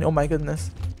 2020. Oh my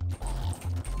goodness.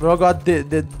 Bro got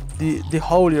the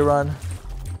holy run.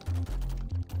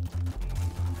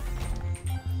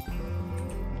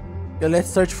 Yeah, let's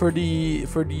search for the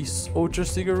ultra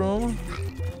secret room.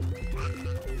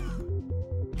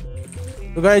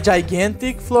 We got a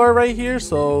gigantic floor right here,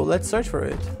 so let's search for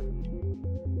it.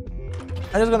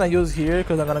 I'm just gonna use here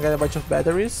because I'm gonna get a bunch of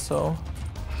batteries, so.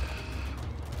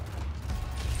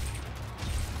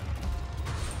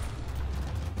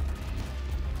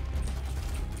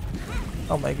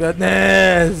 Oh my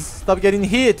goodness! Stop getting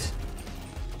hit!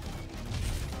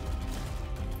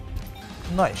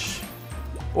 Nice.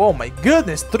 Oh my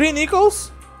goodness, 3 nickels?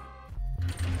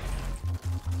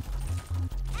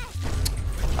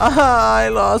 Ah, I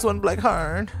lost 1 black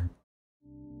heart.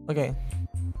 Okay.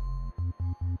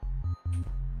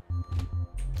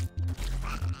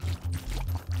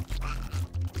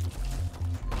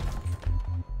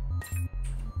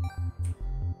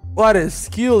 What a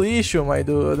skill issue, my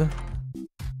dude.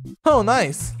 Oh,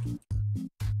 nice.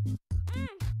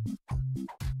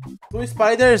 2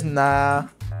 spiders? Nah.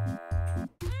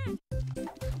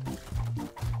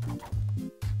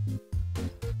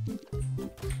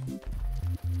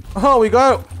 Oh, we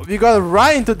got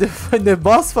right into the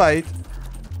boss fight.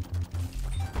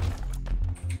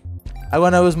 I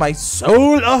wanna use my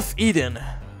Soul of Eden.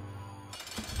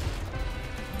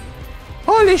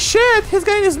 Holy shit, he's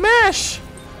getting smashed.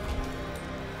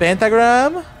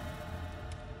 Pentagram.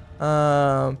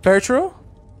 Pertro.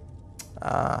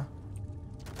 I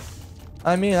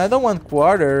mean, I don't want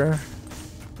quarter.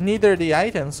 Neither the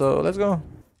item, so let's go.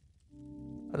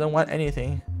 I don't want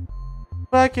anything.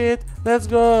 Fuck it, let's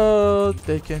go.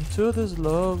 Taken to the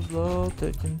slow,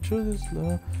 taken to the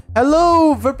slow.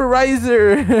 Hello,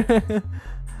 Vaporizer.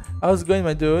 How's it going,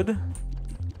 my dude?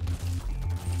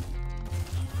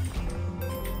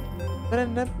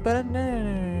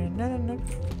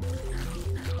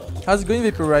 How's it going,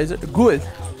 Vaporizer? Good.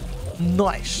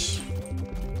 Nice.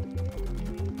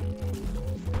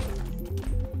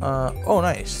 Oh,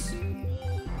 nice.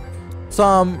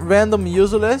 Some random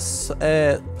useless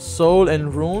soul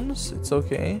and runes. It's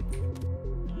okay.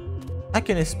 I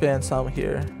can spend some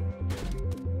here.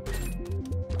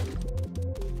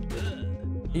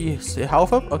 Yes, a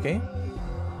half up. Okay.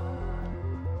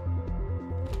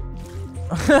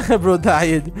 Bro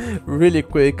died really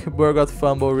quick. Bro got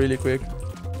fumble really quick.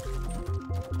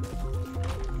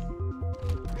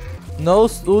 No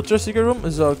ultra secret room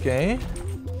is okay.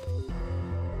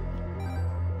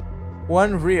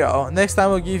 1 real. Next time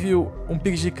I'll give you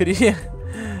pix de cria.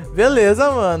 Beleza,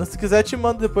 mano. Se quiser te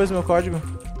mando depois meu código.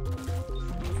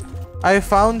 I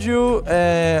found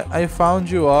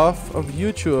you off of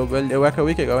YouTube like a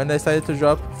week ago and I decided to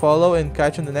drop follow and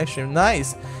catch on the next stream.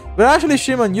 Nice. But I actually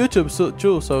stream on YouTube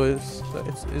too, so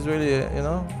it's really, you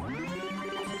know.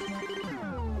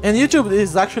 And YouTube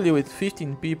is actually with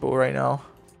 15 people right now.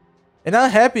 And I'm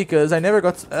happy because I never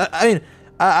got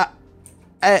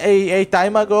a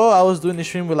time ago I was doing the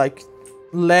stream with like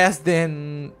less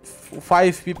than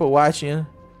 5 people watching.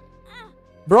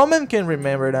 Broman can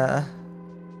remember that.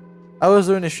 I was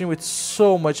doing the stream with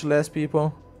so much less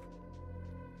people.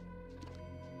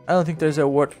 I don't think there's a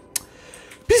word.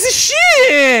 Piece of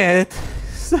shit!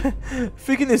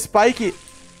 Freaking spiky.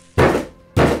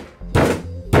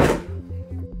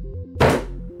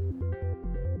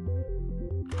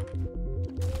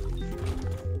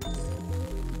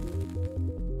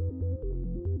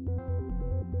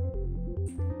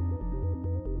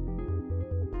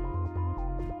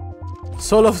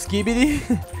 Soul of Skibidi?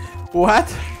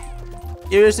 What?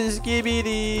 Here's a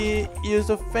skibidi. Use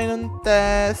a phantom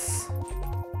test.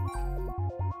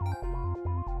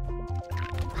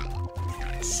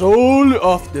 Soul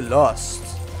of the Lost.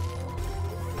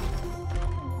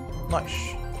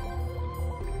 Nice.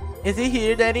 Is he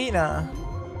here, Daddy? Nah.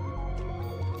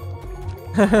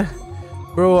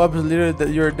 Bro, I was literally at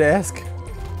your desk.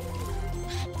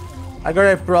 I got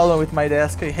a problem with my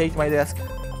desk. I hate my desk.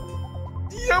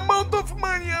 The amount of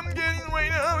money I'm getting right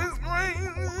now is crazy.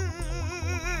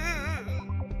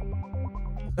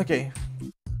 Okay.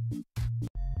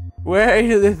 Where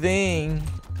is the thing?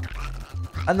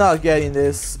 I'm not getting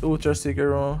this ultra secret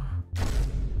room.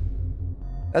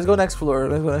 Let's go next floor.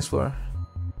 Let's go next floor.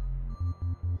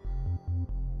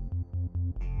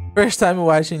 First time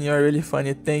watching, you're really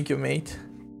funny. Thank you, mate.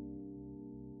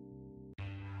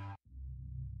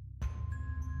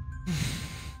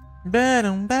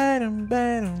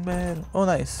 Oh,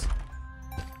 nice.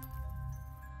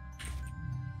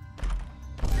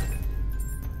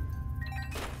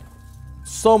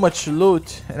 So much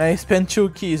loot, and I spent 2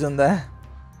 keys on that.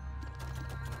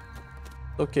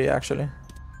 Okay, actually.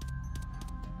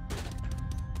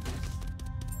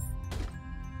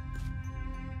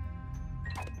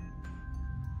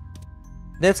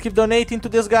 Let's keep donating to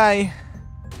this guy.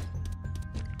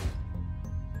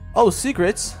 Oh,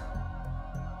 secrets.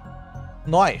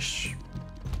 Nice.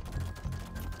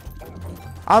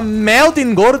 I'm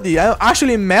melting Gordy. I'm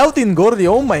actually melting Gordy.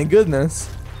 Oh my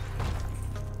goodness.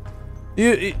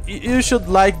 You should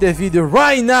like the video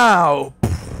right now.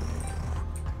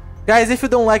 Guys, if you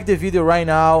don't like the video right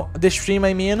now, the stream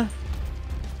I mean,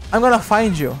 I'm gonna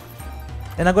find you.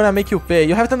 And I'm gonna make you pay.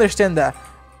 You have to understand that.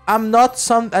 I'm not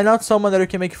someone that you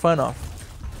can make fun of.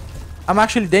 I'm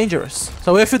actually dangerous.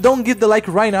 So if you don't give the like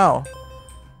right now,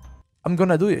 I'm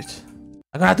gonna do it.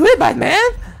 I'm gonna do it, Batman!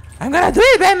 I'm gonna do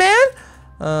it,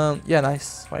 Batman! Yeah,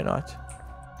 nice. Why not?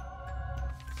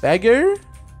 Beggar?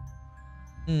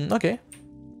 Okay.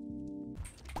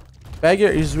 Beggar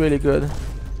is really good.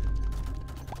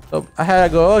 So I had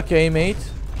to go. Okay, mate.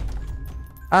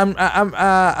 I'm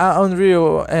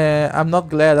unreal. I'm not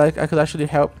glad I could actually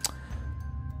help.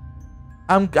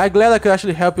 I'm glad I could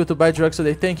actually help you to buy drugs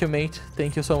today. Thank you, mate.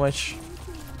 Thank you so much.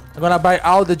 I'm gonna buy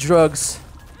all the drugs.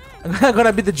 I'm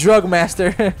gonna be the drug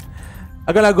master.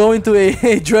 I'm gonna go into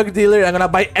a drug dealer. I'm gonna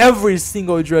buy every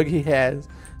single drug he has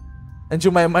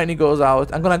until my money goes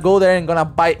out. I'm gonna go there and gonna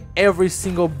buy every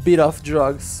single bit of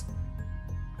drugs.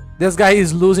 This guy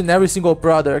is losing every single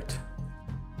product.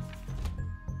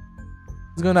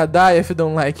 He's gonna die if you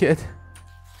don't like it.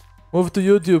 Move to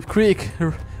YouTube, quick,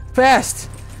 fast.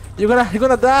 You're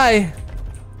gonna die.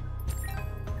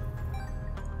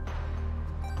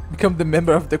 Become the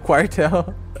member of the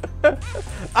cartel.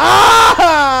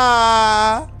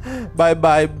 Ah! Bye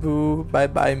bye, boo. Bye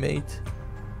bye, mate.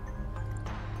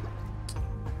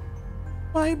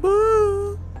 Bye,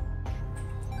 boo.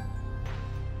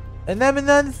 And I'm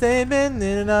not the same, and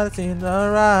nothing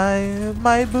alright.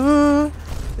 My boo.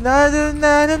 That's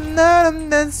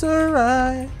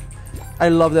alright. I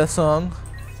love that song.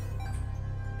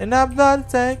 And I'm not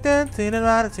taking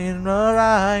nothing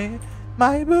alright.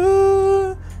 My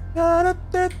boo.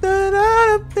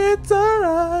 It's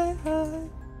alright.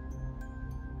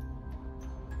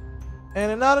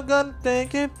 And I'm not gonna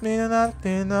take it,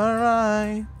 nothing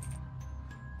alright.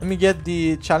 Let me get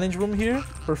the challenge room here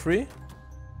for free.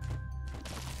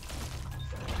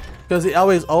 Because it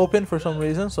always open for some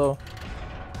reason, so.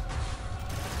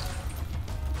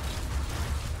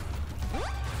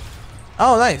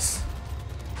 Oh, nice.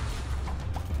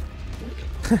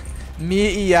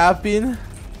 Me yapping.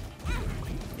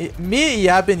 Me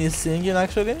yapping is singing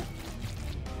actually.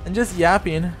 And just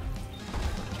yapping.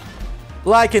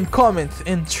 Like and comment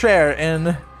and share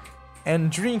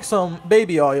and drink some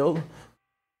baby oil.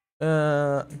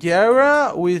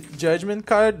 Guerra with judgment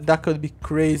card, that could be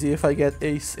crazy if I get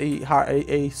a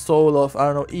soul of, I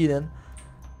don't know, Eden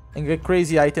and get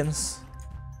crazy items.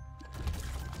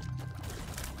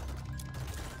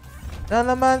 And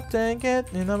I'm not taking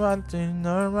it, and I'm not doing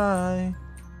alright.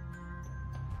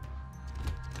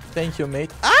 Thank you,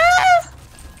 mate. Ah!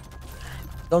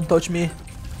 Don't touch me.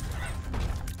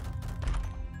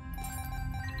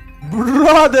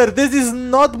 Brother, this is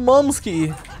not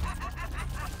Momsky.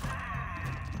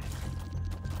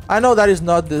 I know that is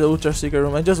not the ultra secret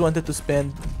room. I just wanted to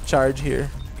spend charge here.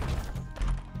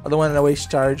 I don't want to waste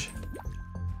charge.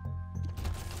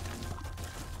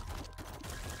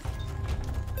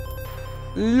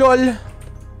 LOL.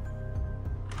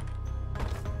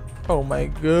 Oh my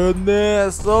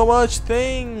goodness, so much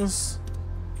things.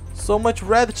 So much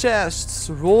red chests.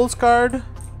 Rules card.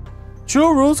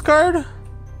 True rules card.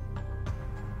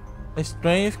 A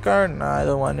strength card? Nah, I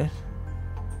don't want it.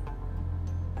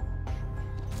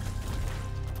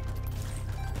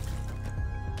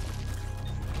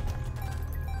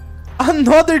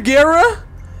 Another Gera?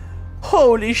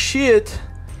 Holy shit.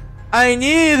 I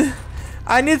need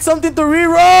something to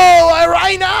reroll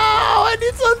right now. I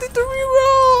need something to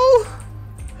reroll.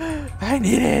 I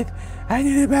need it. I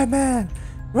need it, Batman.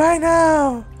 Right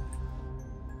now.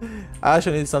 I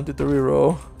actually need something to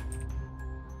reroll.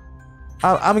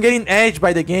 I'm getting edged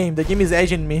by the game. The game is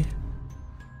edging me.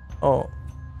 Oh.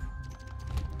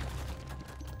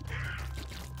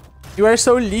 You are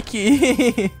so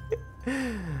leaky.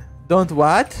 Don't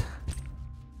what?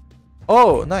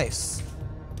 Oh, nice.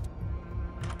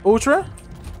 Ultra?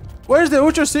 Where's the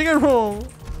Ultra Singer room?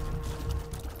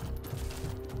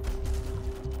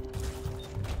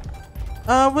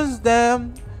 I was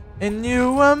them, and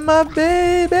you were my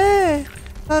baby.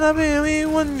 And I really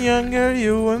when younger,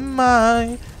 you were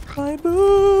my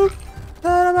boo.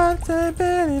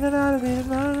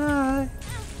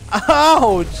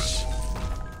 Ouch!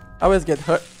 I always get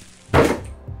hurt.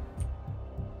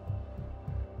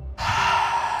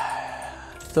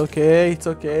 It's okay, it's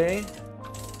okay.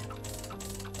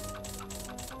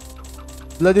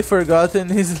 Bloody Forgotten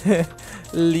is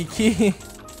leaky.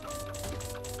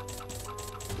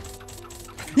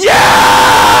 Yes!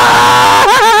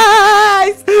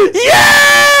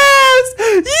 Yes!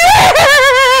 Yes!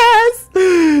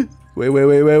 Wait.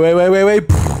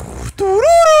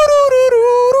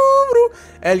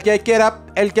 El que quiera,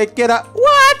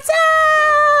 what's up?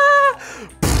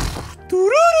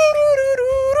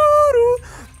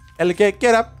 El que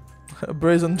quiera,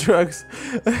 boys on drugs.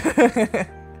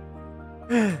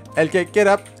 El que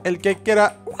quiera,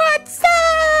 what's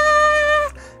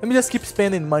up? Let me just keep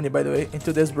spending money, by the way,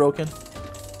 until this broken.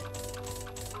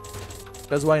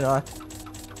 Because why not?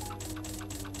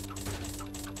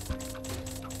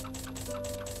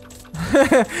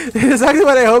 Exactly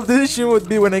what I hoped this stream would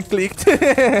be when I clicked.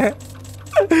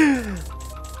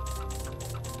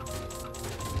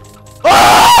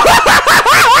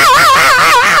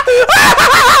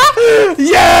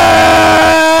 Yes!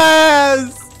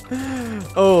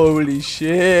 Holy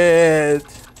shit.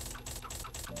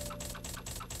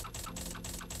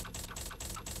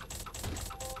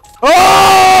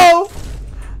 Oh!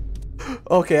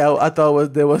 Okay, I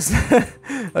thought there was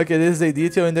okay, this is a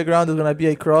detail in the ground. There's gonna be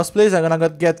a cross place. I'm gonna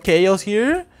get chaos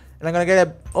here. And I'm gonna get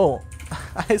a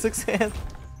Isaac Sand.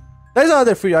 There's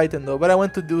another free item though, but I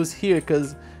want to do this here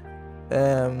because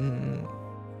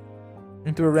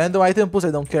into a random item pool.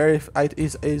 I don't care if it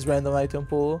is random item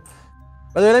pool.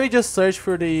 But let me just search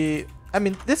for the. I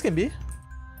mean, this can be.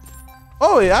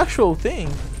 Oh, an actual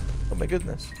thing. Oh my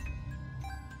goodness.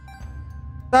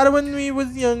 That when we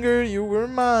was younger, you were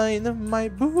mine, my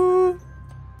boo.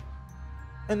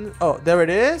 And oh, there it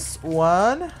is.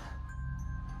 One.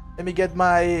 Let me get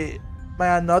my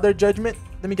another judgment.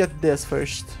 Let me get this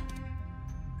first.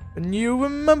 And you were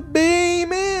my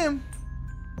baby.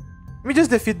 Let me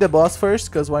just defeat the boss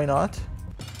first, cause why not?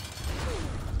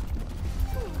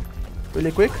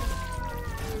 Really quick.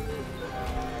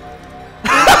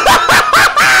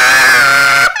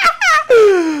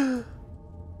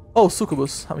 Oh,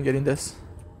 succubus. I'm getting this.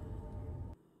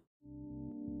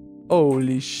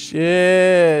 Holy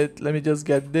shit. Let me just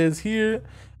get this here.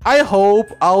 I hope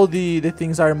all the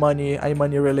things are money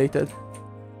related.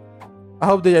 I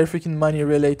hope they are freaking money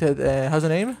related. How's the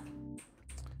name?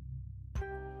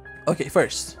 Okay,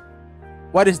 first.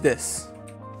 What is this?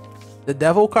 The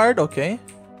devil card, okay.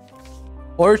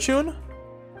 Fortune.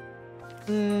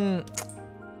 Don't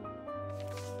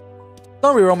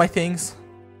reroll my things.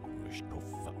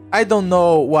 I don't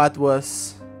know what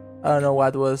was. I don't know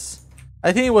what was.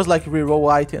 I think it was like reroll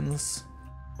items.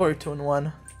 Fortune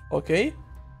one. Okay.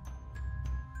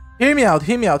 Hear me out,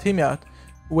 hear me out, hear me out.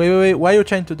 Wait. What are you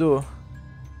trying to do?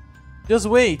 Just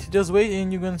wait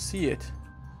and you're gonna see it.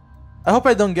 I hope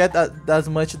I don't get as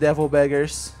much devil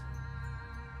beggars.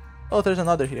 Oh, there's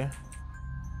another here.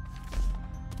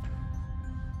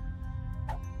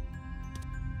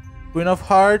 Queen of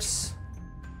Hearts.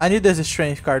 I need this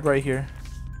strength card right here.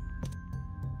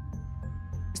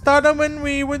 Started when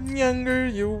we were younger,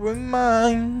 you were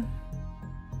mine.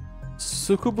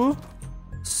 Sukubu?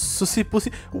 Susi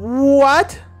Pussy.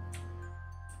 What?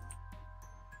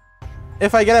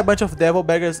 If I get a bunch of devil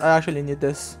beggars, I actually need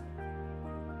this.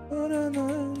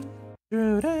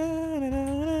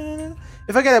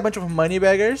 If I get a bunch of money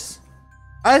beggars,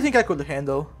 I think I could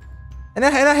handle. And I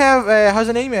have, how's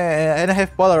the name? And I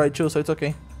have Polaroid too, so it's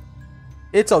okay.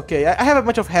 It's okay. I have a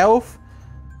bunch of health.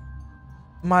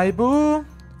 My boo.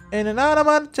 And another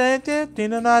man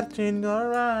changing,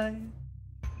 alright.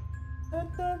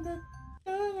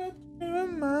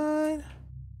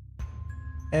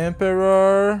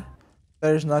 Emperor.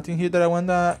 There's nothing here that I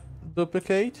wanna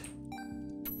duplicate.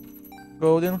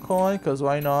 Golden coin, cause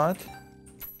why not?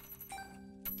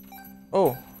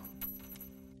 Oh.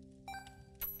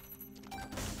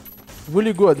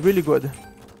 Really good, really good.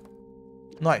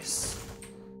 Nice.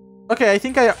 Okay, I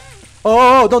think I...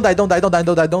 Oh, don't die, don't die, don't die,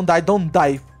 don't die, don't die, don't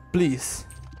die, please.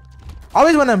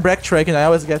 Always when I'm backtracking, I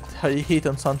always get hit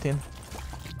on something.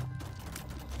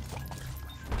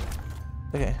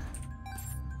 Okay.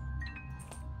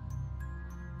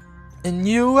 And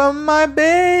you are my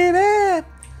baby.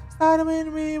 Started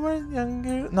when we were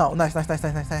younger. No, nice, nice, nice,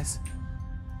 nice, nice, nice.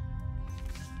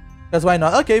 Because why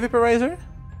not? Okay, Vaporizer.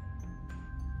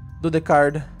 Do the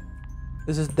card.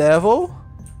 This is Devil.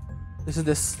 This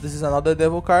is another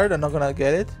Devil card. I'm not gonna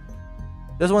get it.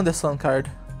 Just want the Sun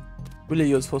card. Really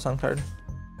useful Sun card.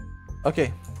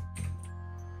 Okay.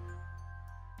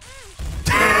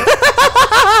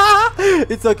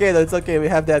 It's okay though, it's okay. We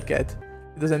have that cat.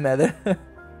 It doesn't matter.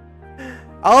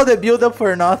 All the build up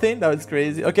for nothing. That was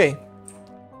crazy. Okay.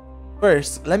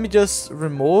 First, let me just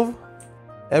remove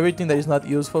everything that is not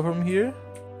useful from here.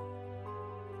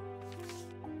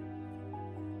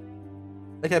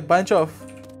 Like a bunch of...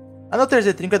 I know there's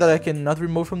a trinket that I cannot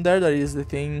remove from there. That is the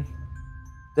thing...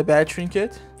 The bad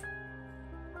trinket.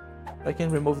 I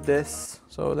can remove this.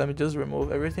 So let me just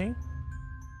remove everything.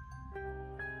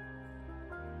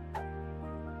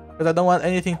 Because I don't want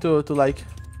anything to like...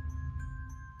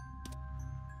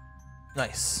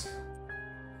 Nice.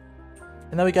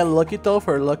 And now we got Lucky Toe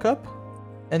for look up.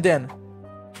 And then...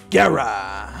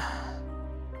 Gara!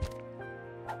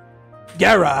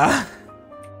 Gara!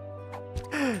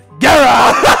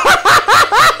 Gara!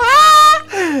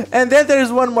 And then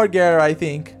there's one more Gara, I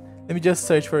think. Let me just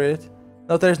search for it.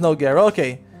 No, there's no Gara.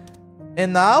 Okay.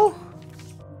 And now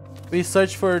we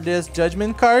search for this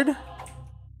Judgment card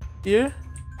here.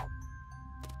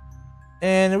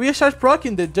 And we start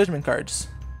proccing the Judgment cards.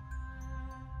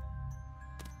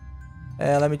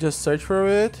 And let me just search for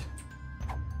it.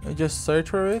 Let me just search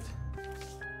for it.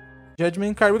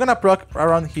 Judgment card. We're gonna proc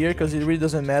around here because it really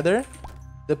doesn't matter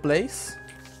the place.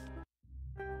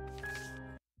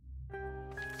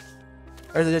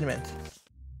 Where's the Judgment?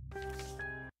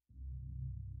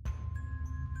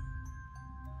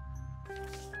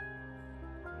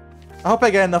 I hope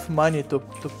I get enough money to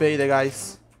pay the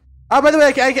guys. Ah, by the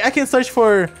way, I can search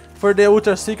for the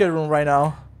Ultra Secret room right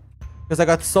now. Because I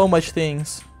got so much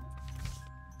things.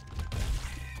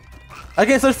 I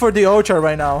can search for the Ultra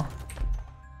right now.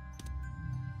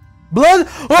 Blood?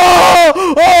 Oh!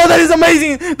 Oh, that is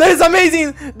amazing! That is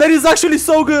amazing! That is actually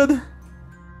so good!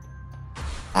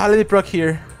 Ah, let me proc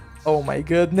here. Oh my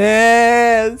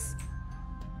goodness!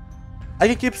 I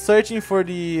can keep searching for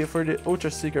the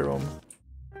Ultra Secret room.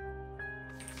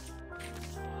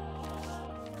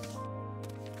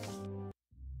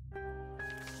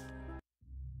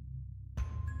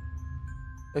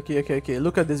 Okay.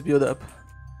 Look at this build up.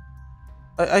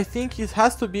 I think it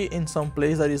has to be in some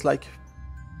place that is like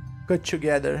cut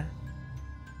together.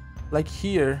 Like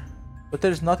here. But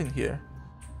there's nothing here.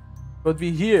 Could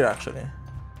be here actually.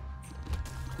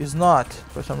 It's not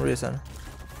for some reason.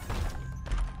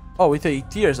 Oh, with a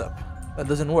tears up. That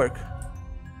doesn't work.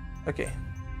 Okay.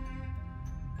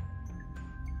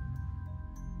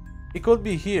 It could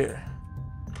be here.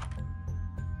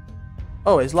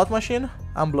 Oh, a slot machine?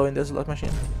 I'm blowing the slot machine.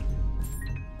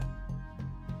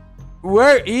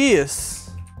 Where is?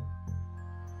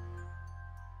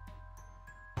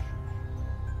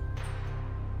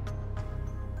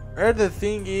 Where the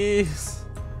thing is?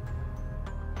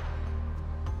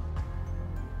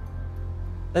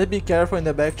 Let's be careful in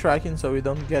the backtracking so we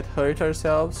don't get hurt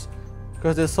ourselves.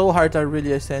 Because the soul hearts are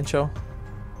really essential.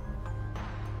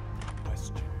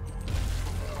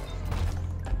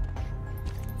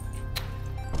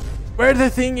 Where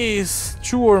the thing is?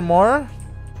 2 or more?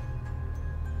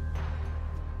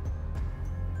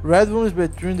 Red rooms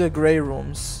between the gray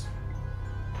rooms.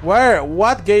 Where?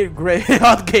 What gray?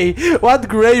 What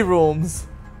gray rooms?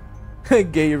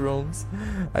 Gay rooms.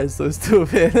 I'm so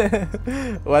stupid.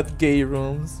 What gay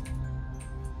rooms?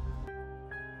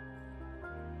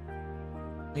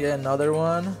 Yeah, another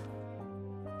one.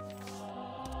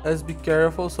 Let's be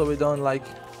careful so we don't like...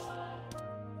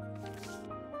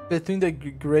 Between the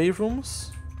gray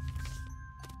rooms?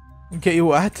 Okay,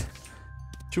 what?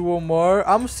 2 or more?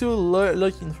 I'm still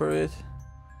looking for it.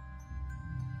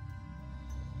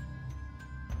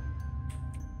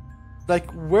 Like,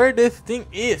 where this thing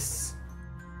is?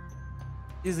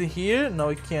 Is it here? No,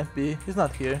 it can't be. It's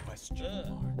not here.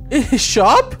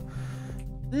 Shop?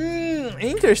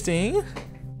 Interesting.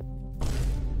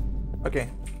 Okay.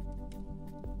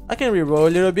 I can reroll a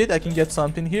little bit. I can get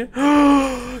something here.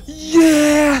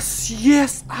 Yes!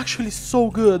 Yes! Actually, so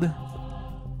good.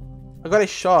 I got a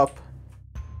shop.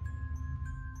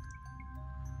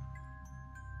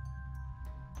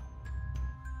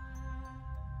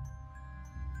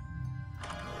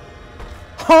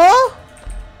 Huh?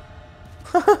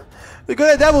 We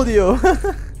got a double deal.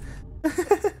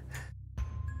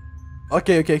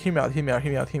 Okay, hear me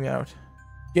out.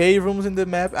 Gay rooms in the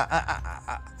map.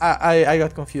 I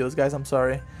got confused, guys. I'm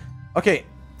sorry. Okay.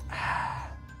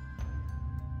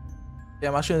 Yeah,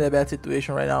 I'm actually in a bad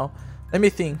situation right now. Let me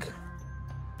think.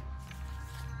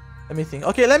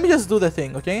 Okay, let me just do the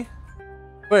thing, okay?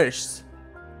 First,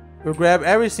 we'll grab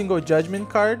every single judgment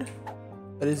card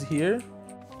that is here.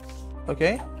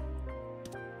 Okay?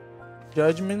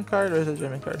 Judgment card? Where's the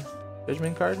judgment card?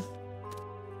 Judgment card.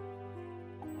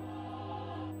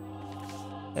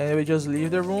 And then we just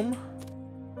leave the room.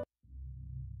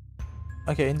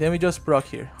 Okay, and then we just proc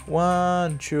here.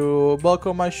 1, 2,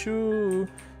 buckle my shoe.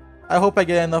 I hope I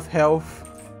get enough health.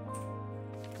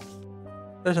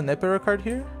 There's an Emperor card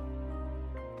here.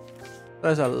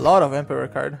 There's a lot of Emperor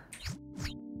card.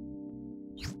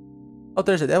 Oh,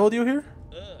 there's a Devil Deal here?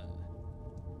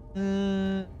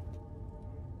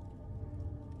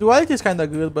 Duality is kinda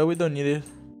good, but we don't need it.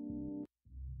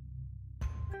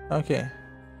 Okay.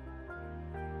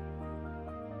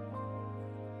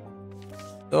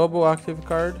 Double active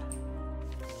card.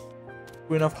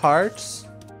 Queen of Hearts.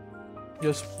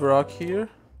 Just proc here.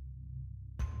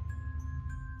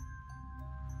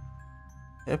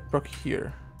 Yep, proc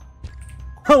here.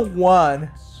 1.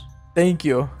 Thank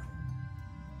you.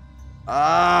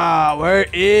 Ah, where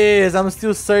is? I'm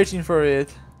still searching for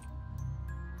it.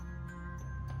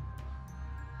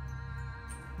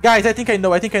 Guys, I think I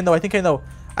know. I think I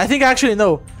actually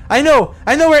know. I know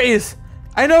where it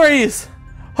is.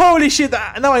 Holy shit,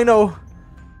 now I know.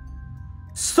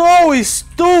 So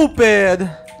stupid.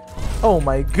 Oh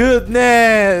my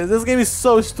goodness. This game is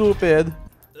so stupid.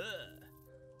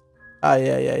 Ah,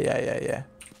 yeah.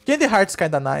 Candy Heart's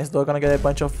kinda nice though. Gonna get a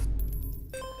bunch of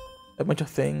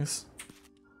things.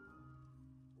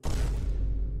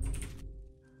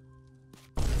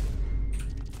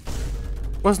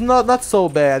 Was not so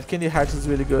bad. Candy Hearts is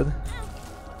really good.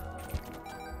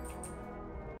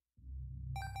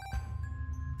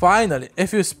 Finally,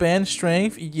 if you spend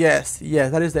strength, yes,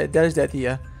 that is the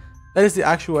idea. That is the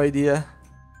actual idea.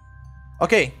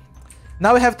 Okay,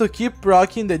 now we have to keep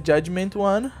rocking the judgment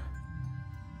one.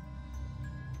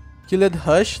 Killed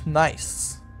Hush,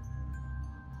 nice.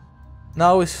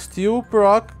 Now we still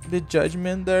proc the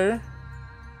judgment there.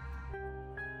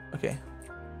 Okay.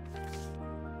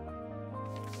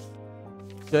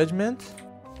 Judgment.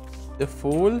 The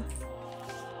Fool.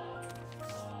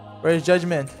 Where is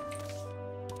Judgment?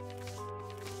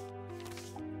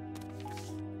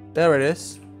 There it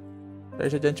is.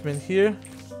 There's a Judgment here.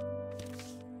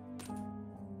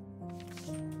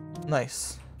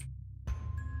 Nice.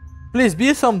 Please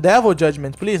be some Devil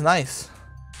Judgment, please. Nice.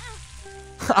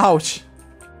 Ouch.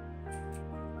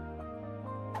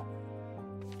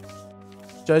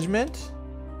 Judgment.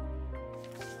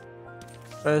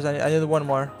 Where's I need one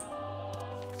more.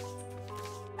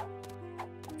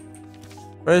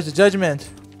 Where's the Judgment?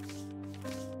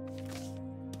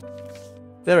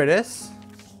 There it is.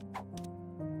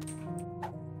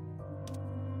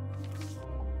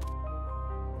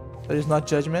 That is not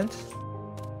Judgment.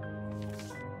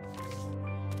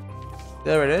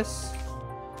 There it is.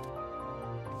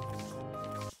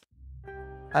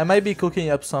 I might be cooking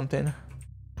up something.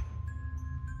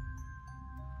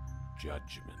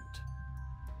 Judgment.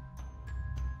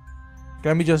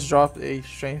 Let me just drop a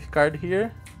strength card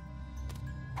here.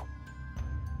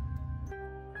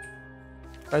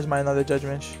 Where's my another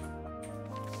Judgment?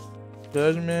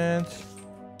 Judgment.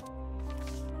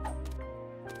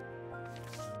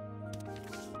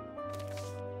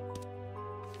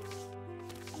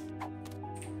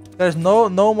 There's no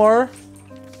more.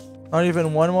 Not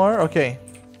even one more. Okay.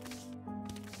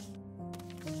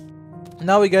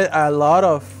 Now we get a lot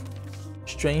of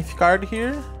strength card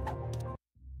here.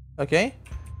 Okay.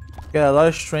 Get a lot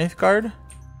of strength card.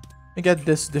 We get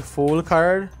the Fool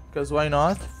card, because why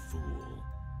not?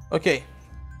 Okay.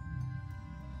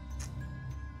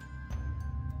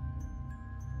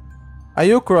 Are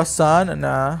you croissant?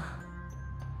 Nah.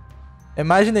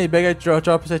 Imagine a bigger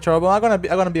drop is a trouble. I'm gonna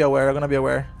be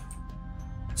aware.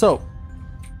 So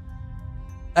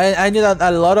I need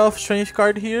a lot of strength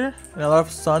card here and a lot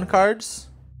of sun cards.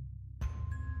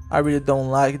 I really don't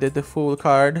like the Fool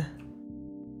card.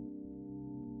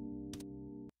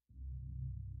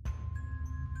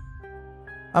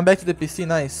 I'm back to the PC,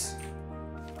 nice.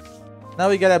 Now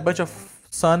we get a bunch of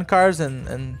sun cards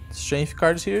and strength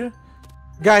cards here.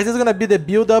 Guys, this is gonna be the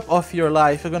build-up of your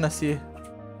life. You're gonna see.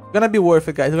 It's gonna be worth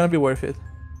it, guys. It's gonna be worth it.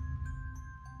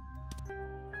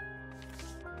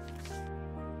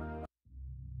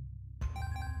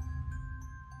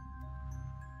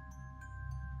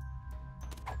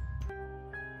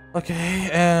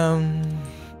 Okay,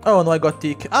 oh no, I got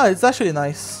tick. Ah, it's actually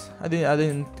nice. I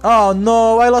didn't. Oh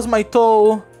no, I lost my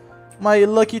toe. My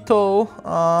lucky toe.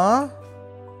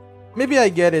 Maybe I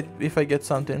get it if I get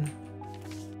something.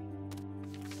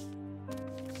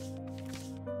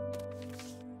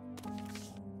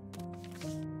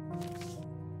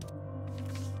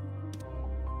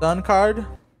 Sun card.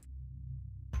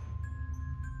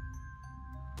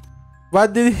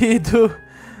 What did he do?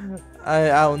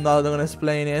 I'm not gonna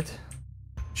explain it.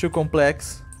 Too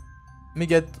complex. Let me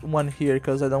get one here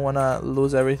because I don't wanna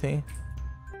lose everything.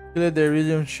 Kill the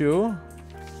Iridium shoe.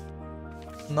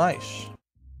 Nice.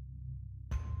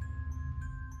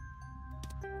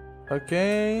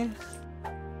 Okay.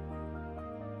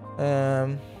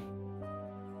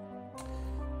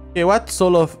 Okay, what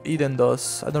Soul of Eden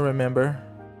does? I don't remember.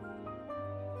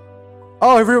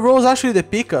 Oh, it rolls actually the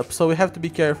pickup, so we have to be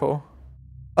careful.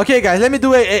 Okay, guys, let me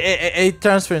do a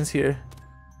transference here.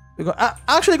 I'm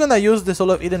actually gonna use the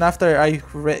Soul of Eden after I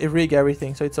rig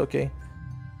everything, so it's okay.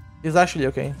 It's actually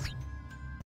okay.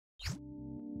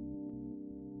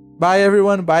 Bye,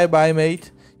 everyone. Bye,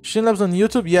 mate. Streamlabs on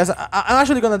YouTube? Yes, I'm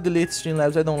actually gonna delete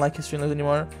Streamlabs. I don't like Streamlabs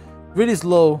anymore. Really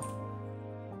slow.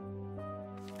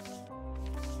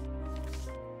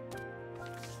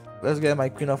 Let's get my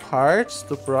Queen of Hearts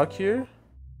to proc here.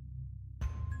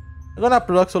 I'm gonna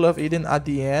proc Soul of Eden at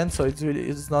the end, so it's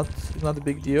not a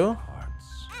big deal.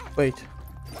 Wait.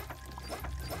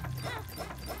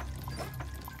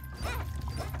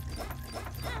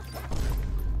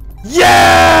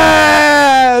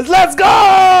 Yes! Let's go!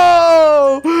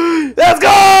 Let's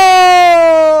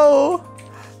go!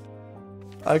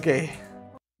 Okay.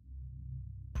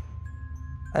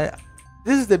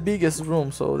 This is the biggest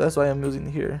room, so that's why I'm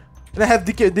using here. And I have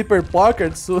deeper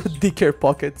pockets, so deeper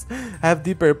pockets. I have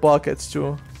deeper pockets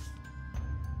too.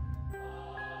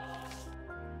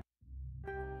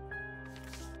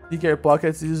 Deeper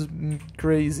pockets is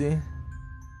crazy.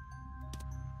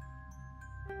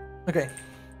 Okay.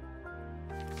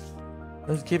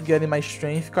 Let's keep getting my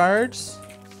strength cards.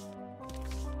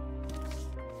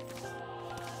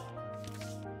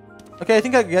 Okay, I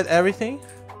think I get everything.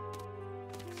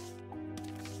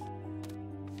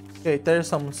 Okay, there's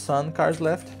some sun cards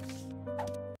left.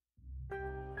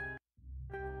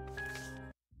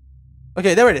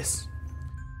 Okay, there it is.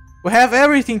 We have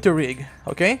everything to rig,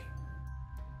 okay?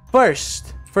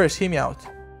 First, hear me out.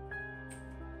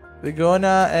 We're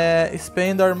gonna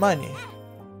spend our money.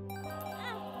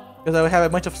 Because I will have a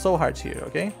bunch of soul hearts here,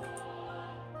 okay?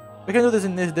 We can do this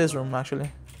in this room, actually.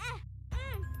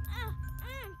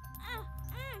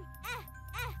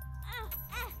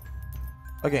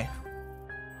 Okay.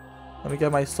 Let me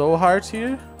get my soul hearts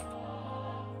here.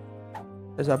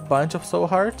 There's a bunch of soul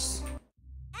hearts.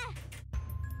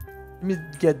 Let me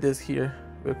get this here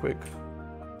real quick.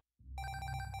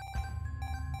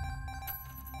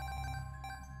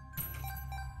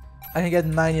 I can get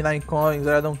 99 coins,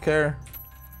 I don't care.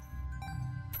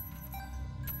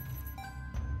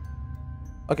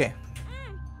 Okay.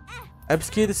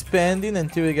 Upskeed spending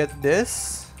until we get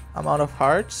this amount of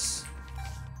hearts.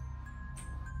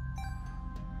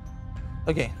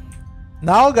 Okay.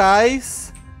 Now,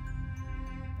 guys,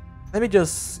 let me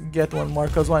just get one more,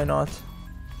 cause why not?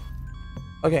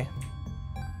 Okay.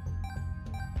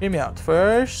 Hear me out.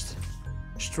 First,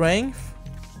 strength.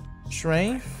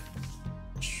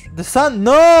 The sun,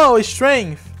 no, it's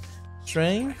strength.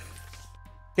 Okay,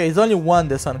 it's only one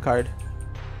the sun card.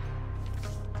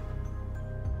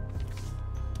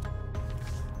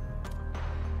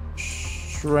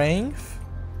 Strength.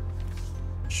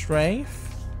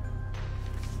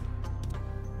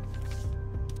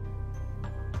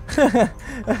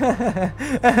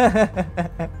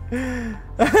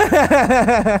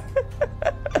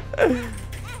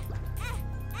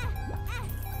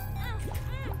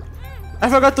 I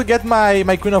forgot to get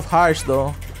my Queen of Hearts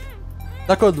though.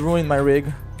 That could ruin my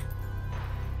rig.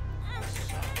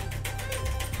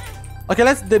 Okay,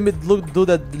 let's do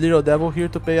that little devil here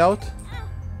to pay out.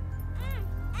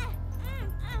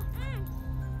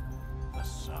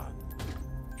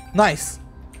 Nice.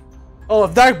 Oh,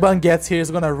 if Dark Bun gets here, it's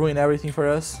gonna ruin everything for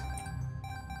us.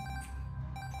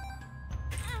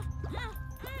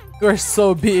 We're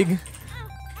so big.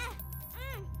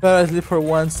 Gotta sleep for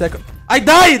 1 second. I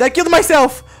died! I killed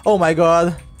myself! Oh my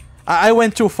god. I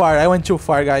went too far.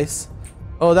 Guys.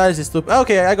 Oh, that is stupid.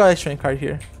 Okay, I got a strength card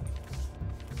here.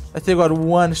 I still got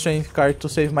one strength card to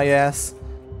save my ass.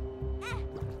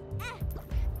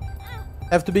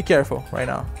 Have to be careful right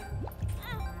now.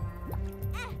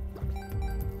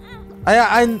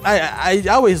 I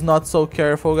always not so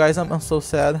careful, guys. I'm so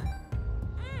sad.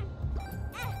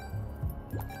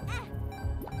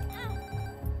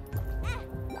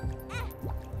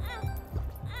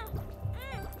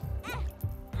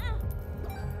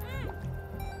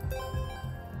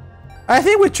 I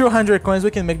think with 200 coins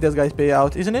we can make this guy pay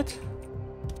out, isn't it?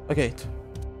 Okay.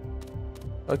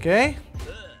 Okay.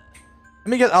 Let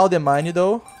me get all the money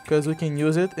though, because we can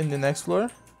use it in the next floor.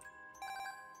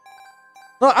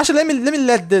 No, actually, let me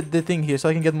let the thing here so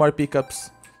I can get more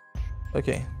pickups.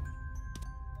 Okay.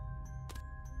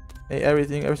 Hey, every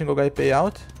single guy pay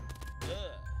out.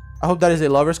 I hope that is a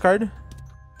lover's card.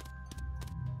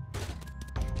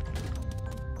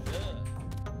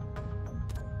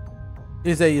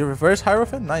 Is a reverse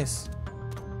Hierophant? Nice.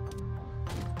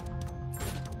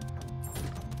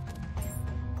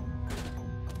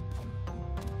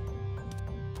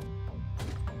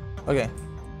 Okay.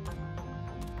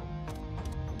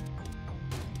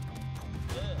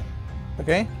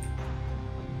 Okay.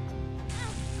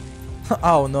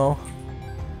 Oh no.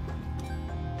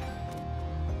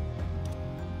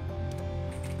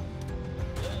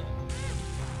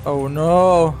 Oh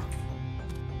no.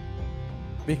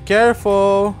 Be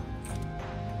careful.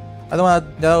 I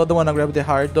don't wanna grab the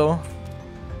heart though.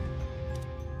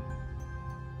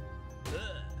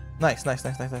 Nice.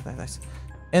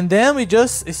 And then we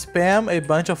just spam a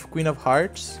bunch of Queen of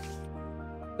Hearts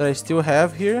that I still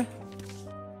have here.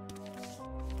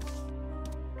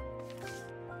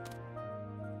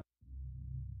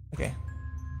 Okay.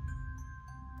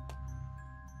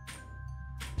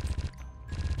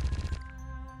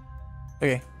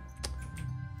 Okay.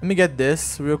 Let me get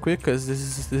this real quick because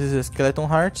this is a skeleton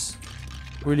hearts.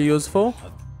 Really useful.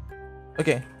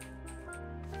 Okay.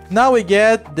 Now we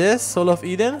get this Soul of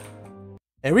Eden.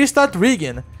 And restart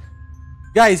rigging.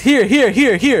 Guys, here.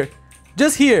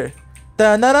 Just here.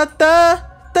 Ta-na-da-ta,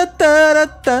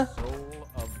 ta-ta-da-ta.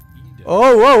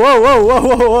 Oh,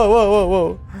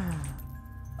 whoa.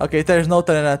 Okay, there's no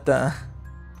ta-na-da-ta.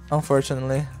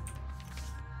 Unfortunately.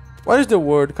 What is the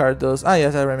word card does? Ah,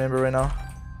 yes, I remember right now.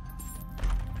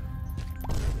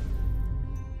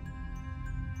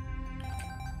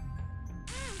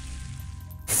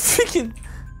 Freaking.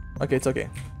 Okay, it's okay.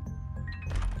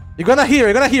 You're gonna hear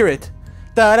it.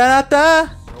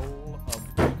 Ta-da-da-ta.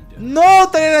 No,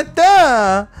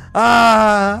 ta-da-da-ta.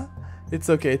 Ah, it's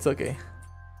okay.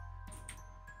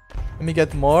 Let me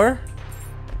get more.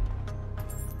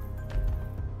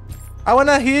 I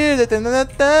wanna hear the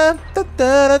ta-da-da-ta,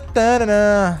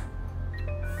 ta-da-da-ta-da-da.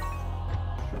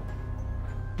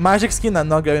 Magic skin. I'm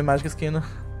not grabbing magic skin.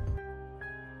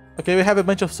 Okay, we have a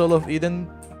bunch of Soul of Eden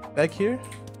back here.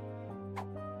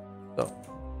 So.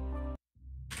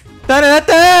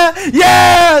 Ta-da-da-ta!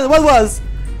 Yeah! What was?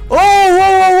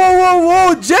 Oh,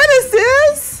 whoa!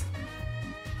 Genesis!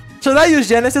 Should I use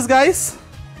Genesis, guys?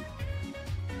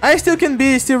 I still can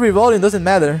be rerolling, doesn't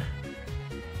matter.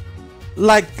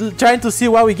 Like, trying to see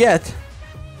what we get.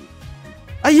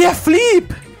 Ah, yeah,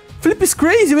 Flip! Flip is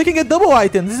crazy, we can get double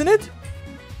items, isn't it?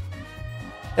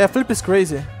 Yeah, Flip is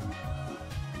crazy.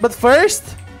 But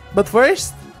first,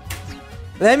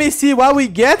 let me see what we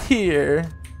get here.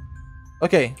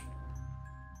 Okay.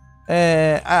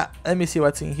 Let me see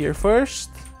what's in here first.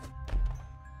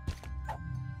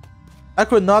 I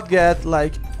could not get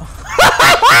like.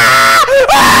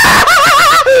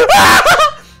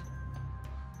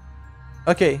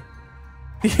 Okay.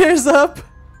 Here's up.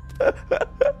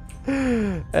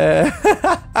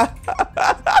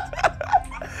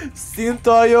 Synth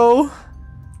oil.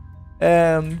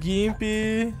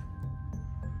 Gimpy.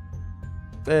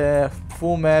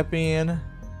 Full mapping.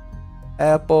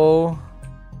 Apple.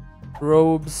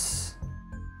 Robes.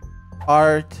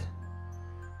 Art.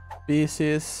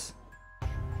 Pieces.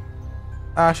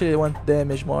 Actually, I want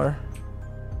damage more.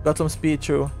 Got some speed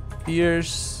too.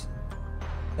 Pierce.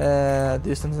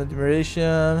 Distance and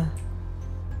admiration.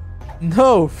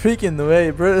 No freaking way,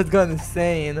 bro. It's gone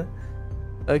insane.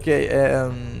 Okay,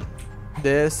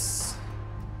 this.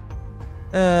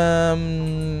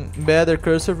 Better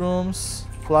cursor rooms.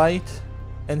 Flight.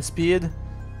 And speed.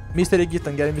 Mystery gift.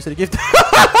 I'm getting mystery gift.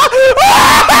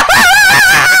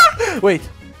 Wait.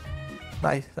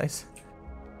 Nice.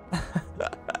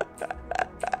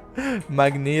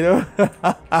 Magneto.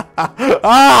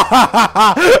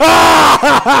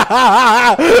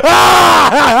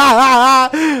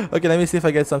 Okay, let me see if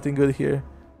I get something good here.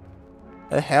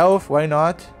 A health, why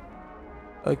not?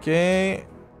 Okay.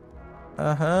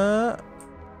 Uh-huh.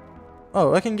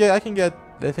 Oh, I can get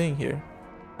the thing here.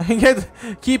 I can get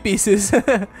key pieces.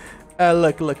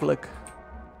 Look.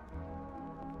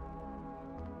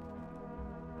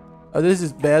 Oh, this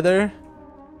is better.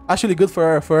 Actually good for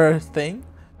our thing.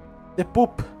 The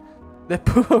poop.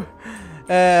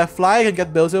 Fly, I can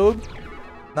get Beelzebub.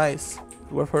 Nice.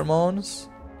 Dwarf hormones.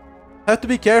 Have to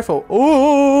be careful.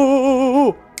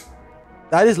 Ooh!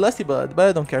 That is Lusty Blood, but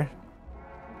I don't care.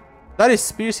 That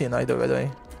is piercing, by the way.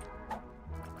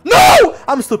 No!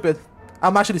 I'm stupid.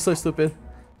 I'm actually so stupid.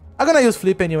 I'm gonna use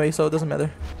flip anyway, so it doesn't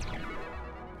matter.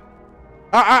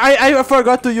 I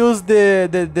forgot to use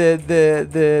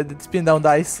the spin down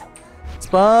dice.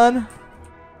 Spun.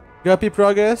 Guppy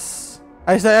progress.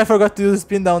 I forgot to use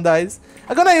spin down dice.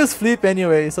 I'm gonna use flip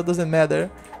anyway, so it doesn't matter.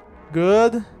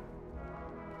 Good.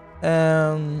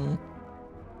 And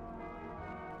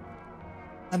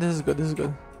this is good.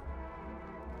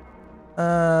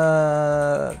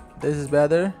 This is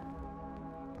better.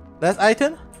 Last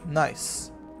item?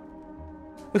 Nice.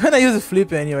 We're gonna use a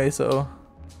flip anyway, so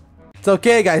it's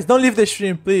okay, guys. Don't leave the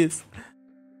stream, please.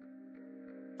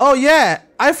 Oh yeah,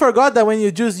 I forgot that when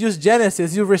you just use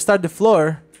Genesis, you restart the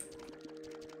floor.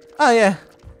 Oh yeah,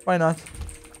 why not?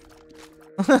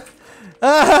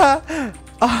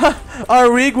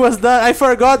 Our rig was done. I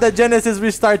forgot that Genesis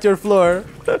restart your floor.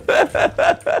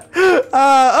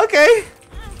 Okay.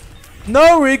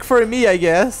 No rig for me, I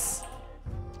guess.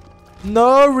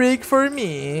 No rig for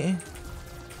me.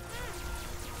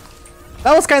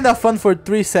 That was kind of fun for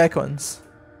 3 seconds.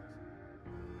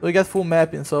 We got full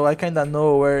mapping, so I kind of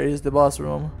know where is the boss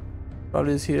room.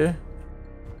 Probably is here.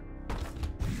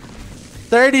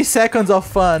 30 seconds of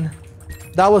fun.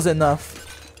 That was enough.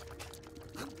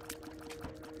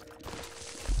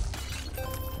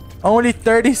 Only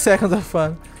 30 seconds of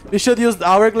fun. We should use the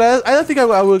hourglass. I don't think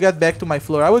I will get back to my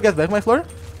floor. I will get back to my floor.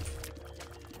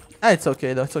 Ah, it's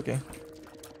okay though. It's okay.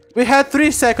 We had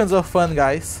 3 seconds of fun,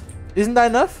 guys. Isn't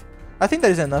that enough? I think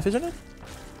that is enough, isn't it?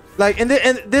 Like in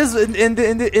this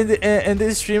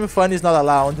stream, fun is not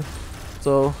allowed.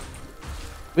 So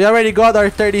we already got our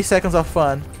 30 seconds of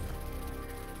fun.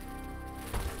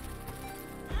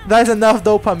 That's enough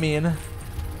dopamine.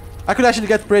 I could actually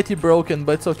get pretty broken,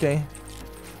 but it's okay.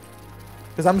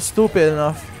 Because I'm stupid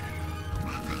enough.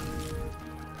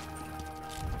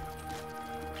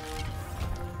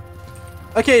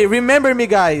 Okay, remember me,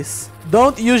 guys.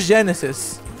 Don't use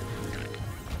Genesis.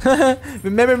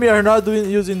 Remember me or not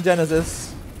using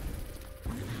Genesis.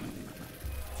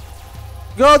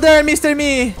 Go there, Mr.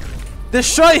 Me!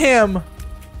 Destroy him!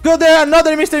 Go there,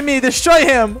 another Mr. Me! Destroy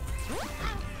him!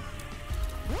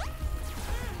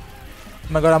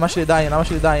 Oh my god, I'm actually dying. I'm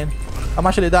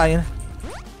actually dying.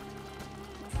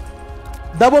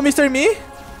 Double Mr. Me?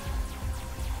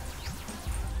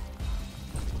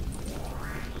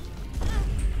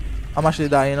 I'm actually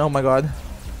dying, oh my god.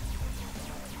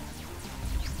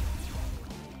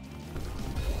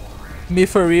 Me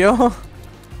for real?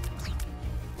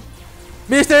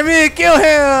 Mr. Me, kill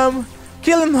him!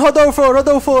 Kill him,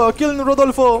 Rodolfo! Kill him,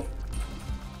 Rodolfo!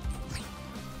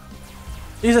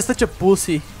 He's such a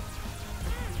pussy.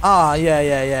 Ah,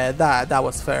 yeah. That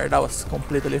was fair. That was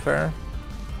completely fair.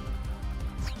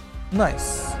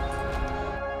 Nice.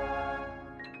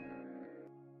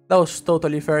 That was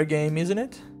totally fair game, isn't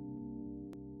it?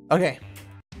 Okay.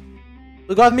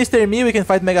 We got Mr. Me. We can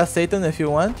fight Mega Satan if you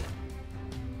want.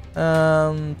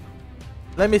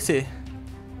 Let me see.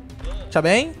 Tá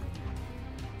bem?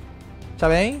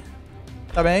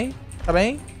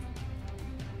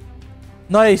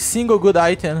 Not a single good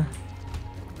item.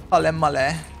 Olé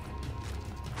malé.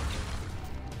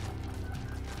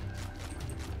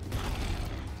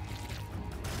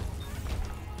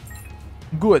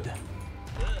 Good.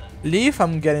 Leaf,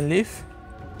 I'm getting leaf.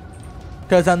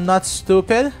 Because I'm not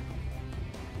stupid.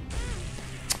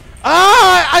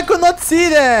 Ah! I could not see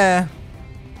that!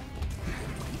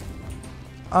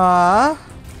 Ah.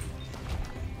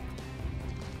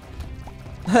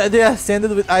 They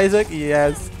ascended with Isaac?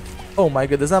 Yes. Oh my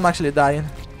goodness, I'm actually dying.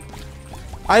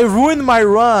 I ruined my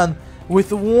run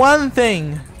with one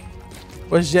thing.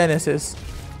 Was Genesis.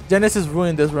 Genesis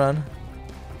ruined this run.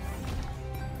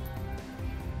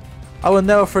 I will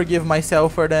never forgive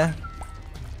myself for that.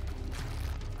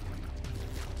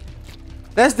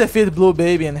 Let's defeat Blue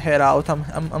Baby and head out.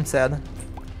 I'm sad.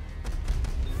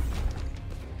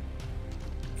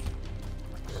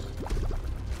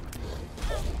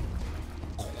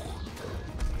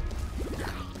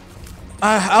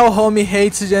 Our homie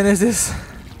hates Genesis.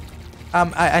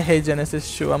 I hate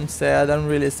Genesis too. I'm sad. I'm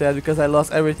really sad because I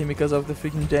lost everything because of the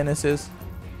freaking Genesis.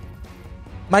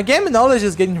 My game knowledge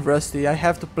is getting rusty. I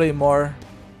have to play more.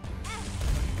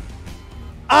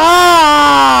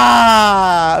 Ah!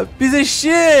 Piece of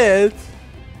shit!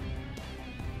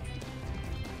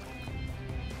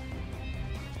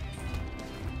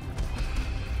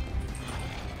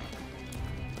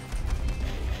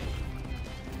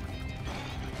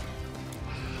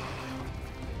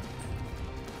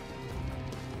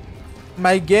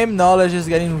 My game knowledge is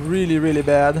getting really, really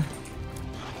bad.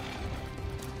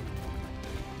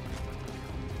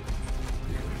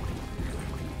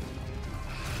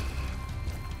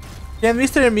 Can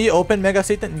Mr. Me open Mega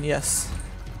Satan? Yes.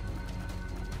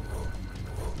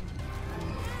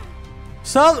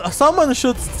 Someone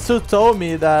should told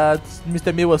me that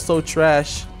Mr. Me was so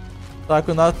trash, so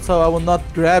I will not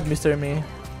grab Mr. Me.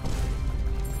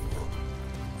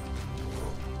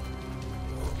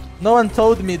 No one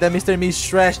told me that Mr. Me is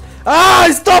trash. Ah!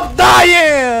 Stop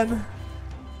dying!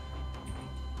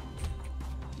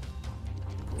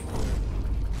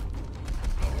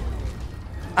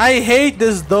 I hate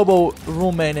this double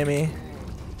room enemy.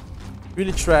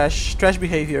 Really trash. Trash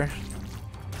behavior.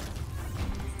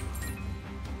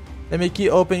 Let me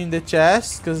keep opening the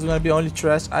chest because it's gonna be only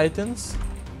trash items.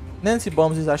 Nancy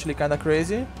bombs is actually kinda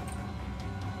crazy.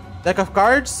 Deck of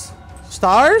cards.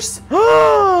 Stars?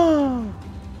 Oh!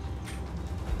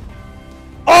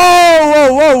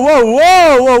 Whoa, whoa, whoa,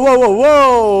 whoa, whoa, whoa, whoa,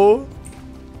 whoa!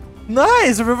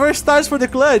 Nice! Reverse stars for the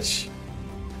clutch.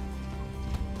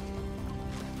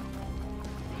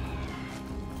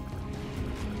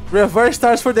 Reverse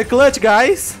stars for the clutch,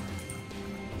 guys.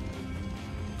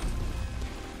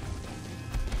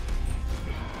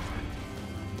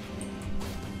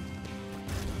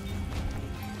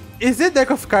 Is it deck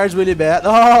of cards really bad?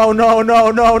 Oh, no,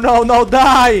 no, no, no, no,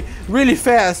 die! Really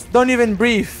fast. Don't even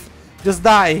breathe. Just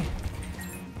die.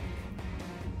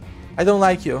 I don't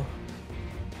like you.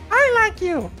 I like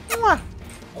you. Mwah.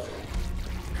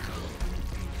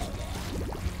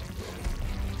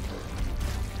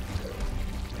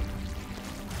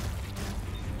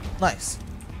 Nice.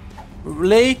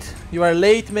 Late. You are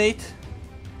late, mate.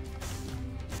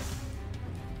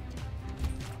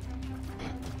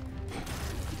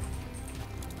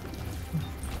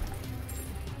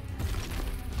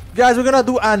 Guys, we're gonna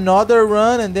do another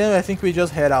run and then I think we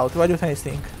just head out. What do you guys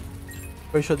think?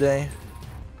 Where should they?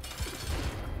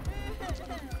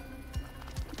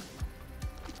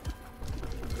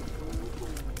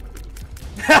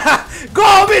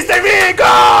 Go, Mr. Me!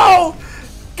 Go!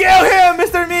 Kill him,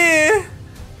 Mr. Me!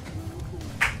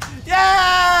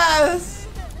 Yes!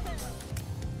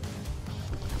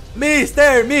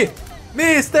 Mr. Me!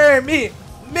 Mr. Me!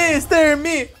 Mr.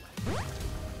 Me!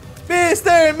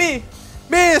 Mr. Me!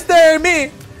 Mr.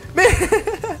 Me!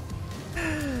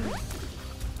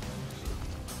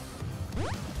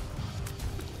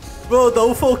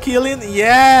 Rodolfo killing?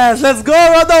 Yes! Let's go,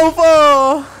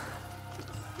 Rodolfo!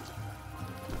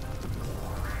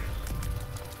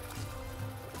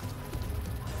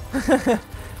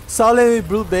 Solid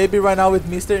blue baby right now with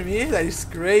Mr. Me? That is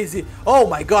crazy. Oh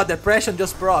my god, depression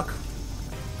just proc.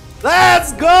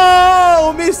 Let's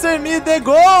go! Mr. Me the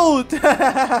GOAT!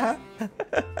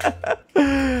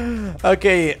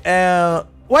 Okay,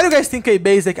 what do you guys think a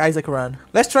basic Isaac run?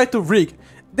 Let's try to rig.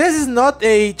 This is not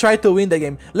a try to win the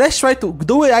game. Let's try to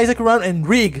do an Isaac run and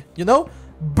rig, you know?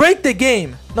 Break the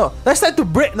game. No, let's try to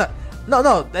break. No.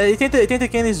 I think the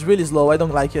can is really slow. I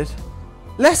don't like it.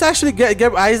 Let's actually get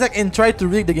Isaac and try to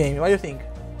rig the game. What do you think?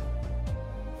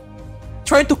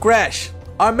 Trying to crash.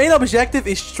 Our main objective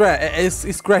is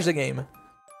crash the game.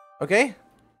 Okay?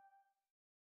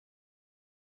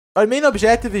 Our main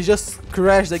objective is just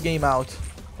crash the game out.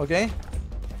 Okay?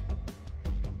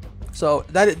 So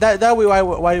that we why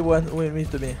we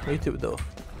need to be. We need to do.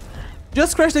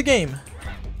 Just crash the game.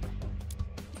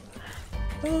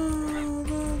 Do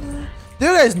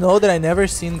you guys know that I never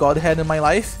seen Godhead in my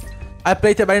life? I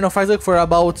played Tabernacle of Isaac for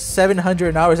about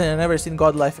 700 hours and I never seen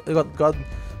Godhead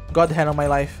on my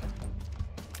life.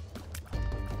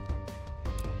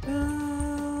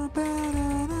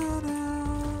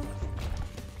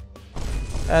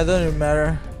 It doesn't even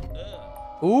matter.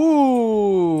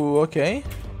 Ooh, okay.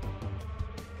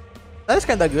 That's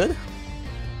kinda good.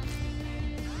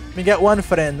 Let me get one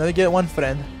friend. Let me get one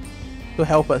friend to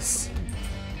help us.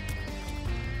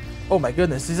 Oh my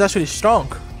goodness, he's actually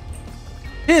strong.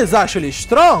 He is actually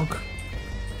strong.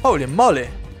 Holy moly.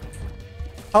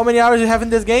 How many hours you have in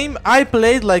this game? I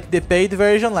played like the paid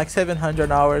version, like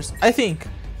 700 hours. I think.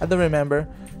 I don't remember.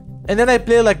 And then I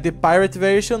played like the pirate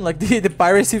version, like the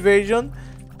piracy version.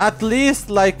 At least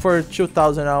like for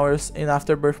 2000 hours in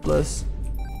Afterbirth Plus.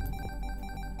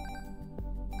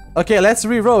 Okay, let's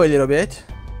re-roll a little bit.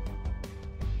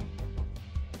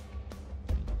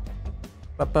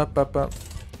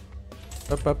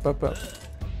 Up.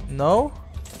 No.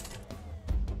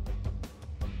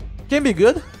 Can be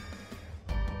good.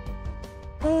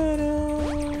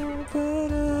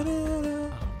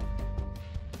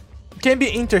 Can be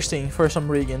interesting for some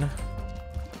reason.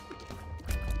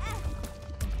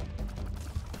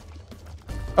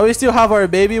 Oh, we still have our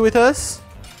baby with us?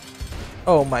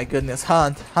 Oh my goodness,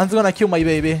 Hunt. Hunt's gonna kill my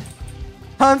baby.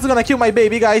 Hunt's gonna kill my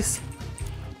baby, guys.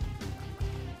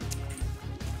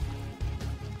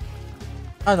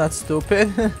 I'm not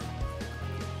stupid.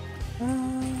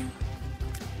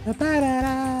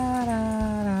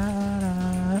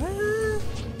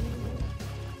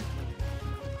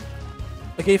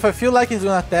 Okay, if I feel like he's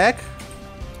gonna attack.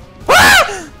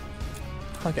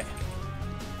 Okay.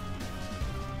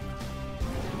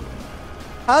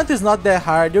 Hunt is not that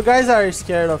hard. You guys are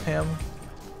scared of him.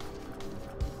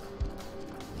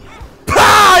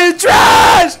 You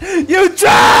trash! You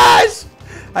trash!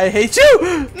 I hate you!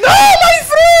 No, my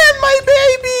friend! My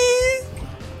baby!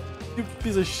 You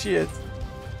piece of shit.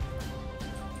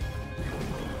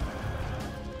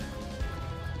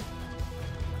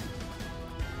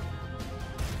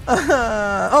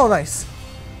 Oh, nice.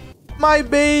 My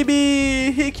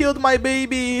baby! He killed my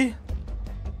baby!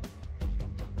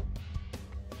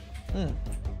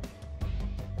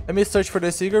 Let me search for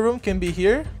the secret room. Can be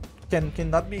here.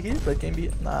 Cannot be here, but can be.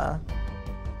 Nah.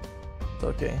 It's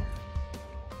okay.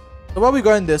 So what we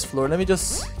got in this floor? Let me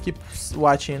just keep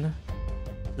watching.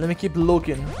 Let me keep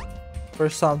looking for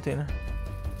something.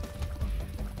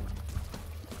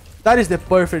 That is the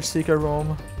perfect secret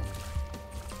room.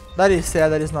 That is sad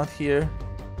that it's not here.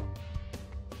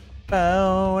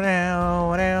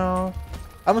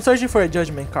 I'm searching for a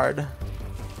judgment card.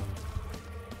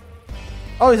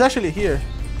 Oh, it's actually here.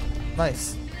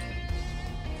 Nice.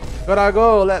 Gotta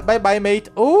go. Bye bye, mate.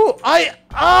 Oh,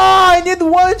 I need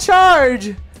one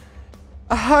charge.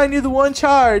 I need one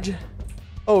charge.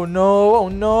 Oh no. Oh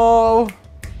no.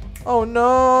 Oh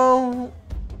no.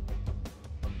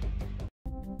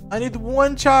 I need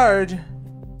one charge.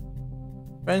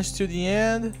 Friends to the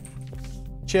end.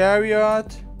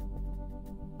 Chariot.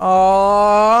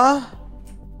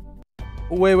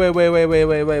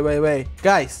 Wait.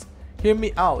 Guys, hear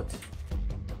me out.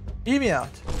 Hear me out.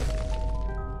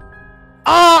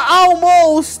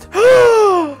 Almost.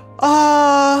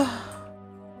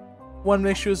 One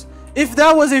make shoes. If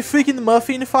that was a freaking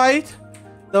muffin fight,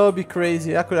 that would be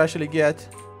crazy. I could actually get.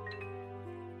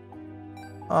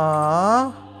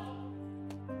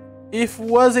 If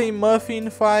was a muffin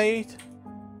fight.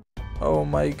 Oh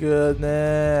my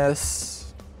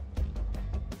goodness.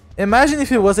 Imagine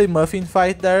if it was a muffin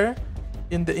fight there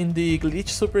in the glitch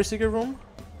super secret room.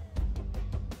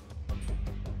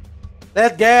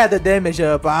 Let's get the damage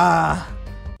up.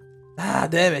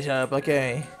 Damage up.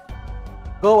 Okay.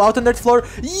 Go alternate floor.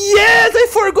 Yes, I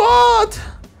forgot.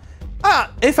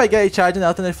 If I get a charge in the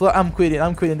alternate floor, I'm quitting.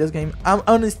 I'm quitting this game. I'm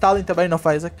uninstalling Tabernacle of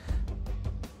Isaac.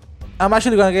 I'm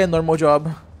actually gonna get a normal job.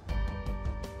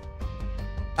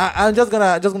 I'm just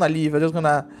gonna leave. I'm just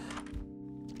gonna.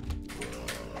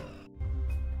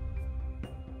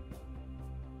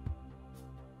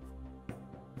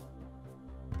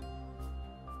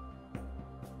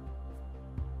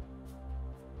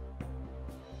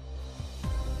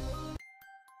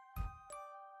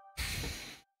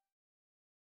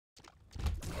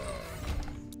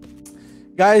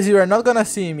 Guys, you are not gonna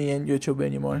see me in YouTube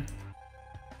anymore.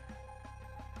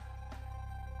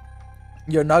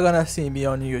 You're not gonna see me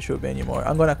on YouTube anymore.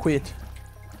 I'm gonna quit.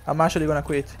 I'm actually gonna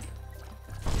quit.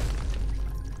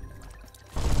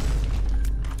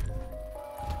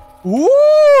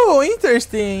 Ooh,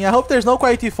 interesting. I hope there's no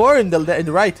quality 4 in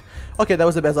the right. Okay, that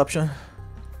was the best option.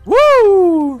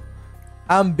 Woo!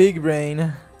 I'm big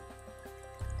brain.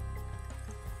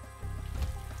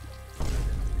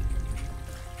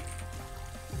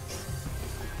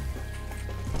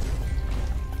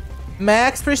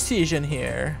 Max precision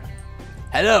here.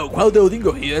 Hello, Qualdo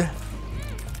Dingo here.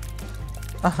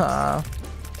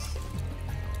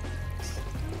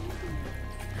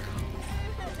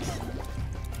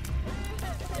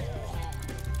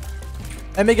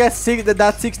 Let me get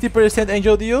that 60%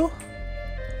 angel deal.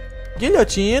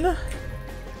 Guillotine.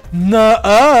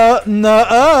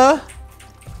 Nuh-uh.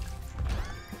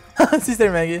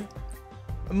 Sister Maggie.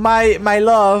 My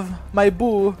love, my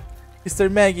boo, Sister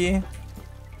Maggie.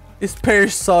 Is per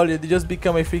solid. You just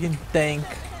become a freaking tank.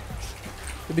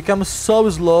 You become so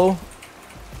slow.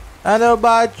 I know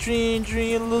about dream,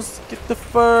 loose. Get the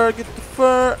fur.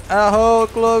 A whole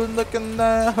club looking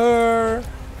at her.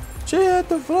 She hit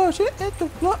the floor.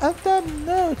 I don't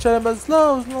know. Try about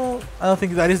slow. I don't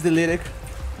think that is the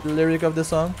lyric of the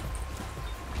song.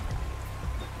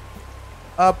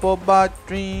 Apple bot,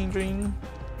 dream, dream.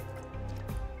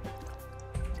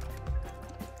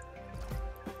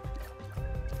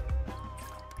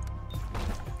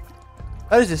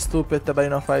 That is just stupid, the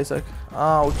Bane of Isaac.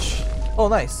 Ouch. Oh,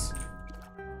 nice.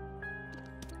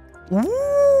 Ooh.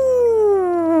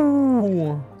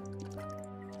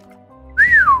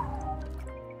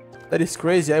 That is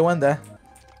crazy, I want that.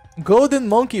 Golden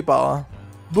monkey paw.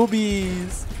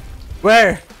 Boobies.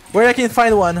 Where? Where I can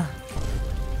find one?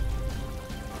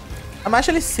 I'm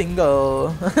actually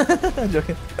single. I'm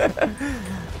joking.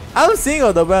 I'm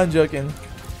single though, but I'm joking.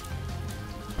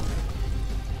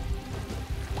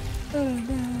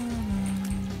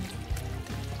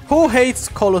 Who hates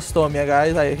colostomia,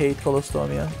 guys? I hate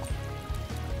colostomia.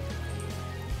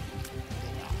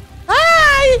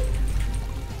 Hi!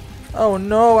 Oh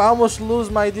no, I almost lose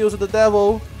my deals with the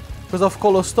devil because of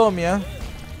colostomia.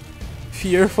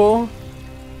 Fearful.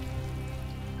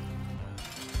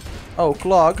 Oh,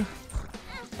 clog.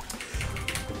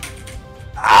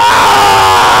 Ah!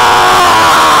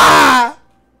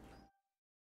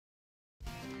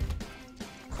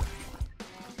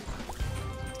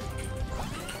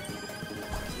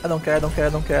 I don't care, I don't care, I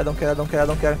don't care, I don't care, I don't care, I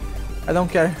don't care. I don't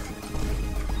care.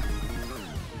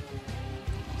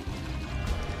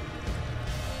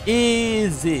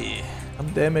 Easy. I'm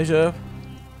damage up.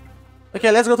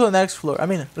 Okay, let's go to the next floor. I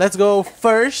mean, let's go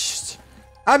first.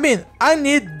 I mean, I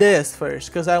need this first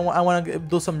because I want to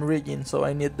do some rigging, so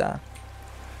I need that.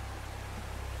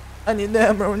 I need the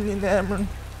emerald, I need the emerald.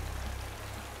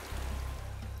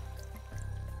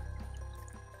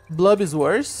 Blub is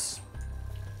worse.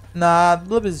 Nah,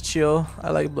 Blub is chill.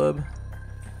 I like Blub,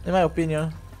 in my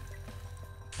opinion.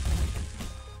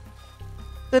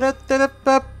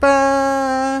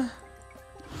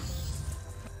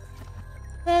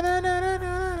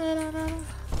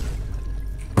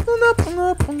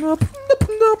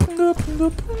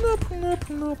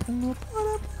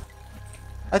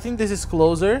 I think this is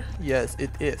closer. Yes, it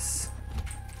is.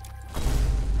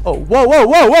 Oh, whoa, whoa,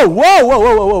 whoa, whoa, whoa, whoa,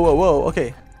 whoa, whoa, whoa, whoa.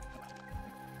 Okay.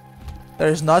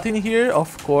 There's nothing here,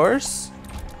 of course.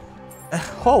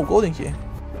 Oh, golden key.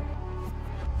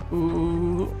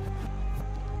 Ooh.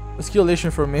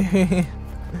 Skillation for me.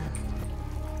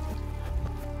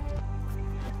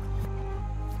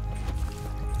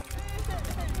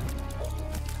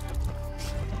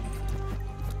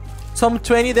 Some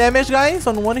 20 damage, guys,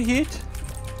 on one hit.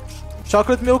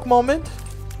 Chocolate milk moment.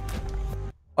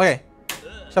 Okay.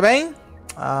 Tá bem?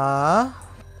 Ah.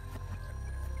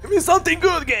 Give me something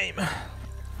good, game.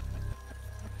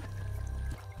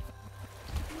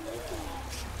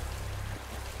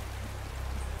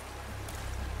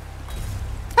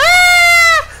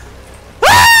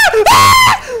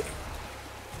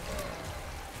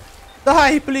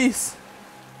 Die, please.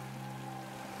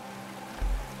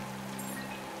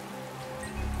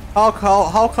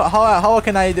 How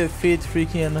can I defeat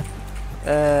freaking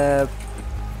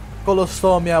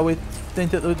colostomia with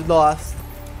tainted with lost?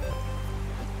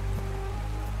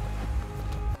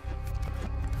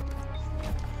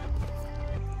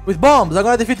 With bombs. I'm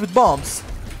gonna defeat with bombs.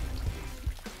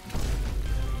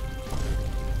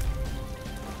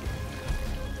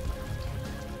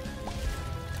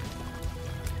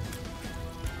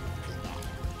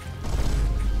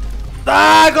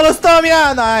 Ah,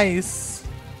 colostomia! Nice.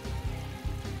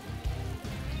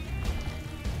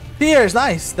 Tears,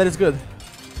 nice. That is good.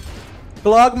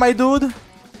 Clog, my dude.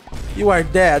 You are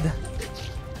dead.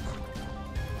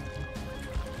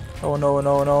 Oh no,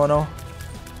 no, no, no.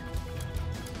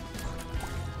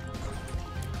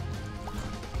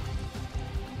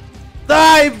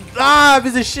 Die! Ah,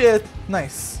 piece of shit.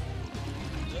 Nice.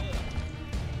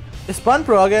 Spawn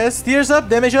progress. Tears up,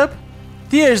 damage up.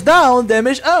 Tears down,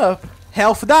 damage up.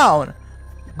 Health down.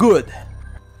 Good.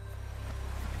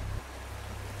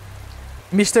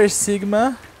 Mr.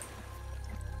 Sigma.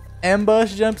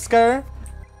 Ambush jump scare.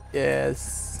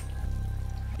 Yes.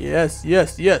 Yes,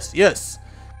 yes, yes, yes.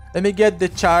 Let me get the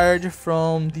charge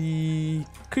from the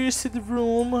cursed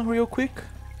room real quick.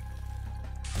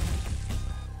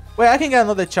 Wait, I can get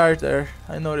another charge there.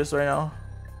 I noticed right now.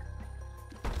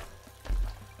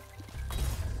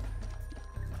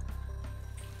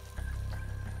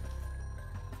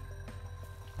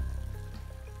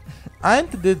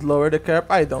 Ant did lower the cap.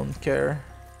 I don't care.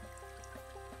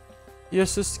 You're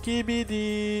so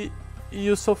skibidi.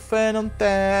 You're so phantom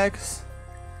tax.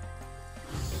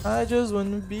 I just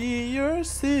wanna be your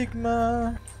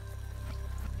Sigma.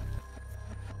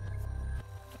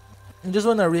 I just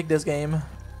wanna rig this game.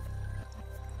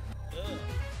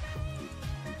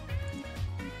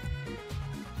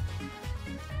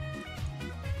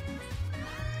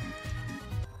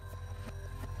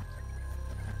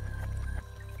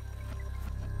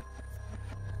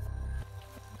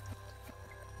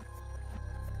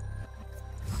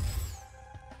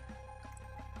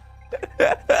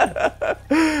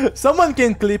 Someone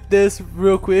can clip this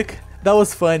real quick. That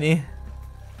was funny.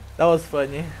 That was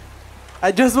funny.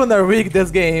 I just wanna rig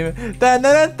this game.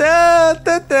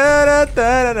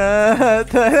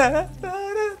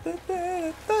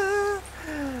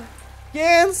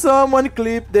 Can someone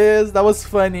clip this? That was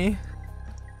funny.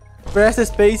 Press the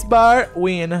space bar,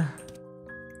 win.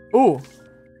 Ooh.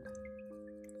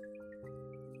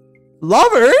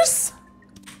 Lovers?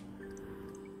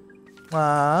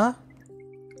 One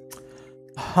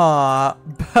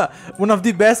of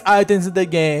the best items in the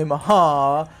game.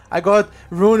 I got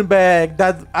rune bag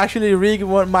that actually rigged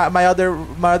my other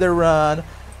run.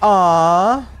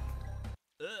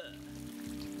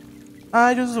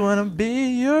 I just wanna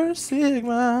be your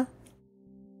Sigma.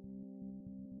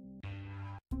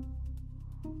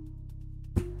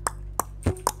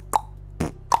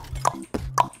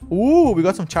 Ooh, we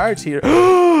got some charge here.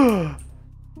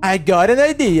 I got an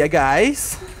idea,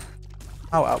 guys.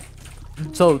 Oh, wow.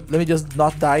 So let me just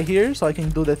not die here so I can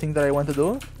do the thing that I want to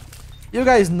do. You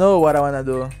guys know what I want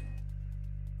to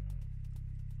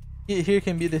do. Here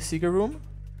can be the secret room.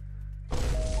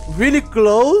 Really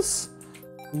close.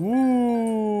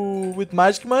 Ooh, with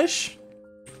magic mush.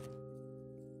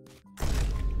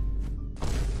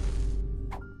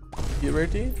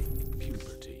 Puberty.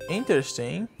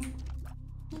 Interesting.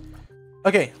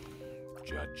 Okay.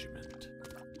 Judgment.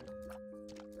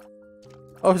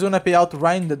 Oh, he's gonna pay out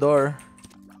right in the door.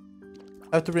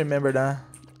 I have to remember that.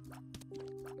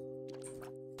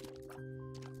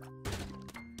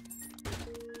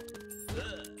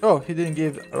 Oh, he didn't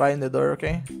give right in the door,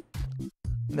 okay.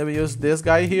 Then we use this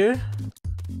guy here.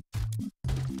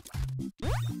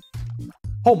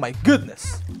 Oh my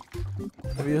goodness!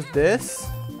 Then we use this.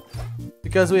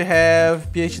 Because we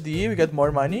have PhD, we get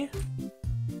more money.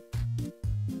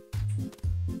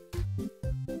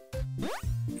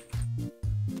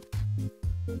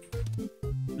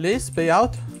 Please pay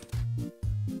out.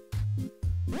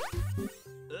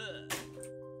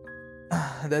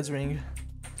 That's ring.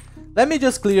 Let me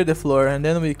just clear the floor and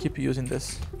then we keep using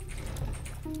this.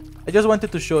 I just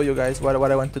wanted to show you guys what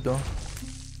I want to do.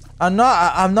 I'm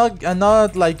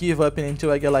not like give up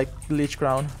until I get like Lich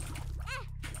Crown.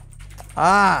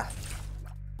 Ah.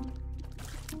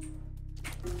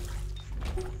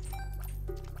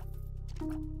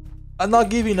 I'm not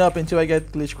giving up until I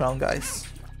get Lich Crown, guys.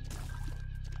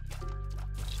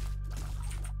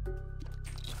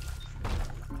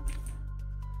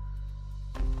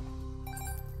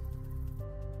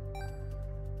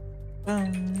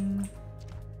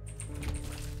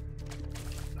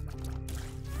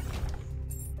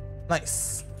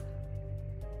 Nice.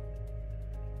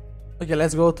 Okay,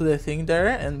 let's go to the thing there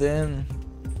and then...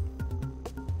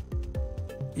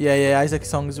 Yeah, Isaac's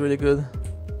song is really good.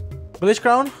 Village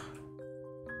Crown?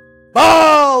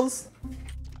 Balls!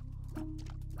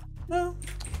 No.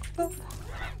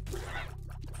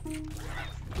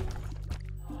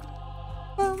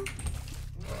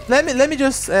 Let me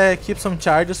just keep some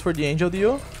charges for the angel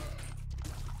deal.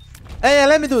 Hey,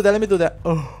 let me do that.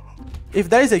 Oh. If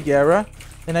there is a Gera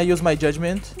and I use my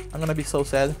judgment, I'm gonna be so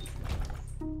sad.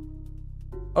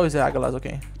 Oh, it's Agalas,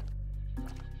 okay.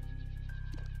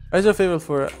 Where's your favorite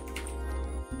for?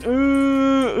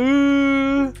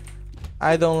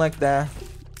 I don't like that.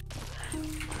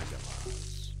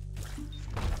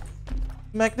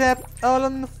 Smack that all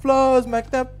on the floor, smack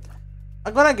that.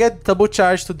 I'm gonna get double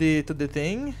charge to the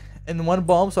thing and one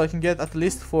bomb so I can get at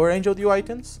least 4 angel deal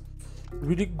items.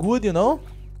 Really good, you know.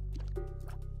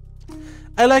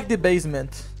 I like the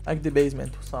basement.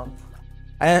 Song.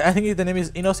 I think the name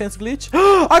is Innocence Glitch.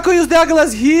 I could use the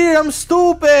Agalas here. I'm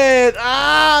stupid.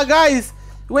 Ah, guys,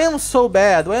 why am I so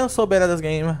bad? Why am I so bad at this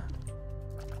game?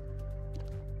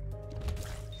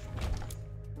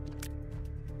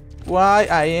 Why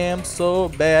I am so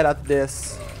bad at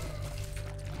this?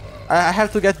 I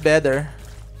have to get better.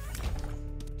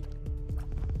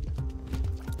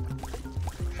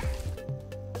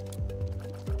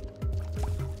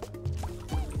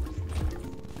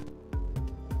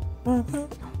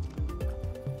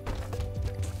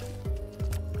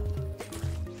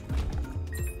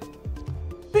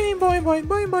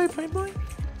 Boy.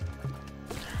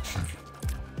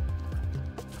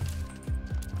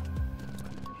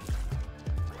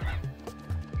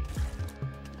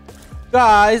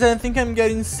 Guys, I think I'm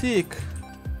getting sick.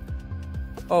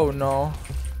 Oh no.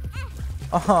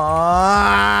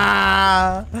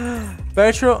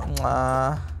 Virtual.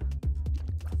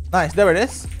 Nice, there it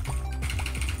is.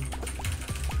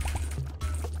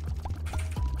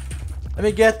 Let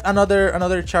me get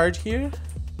another charge here.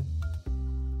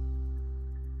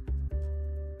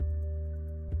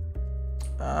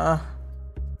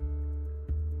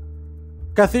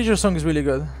 Cathedral song is really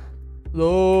good.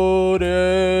 Do,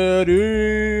 re,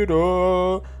 re,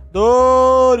 do,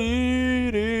 do, re,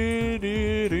 re,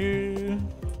 re, re.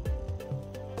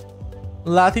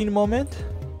 Latin moment.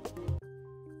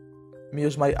 Let me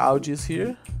use my algaes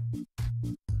here.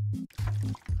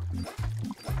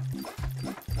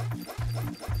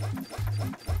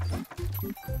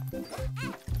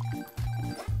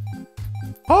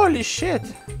 Holy shit!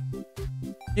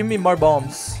 Give me more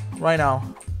bombs right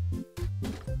now.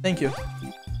 Thank you.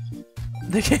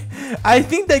 I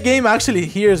think the game actually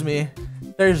hears me.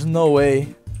 There's no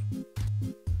way.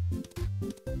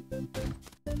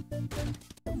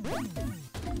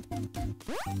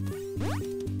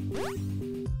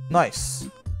 Nice.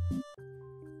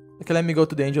 Okay, let me go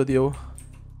to the angel deal.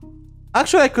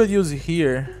 Actually, I could use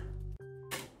here.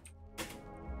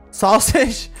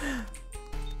 Sausage.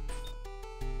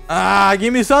 Ah,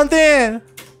 give me something.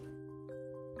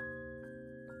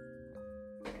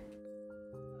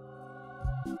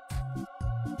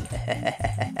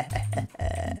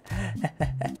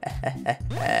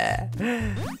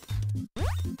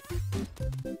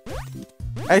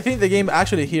 I think the game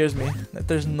actually hears me.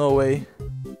 There's no way.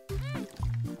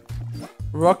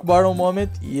 Rock bottom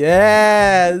moment.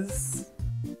 Yes.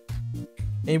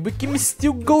 And we can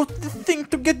still go to the thing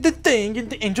to get the thing in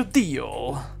the angel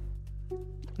deal.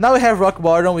 Now we have rock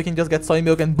bottom. We can just get soy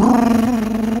milk and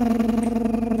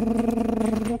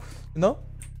you know,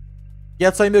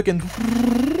 get soy milk and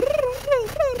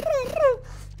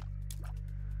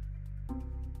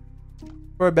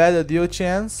for a better deal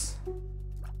chance.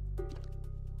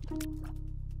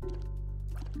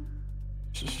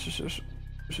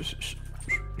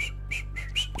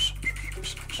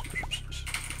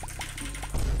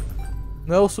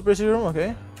 No super serum,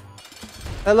 okay.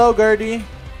 Hello, Gertie.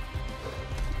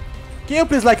 Can you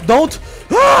please, like, don't?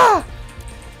 Ah!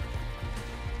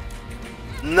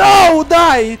 No,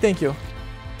 die! Thank you.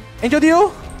 Angel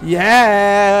deal?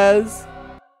 Yes.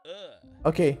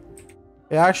 Okay.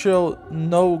 The actual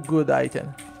no good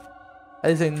item.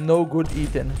 I say no good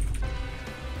eaten.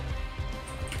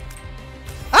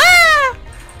 Ah!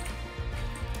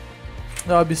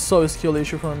 That would be so skill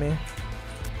issue for me.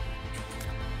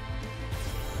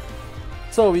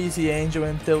 So easy, Angel,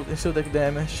 and still take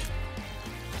damage.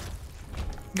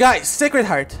 Guys, Sacred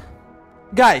Heart.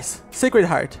 Guys, Sacred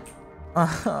Heart.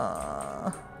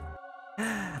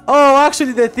 Oh,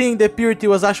 actually, the purity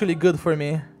was actually good for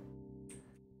me.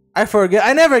 I forget.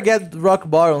 I never get rock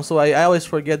bottom, so I always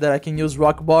forget that I can use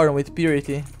rock bottom with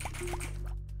purity.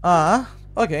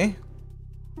 Okay.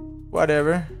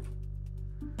 Whatever.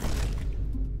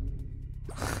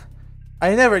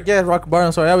 I never get rock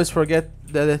bottom, so I always forget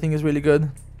that the thing is really good.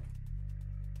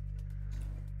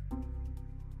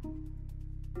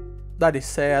 That is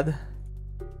sad.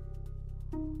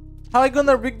 How am I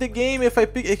gonna rig the game if I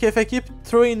keep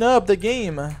throwing up the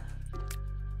game?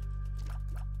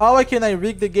 How can I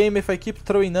rig the game if I keep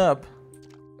throwing up?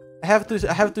 I have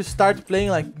to start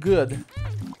playing like good.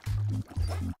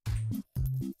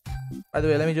 By the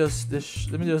way, let me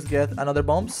just get another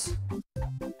bombs.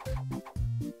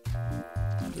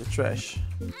 The trash.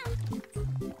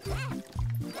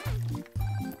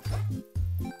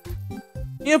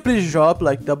 Can you please drop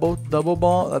like double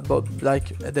bomb about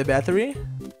like the battery?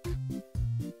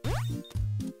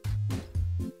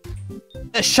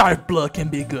 A sharp plug can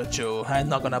be good too. I'm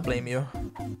not gonna blame you.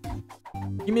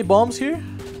 Give me bombs here.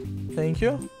 Thank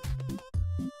you.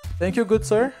 Thank you, good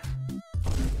sir.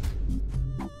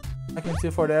 I can see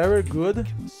forever. Good.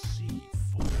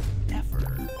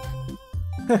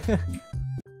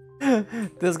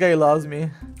 This guy loves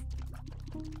me.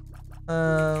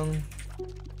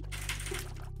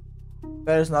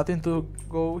 There's nothing to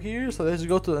go here, so let's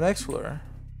go to the next floor.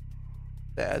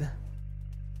 Dead.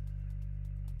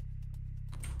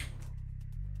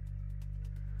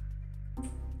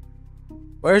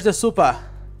 Where's the Supa?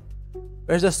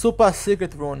 Where's the Supa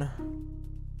secret rune?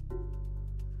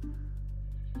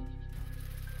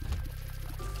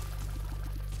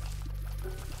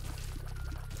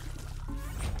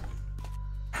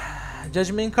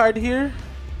 Judgment card here.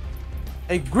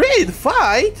 A great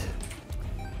fight!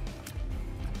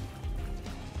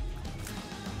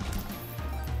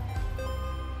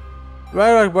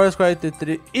 Rock bar is quality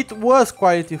 3. It was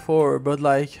quality 4, but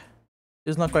like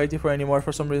it's not quality 4 anymore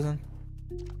for some reason.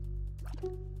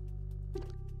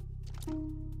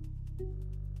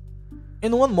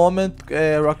 In one moment,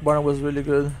 rock bottom was really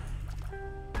good.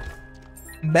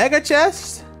 Mega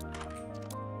chest?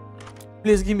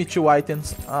 Please give me 2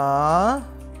 items.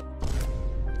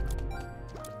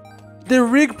 The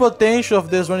rig potential of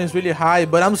this one is really high,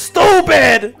 but I'm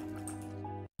stupid!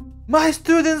 My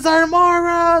students are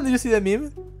morons! Did you see the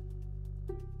meme?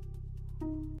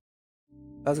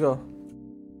 Let's go.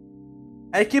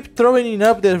 I keep throwing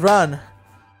up the run.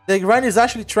 The run is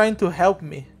actually trying to help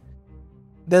me.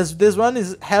 This one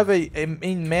is have a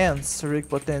immense rig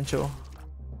potential.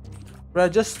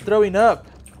 But just throwing up.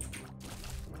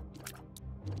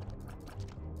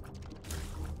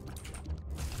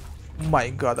 Oh my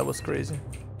god, that was crazy.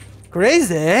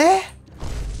 Crazy?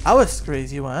 I was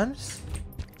crazy once.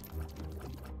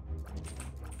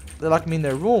 They locked me in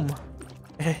their room.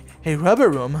 A rubber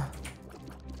room.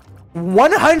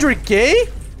 100k?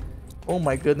 Oh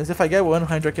my goodness, if I get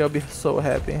 100k I'll be so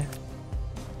happy.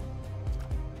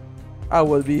 I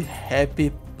will be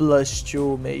happy plus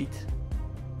 2, mate.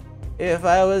 If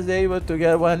I was able to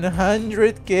get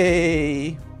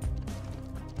 100k.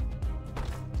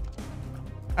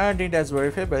 I don't think that's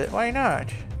worth it, but why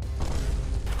not?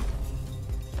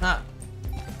 Ah.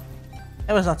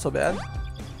 That was not so bad.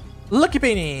 Lucky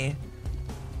penny.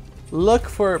 Luck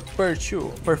for per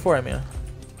 2. Per 4, I mean.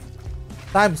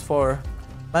 Times 4.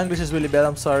 My English is really bad,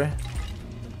 I'm sorry.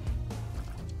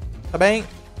 Shabang.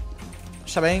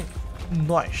 Shabang.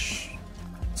 Nice.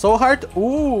 Soul Heart.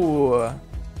 Ooh.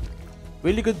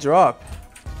 Really good drop.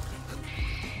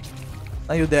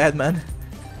 Now you dead, man.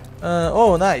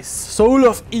 Oh, nice. Soul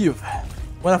of Eve.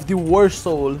 One of the worst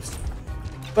souls.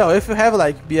 Well, if you have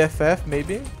like BFF,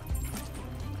 maybe.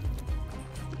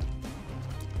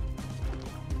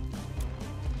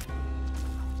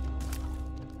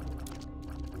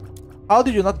 How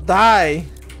did you not die?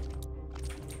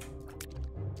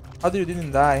 How did you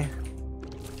didn't die?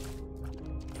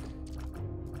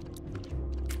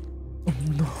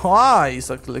 Nice,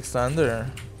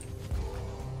 Alexander.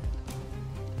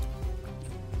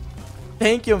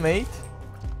 Thank you, mate.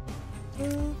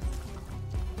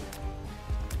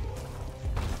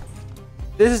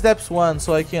 This is steps 1,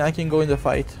 so I can go in the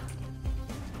fight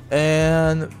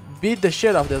and beat the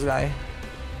shit out of this guy.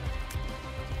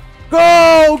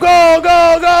 Go, go,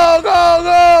 go, go, go,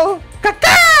 go!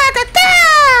 Kaka,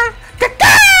 kaka,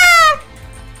 kaka!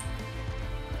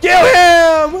 Kill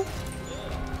him!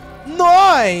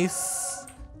 Nice!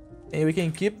 And we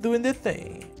can keep doing the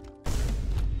thing.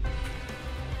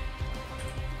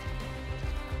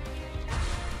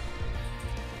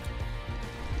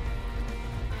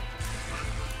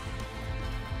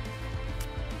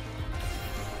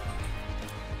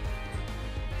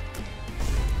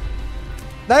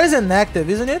 That is inactive,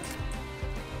 isn't it?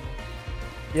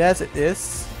 Yes, it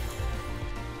is.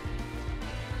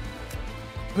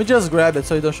 Let me just grab it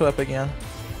so it don't show up again.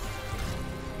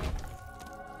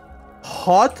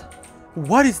 Hot?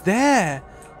 What is that?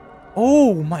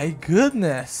 Oh my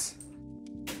goodness.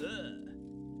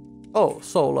 Oh,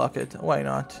 Soul Locket. Why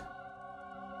not?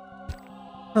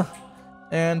 Huh.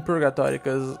 And Purgatory,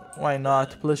 because why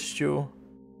not? Plus 2.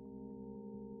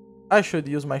 I should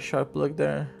use my sharp plug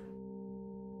there.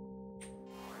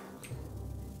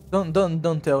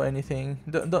 Don't tell anything.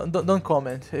 Don't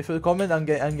comment. If you comment, I'm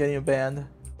getting you banned.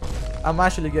 I'm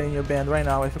actually getting you banned right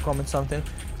now if you comment something.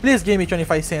 Please give me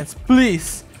 25 cents.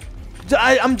 Please.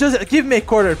 I'm just give me a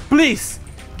quarter. Please.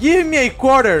 Give me a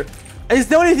quarter. It's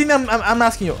the only thing I'm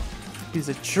asking you. Piece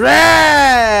of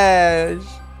trash.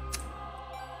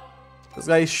 This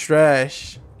guy is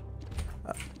trash.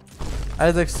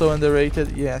 Isaac's so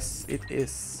underrated. Yes, it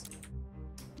is.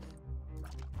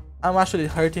 I'm actually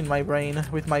hurting my brain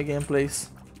with my gameplays.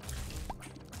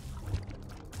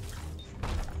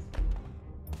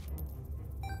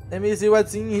 Let me see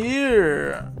what's in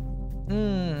here.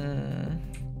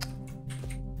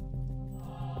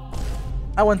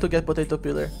 I want to get potato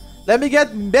peeler. Let me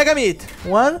get mega meat.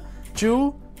 1,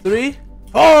 2, 3,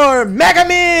 4. Mega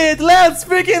meat! Let's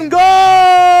freaking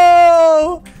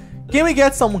go! Can we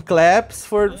get some claps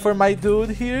for my dude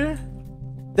here?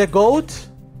 The goat?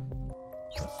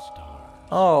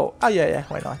 Oh, yeah,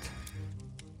 why not?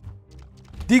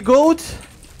 The goat,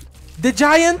 the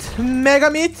giant,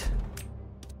 mega meat.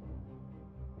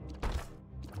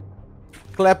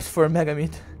 Claps for mega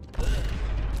meat.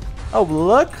 Oh,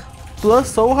 luck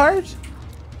plus so hard.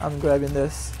 I'm grabbing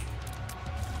this.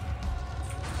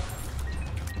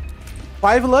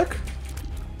 5 luck.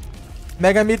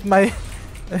 Mega meat, my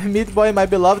meat boy, my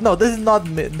beloved. No, this is not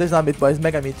meat. This is not meat boy. It's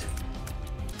mega meat.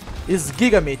 It's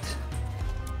giga meat.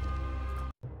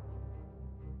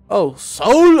 Oh,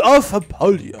 Soul of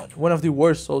Apollyon. One of the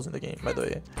worst souls in the game, by the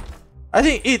way. I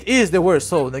think it is the worst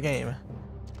soul in the game.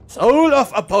 Soul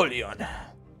of Apollyon.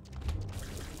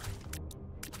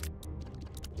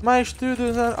 My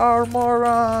students are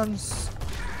morons.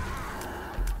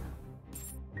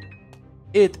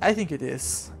 I think it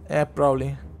is. Yeah,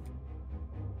 probably.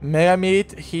 Mega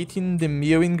Meat hitting the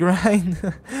mewing grind.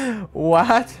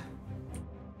 What?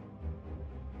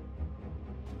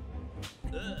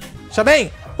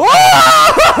 Shabang!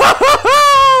 Oh!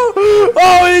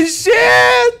 Holy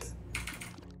shit!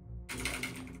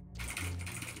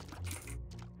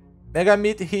 Mega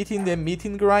Meat hitting the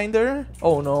meeting grinder.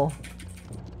 Oh no.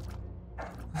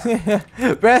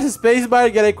 Press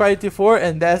spacebar, get a quality 4,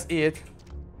 and that's it.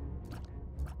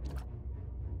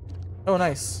 Oh,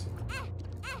 nice.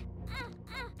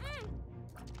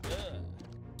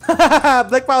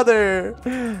 Black powder!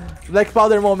 Black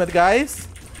powder moment, guys.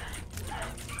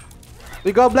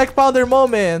 We got black powder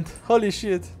moment. Holy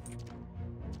shit.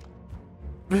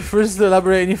 Refuse to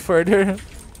elaborate any further.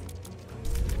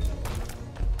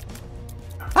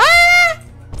 Ah!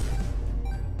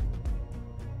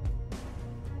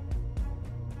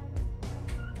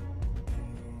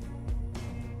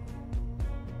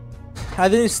 I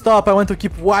didn't stop. I want to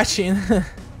keep watching.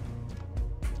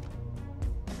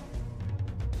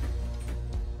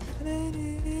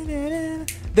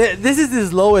 This is the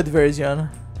slowed version.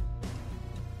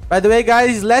 By the way,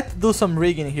 guys, let's do some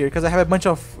rigging here because I have a bunch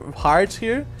of hearts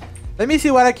here. Let me see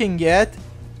what I can get.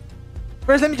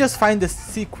 First, let me just find the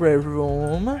secret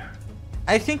room.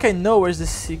 I think I know where the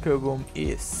secret room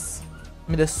is.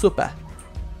 I mean, the super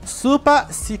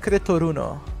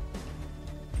secretoruno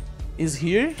is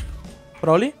here,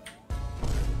 probably.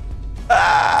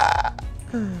 Ah!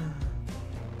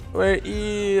 Where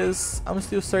is? I'm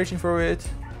still searching for it.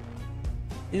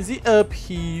 Is he up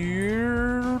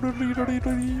here?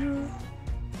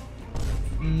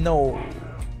 No.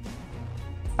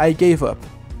 I gave up.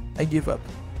 I give up.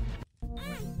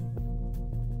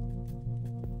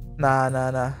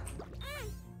 Nah.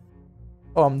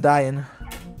 Oh, I'm dying.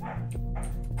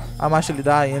 I'm actually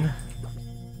dying.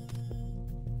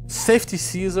 Safety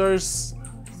scissors.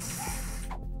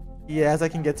 Yes, I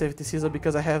can get safety scissors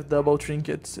because I have double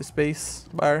trinkets. Space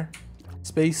bar.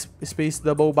 Space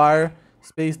double bar.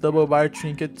 Space double bar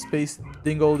trinket. Space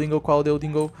dingo qual deu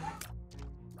dingo.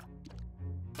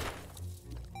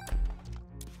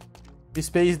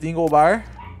 Space dingo bar.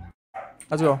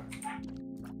 Let's go.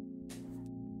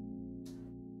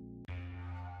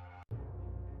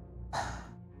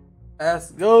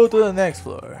 Let's go to the next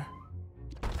floor.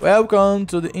 Welcome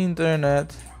to the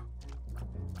internet.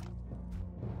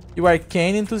 You are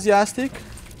cane enthusiastic?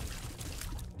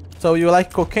 So you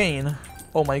like cocaine?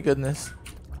 Oh my goodness.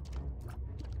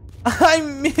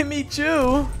 Me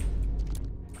too.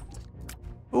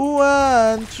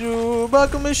 1, 2,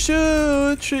 buckle my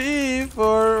shoe, 3,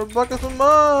 4, buckle some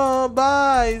more,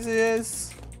 buys,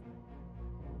 yes.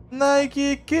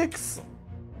 Nike kicks.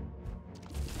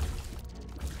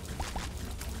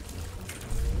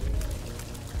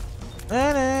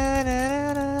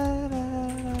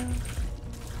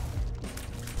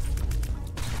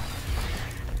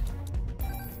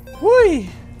 Whee!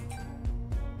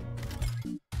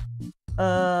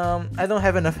 I don't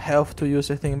have enough health to use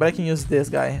the thing, but I can use this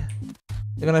guy.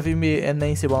 They're gonna give me a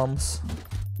Nancy bombs.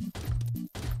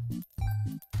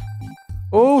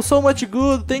 Oh, so much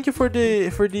good! Thank you for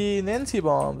the Nancy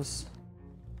bombs.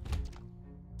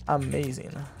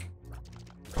 Amazing.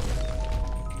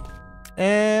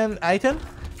 And item.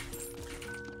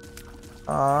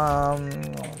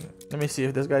 Let me see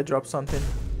if this guy drops something.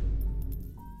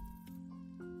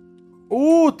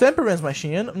 Ooh, temperance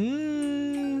machine.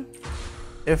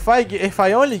 If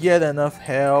I only get enough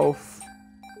health.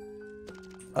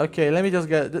 Okay, let me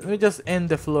just end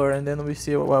the floor and then we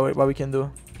see what we can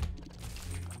do.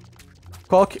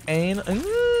 Cock ain.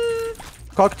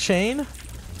 Cock chain.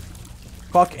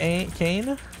 Cock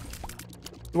cane.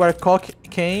 You are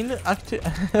cocaine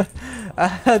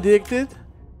addicted.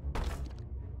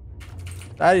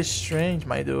 That is strange,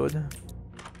 my dude.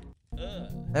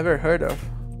 Never heard of.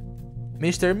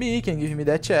 Mr. Me can give me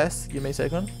that chest. Give me a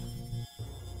second.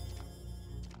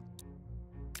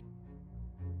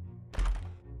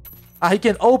 Ah, he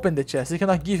can open the chest. He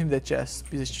cannot give him the chest.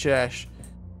 Piece of trash.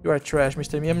 You are trash,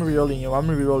 Mr. Me. I'm rerolling you. I'm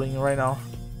rerolling you right now.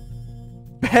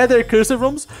 Better cursor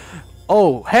rooms?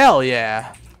 Oh, hell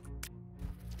yeah.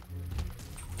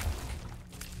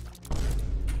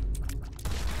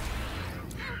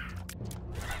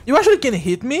 You actually can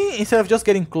hit me instead of just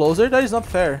getting closer? That is not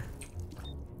fair.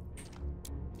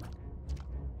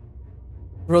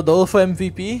 Rodolfo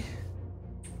MVP?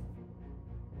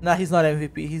 Nah, he's not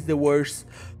MVP. He's the worst.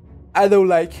 I don't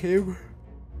like him.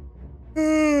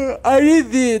 I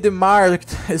need the marked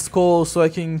skull so I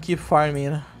can keep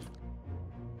farming.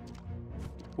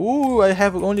 Ooh, I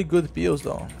have only good pills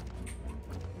though.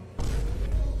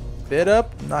 Bit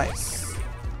up, nice.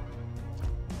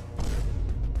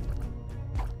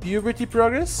 Puberty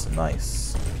progress?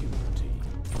 Nice.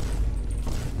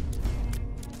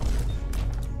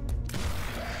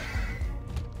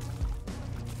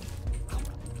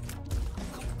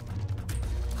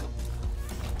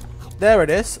 There it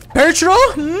is. Petrol?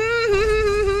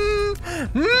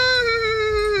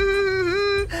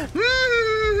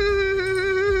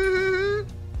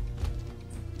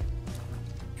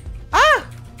 Ah!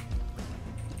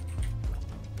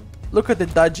 Look at the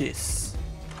dodges.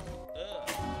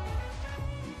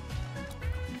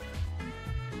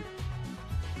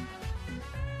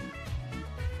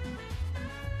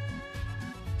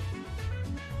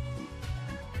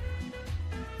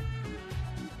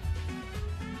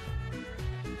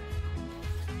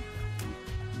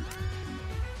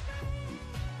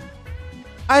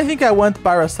 I think I want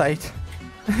Parasite.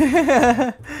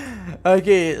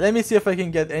 Okay, let me see if I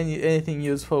can get anything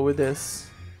useful with this.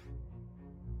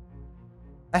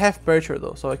 I have Percher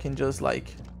though, so I can just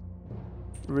like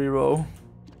reroll.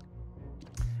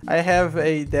 I have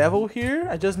a Devil here.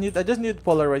 I just need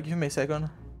Polaroid. Give me a second.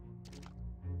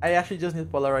 I actually just need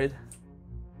Polaroid.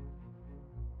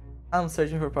 I'm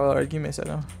searching for Polaroid. Give me a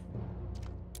second.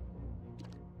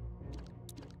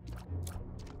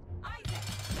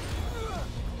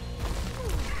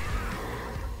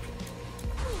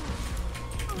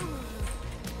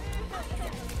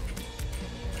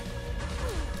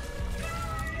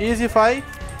 Easy fight.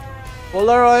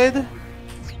 Polaroid.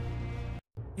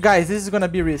 Guys, this is gonna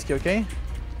be risky, okay?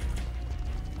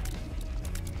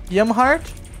 Yum heart.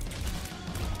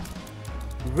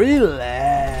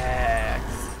 Relax.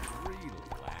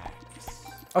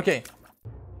 Okay.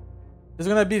 This is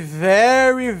gonna be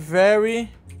very,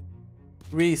 very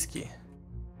risky.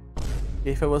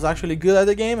 If I was actually good at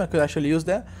the game, I could actually use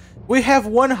that. We have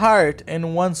 1 heart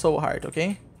and 1 soul heart,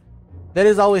 okay? That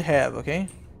is all we have, okay?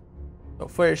 So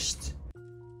first,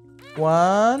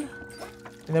 1,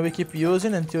 and then we keep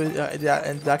using until it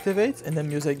activates, and then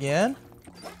use again.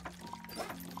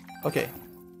 Okay.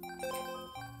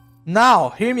 Now,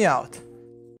 hear me out.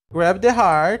 Grab the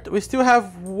heart. We still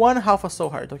have 1 half a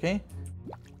soul heart, okay?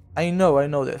 I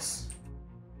know this.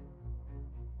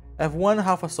 I have 1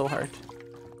 half a soul heart.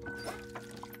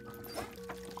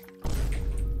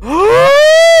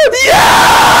 Yeah!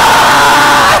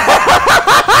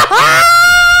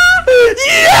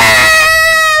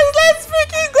 Yes! Let's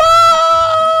freaking go!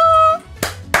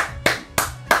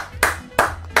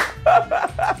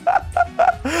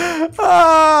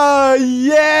 Ah,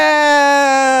 yes!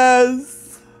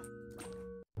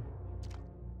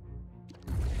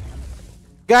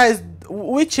 Guys,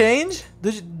 we change?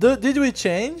 Did we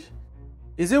change?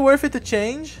 Is it worth it to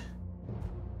change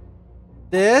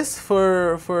this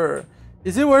for?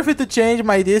 Is it worth it to change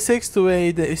my D6 to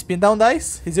a spin down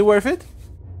dice? Is it worth it?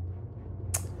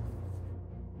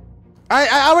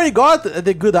 I already got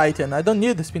the good item. I don't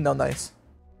need the spin down dice.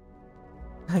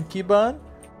 Keep on?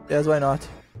 Yes, why not?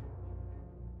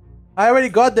 I already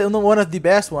got one of the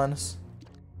best ones.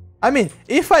 I mean,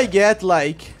 if I get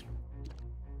like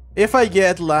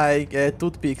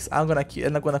toothpicks, I'm gonna quit.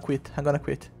 I'm gonna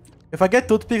quit. If I get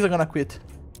toothpicks, I'm gonna quit.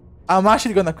 I'm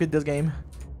actually gonna quit this game.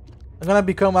 I'm gonna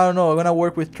become, I don't know, I'm gonna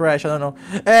work with trash, I don't know.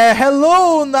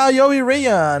 Hello, Naomi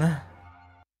Rayan.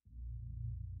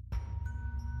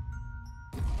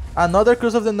 Another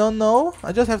Curse of the Known? No.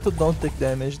 I just have to don't take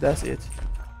damage, that's it.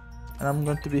 And I'm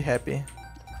going to be happy.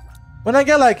 When I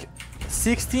get like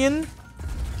 16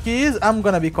 keys, I'm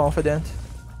gonna be confident.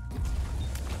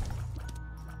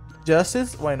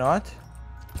 Justice? Why not?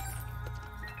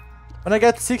 When I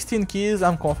get 16 keys,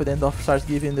 I'm confident of start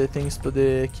giving the things to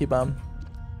the Kibam.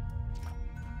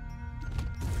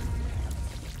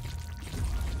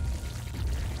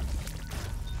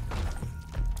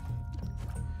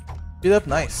 Beat up,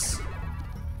 nice.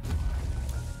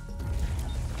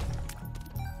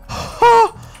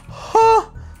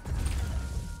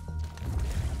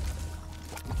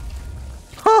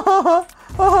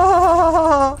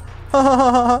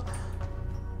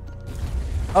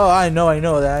 Oh, I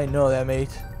know that, mate.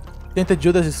 Tainted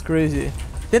Judas is crazy.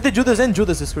 Tainted Judas and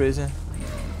Judas is crazy.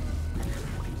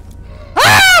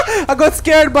 Ah! I got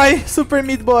scared by Super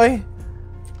Meat Boy.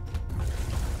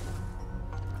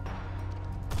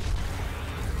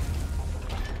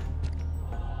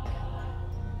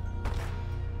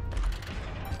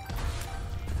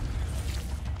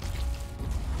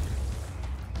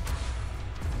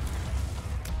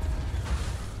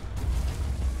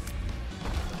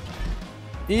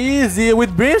 Easy.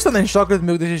 With brimstone and chocolate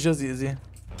milk, this is just easy.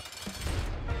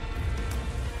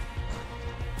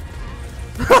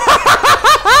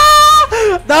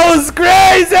 That was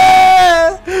crazy!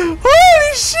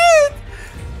 Holy shit!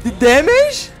 The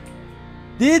damage?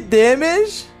 The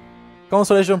damage?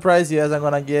 Consolation prize, yes, I'm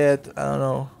gonna get, I don't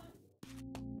know.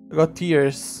 I got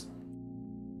tears.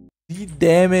 The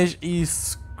damage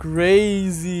is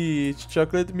crazy. It's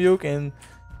chocolate milk and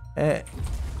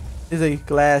it's a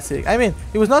classic. I mean,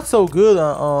 it was not so good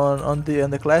on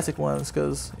the classic ones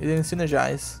because it didn't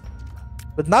synergize.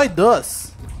 But now it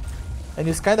does. And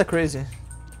it's kinda crazy.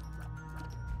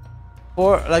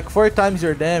 Like 4 times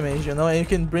your damage, you know, and you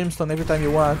can brimstone every time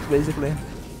you want, basically.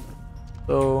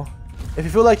 So if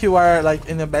you feel like you are like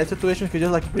in a bad situation, you can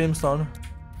just like brimstone.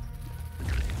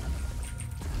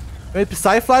 Maybe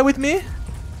Psyfly with me?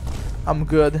 I'm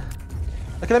good.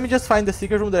 Okay, let me just find the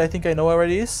secret room that I think I know where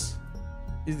it is.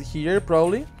 Is it here,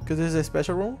 probably, because this is a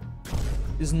special room.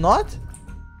 It's not?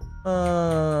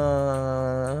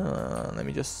 Let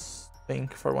me just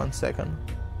think for 1 second.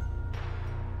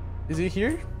 Is it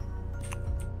here?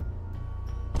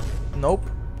 Nope.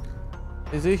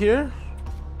 Is it here?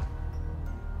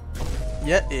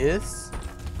 Yeah, it is.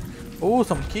 Oh,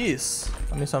 some keys.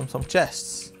 I mean, some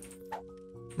chests.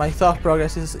 My thought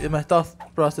process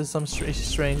is some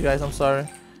strange, guys. I'm sorry.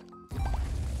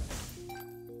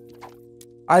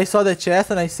 I saw the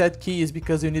chest and I said keys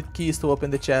because you need keys to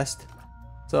open the chest.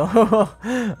 So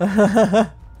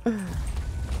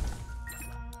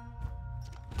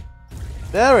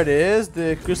there it is,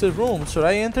 the crystal room. Should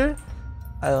I enter?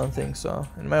 I don't think so,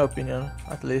 in my opinion,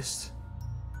 at least.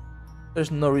 There's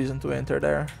no reason to enter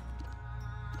there.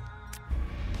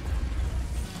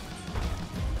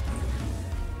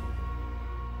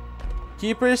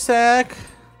 Keeper sack.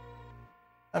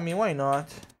 I mean, why not?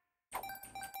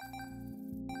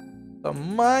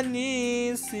 Some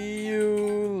money, see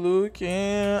you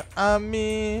looking at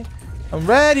me. I'm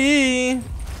ready.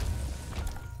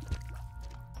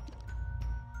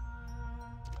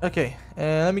 Okay,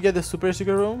 and let me get the super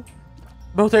secret room.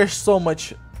 But there's so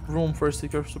much room for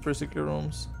super secret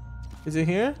rooms. Is it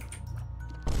here?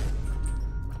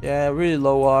 Yeah, really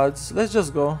low odds. Let's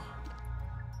just go.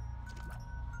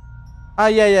 Ah,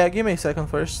 yeah. Give me a second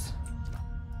first.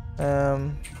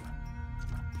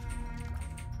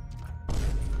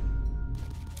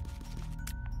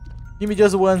 Give me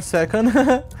just 1 second.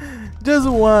 Just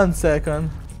 1 second.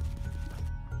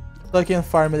 So I can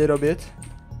farm a little bit.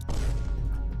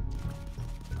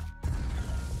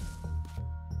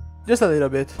 Just a little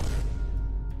bit.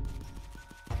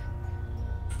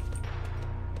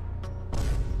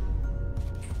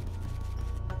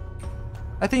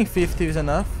 I think 50 is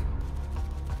enough.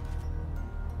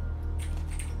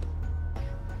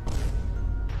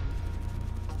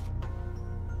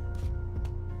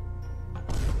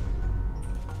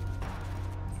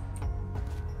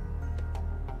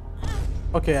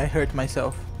 Okay, I hurt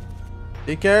myself.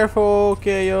 Be careful,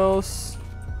 Chaos.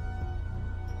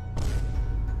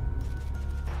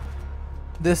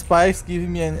 The spikes give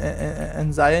me an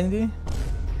anxiety.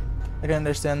 I can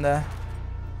understand that.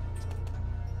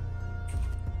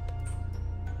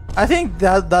 I think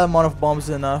that amount of bombs is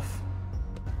enough.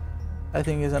 I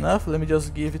think it's enough. Let me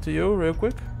just give it to you real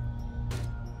quick.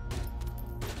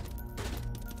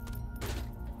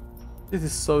 This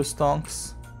is so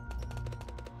stonks.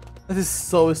 This is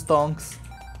so stonks.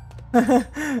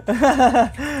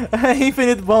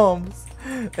 Infinite bombs.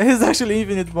 It's actually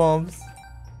infinite bombs.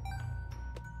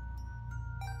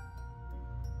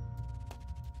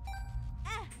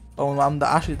 Oh, I'm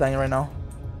actually dying right now.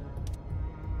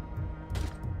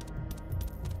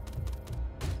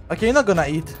 Okay, you're not gonna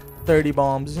eat 30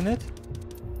 bombs, isn't it?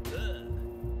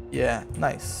 Yeah,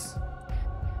 nice.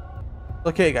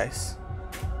 Okay, guys.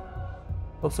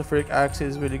 Sulfuric axe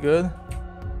is really good.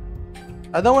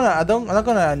 I'm not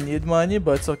gonna need money,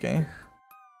 but it's okay.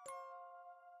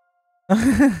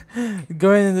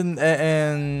 Going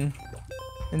in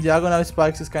diagonal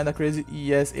spikes is kind of crazy.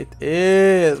 Yes, it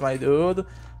is, my dude.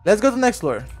 Let's go to the next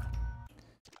floor.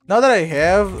 Now that I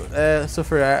have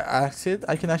sulfuric acid,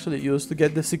 I can actually use to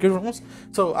get the secret rooms.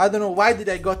 So I don't know why did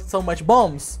I got so much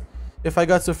bombs if I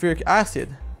got sulfuric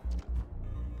acid.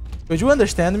 Would you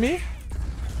understand me?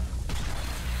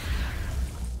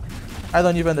 I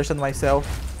don't even understand myself.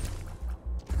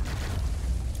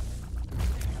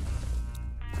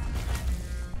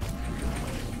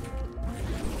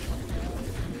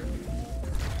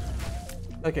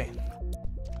 Okay.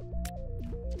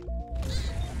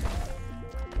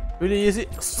 Really easy.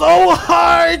 So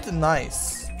hard!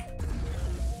 Nice.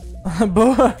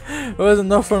 But it was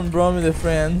enough from Brom with the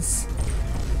friends.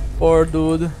 Poor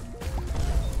dude.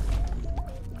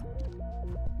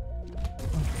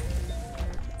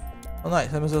 Oh,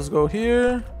 nice. Let me just go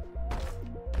here.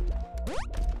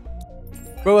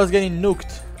 Bro was getting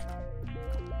nuked.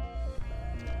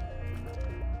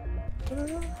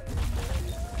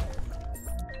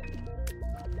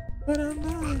 But I'm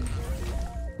dying.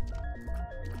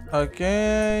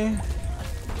 Okay.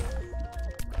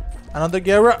 Another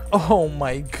Gera. Oh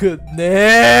my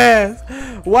goodness.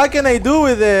 What can I do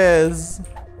with this?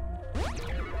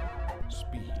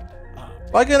 Speed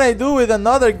up. What can I do with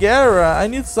another Gera? I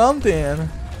need something.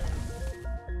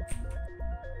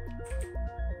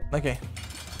 Okay.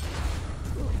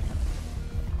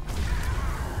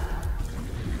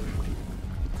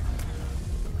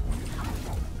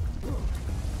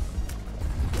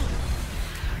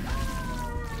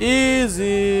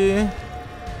 Easy. And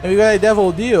we got a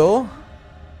devil deal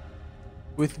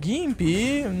with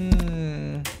Gimpy.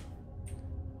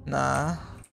 Nah.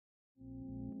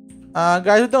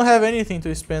 Guys, we don't have anything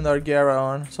to spend our Gera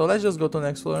on, so let's just go to the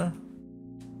next floor.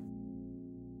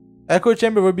 Echo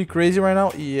Chamber would be crazy right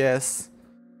now. Yes.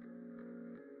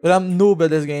 But I'm noob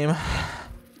at this game.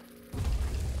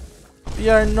 We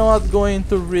are not going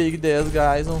to rig this,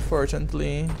 guys,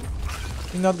 unfortunately.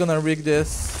 We're not gonna rig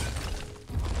this.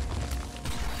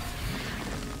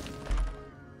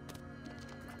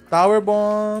 Tower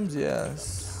bombs,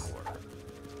 yes.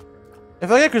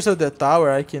 If I get Crystal the tower,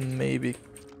 I can maybe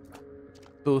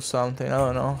do something. I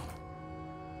don't know.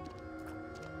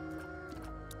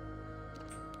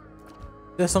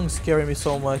 This song's scaring me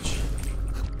so much.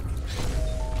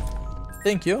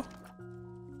 Thank you.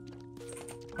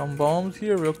 Some bombs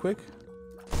here, real quick.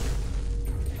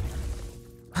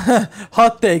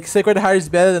 Hot take. Sacred Heart is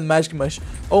better than Magic Mush.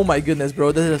 Oh my goodness,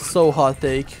 bro. This is so hot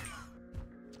take.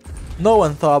 No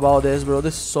one thought about this, bro.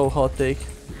 This is so hot take.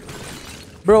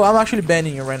 Bro, I'm actually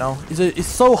banning you right now. It's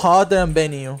so hot that I'm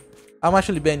banning you. I'm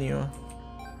actually banning you.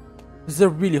 This is a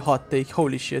really hot take.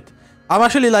 Holy shit. I'm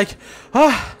actually like,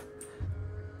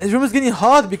 this room is getting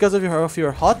hot because of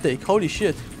your hot take. Holy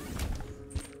shit.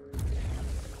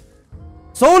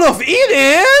 Soul of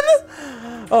Eden?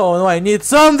 Oh no, I need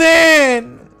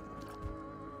something.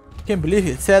 Can't believe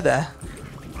it said that.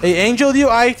 A angel deal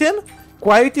item.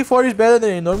 Quality 4 is better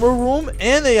than a normal room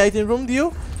and a item room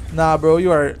deal. Nah, bro,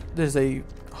 there's a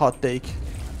hot take.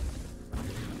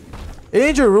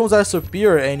 Angel rooms are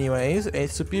superior anyways.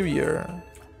 It's superior.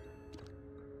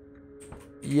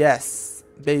 Yes,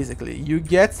 basically. You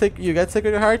get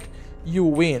Sacred Heart, you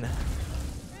win.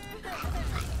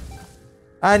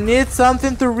 I need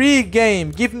something to rig, game.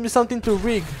 Give me something to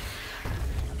rig.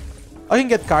 I can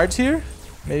get cards here,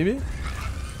 maybe.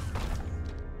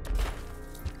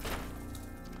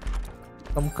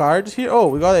 Some cards here. Oh,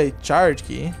 we got a charge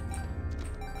key.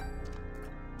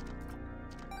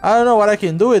 I don't know what I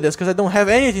can do with this because I don't have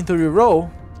anything to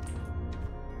reroll.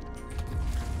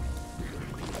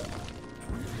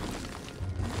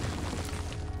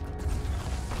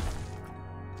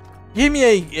 Give me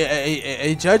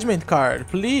a judgment card,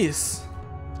 please.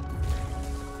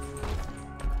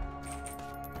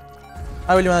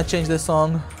 I really want to change this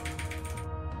song.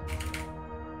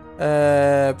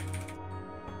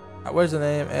 Where's the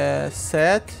name?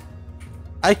 Set.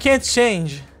 I can't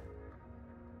change.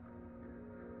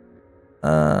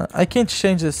 I can't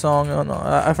change the song. Oh no,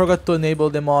 I forgot to enable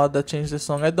the mod that changed the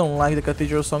song. I don't like the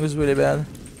Cathedral song. It's really bad.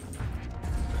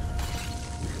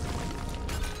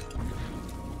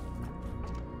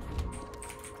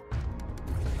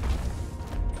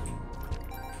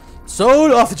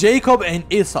 Soul of Jacob and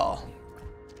Esau.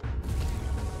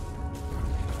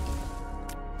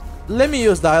 Let me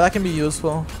use that. That can be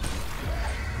useful.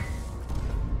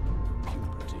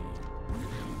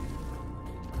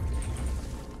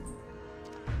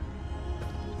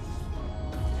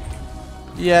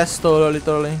 Yes,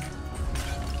 totally.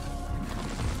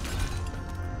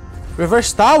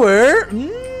 Reverse tower.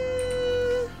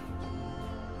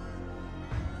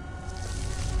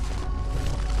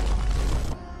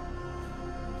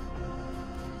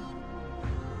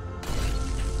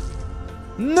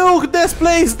 Nuke this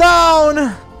place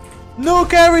down!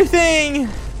 Nuke everything!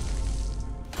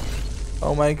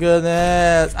 Oh my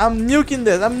goodness. I'm nuking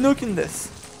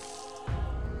this.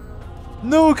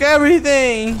 Nuke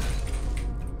everything!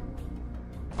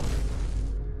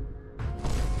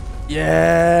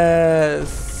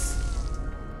 Yes!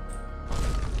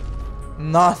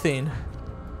 Nothing.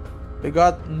 We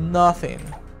got nothing.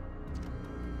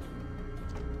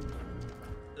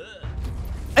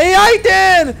 A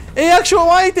item! A actual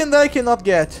item that I cannot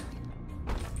get.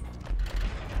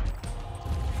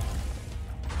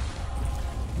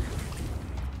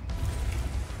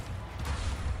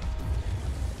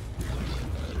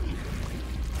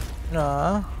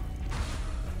 Nah.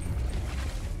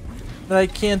 That I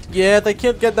can't get. I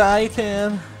can't get the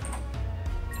item.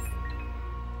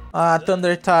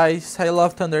 Thunder Ties. I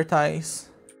love Thunder Ties.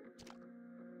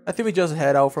 I think we just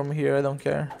head out from here. I don't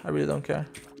care. I really don't care.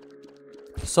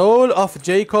 Soul of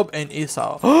Jacob and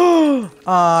Esau.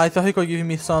 I thought he could give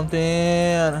me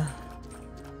something.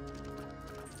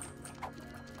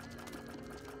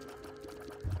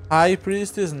 High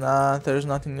Priest is not. There's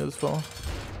nothing useful.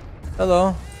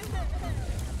 Hello.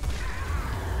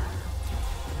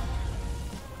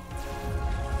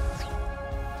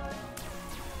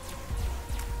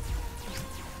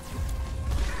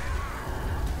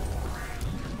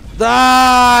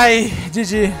 Die!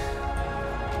 GG.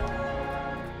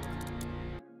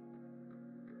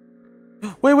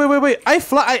 Wait. I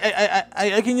fly.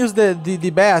 I can use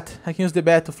the bat. I can use the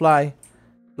bat to fly.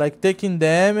 Like taking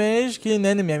damage, killing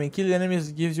enemy. I mean, killing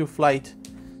enemies gives you flight.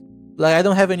 Like I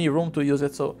don't have any room to use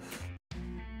it, so.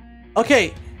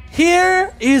 Okay,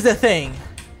 here is the thing.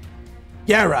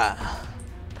 Yara.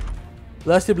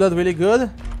 Lusty Blood really good.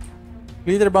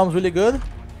 Glitter Bomb's really good.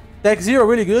 Tech Zero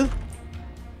really good.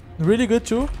 Really good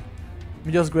too. Let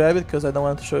me just grab it because I don't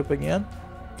want to show up again.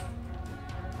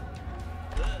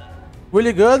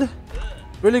 Really good.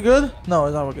 Really good. No,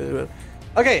 it's not really good.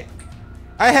 Okay.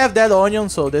 I have that onion,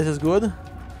 so this is good.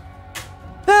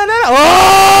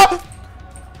 Oh!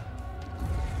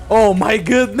 Oh my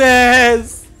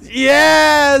goodness!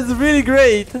 Yes! Really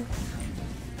great!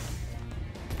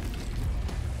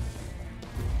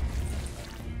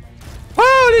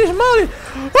 Holy moly!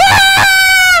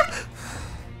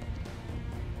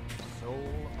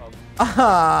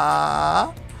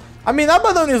 Ah! I mean,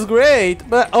 Abaddon is great,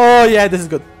 but oh yeah, this is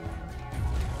good.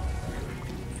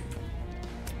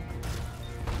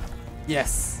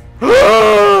 Yes.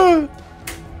 No!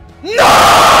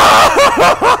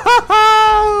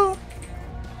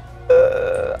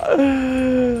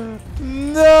 No!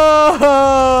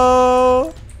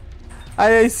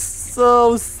 I am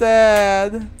so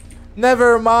sad.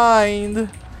 Never mind.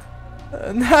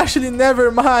 Actually,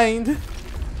 never mind.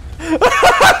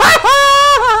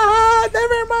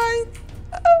 Never mind.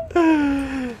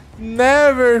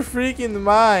 Never freaking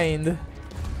mind.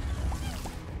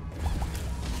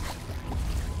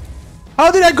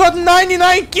 How did I got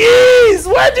 99 keys?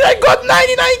 Where did I got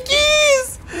 99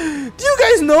 keys? Do you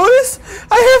guys notice?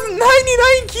 I have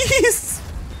 99 keys.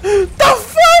 The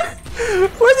fuck?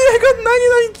 Where did I got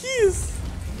 99 keys?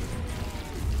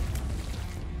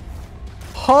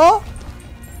 Huh?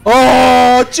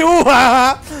 Oh,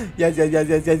 chua! Yes.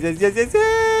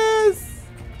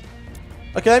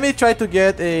 Okay, let me try to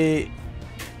get a...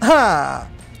 Ha!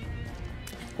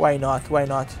 Why not? Why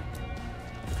not?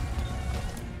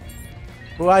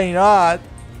 Why not?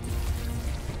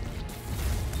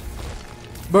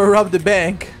 But rob the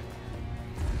bank.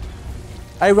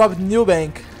 I robbed New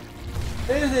Bank.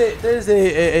 There's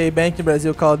a bank in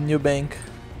Brazil called New Bank.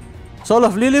 Soul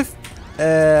of Lilith.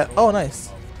 Oh, nice.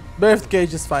 Birth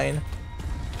Cage is fine.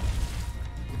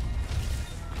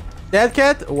 Dead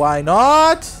Cat? Why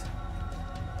not?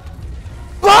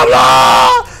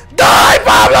 Pablo! Die,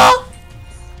 Pablo!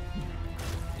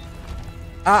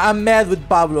 I'm mad with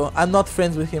Pablo. I'm not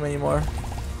friends with him anymore.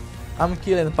 I'm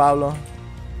killing Pablo.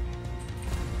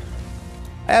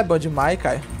 É bom demais,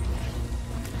 Kai.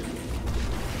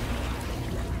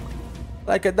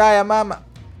 Like a die, mama.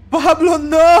 Pablo,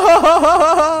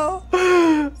 no!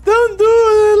 Don't do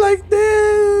it like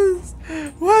this!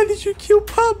 Why did you kill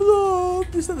Pablo?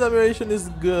 This admiration is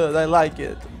good. I like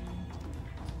it.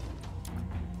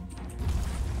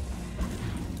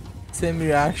 Same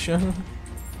reaction.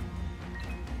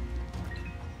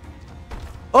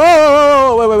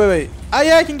 Oh, wait.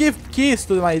 Yeah, I can give keys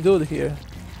to my dude here.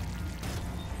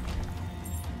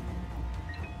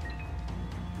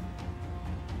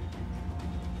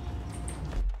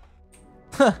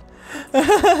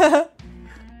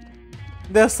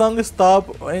 The song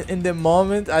stopped in the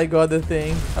moment I got the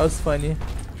thing. That was funny.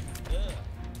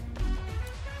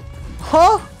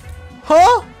 Huh?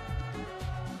 Huh?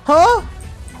 Huh?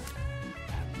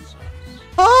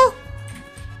 Huh?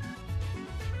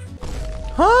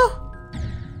 Huh?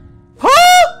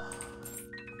 Huh?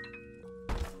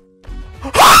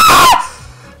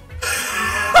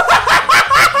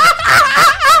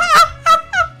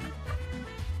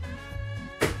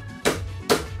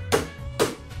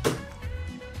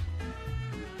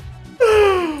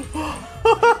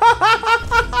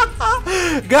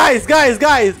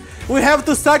 Guys, we have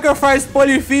to sacrifice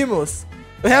Polyphemus.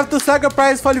 We have to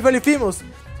sacrifice Polyphemus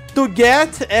to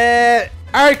get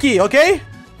Archie, okay?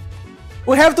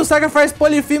 We have to sacrifice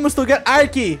Polyphemus to get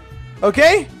Archie,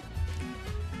 okay?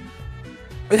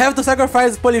 We have to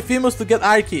sacrifice Polyphemus to get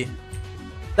Archie.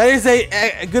 That is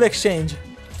a good exchange.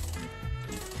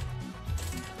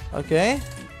 Okay.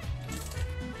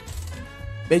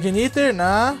 Pigeon Eater,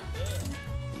 nah.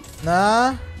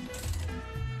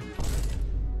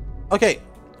 Okay,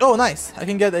 Oh, nice. I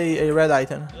can get a red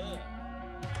item.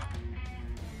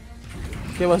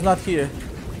 Okay, was not here.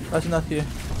 Was not here.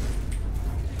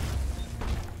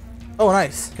 Oh,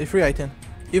 nice. A free item.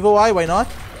 Evil Eye, why not?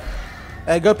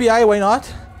 Guppy Eye, why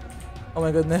not? Oh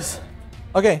my goodness.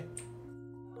 Okay.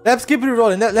 Let's keep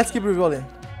rerolling. Let's keep rerolling.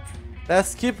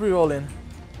 Let's keep rerolling.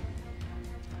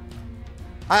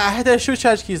 I had to shoot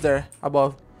charge keys there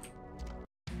above.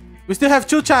 We still have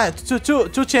two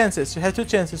chances. We have two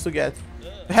chances to get.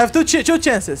 We have two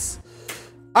chances.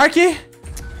 Arky.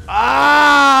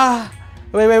 Ah!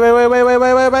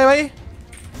 Wait.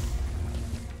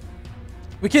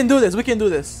 We can do this. We can do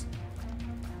this.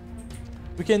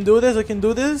 We can do this. We can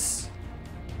do this.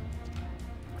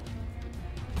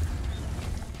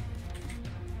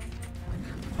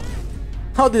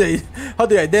 How did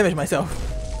I damage myself?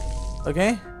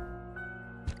 Okay.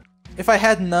 If I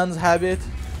had Nun's habit.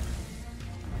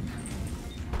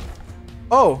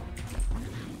 Oh.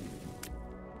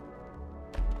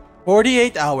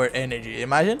 48-hour energy.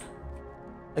 Imagine.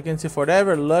 I can see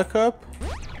forever. Look up.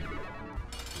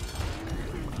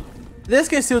 This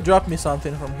can still drop me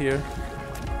something from here.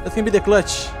 That can be the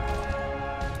clutch.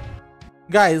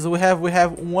 Guys, we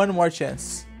have one more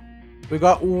chance. We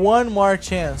got one more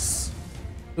chance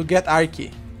to get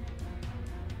Arky.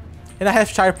 And I have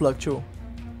Sharp Plug too.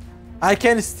 I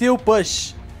can still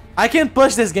push. I can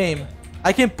push this game.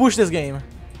 I can push this game.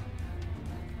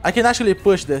 I can actually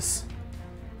push this.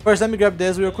 First, let me grab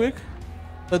this real quick,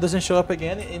 so it doesn't show up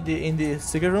again in the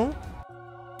secret room.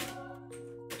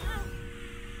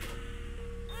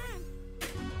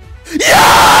 Yeah!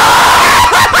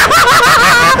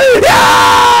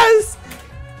 Yes!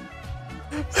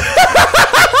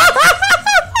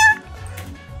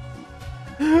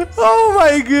 Oh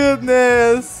my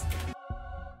goodness!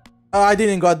 Oh, I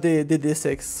didn't got the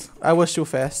D6. I was too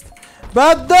fast.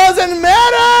 But doesn't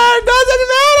matter! Doesn't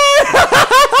matter!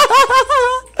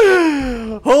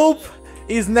 Hope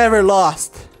is never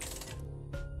lost.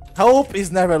 Hope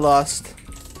is never lost.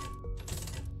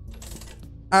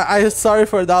 I'm sorry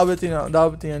for doubting on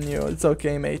you. It's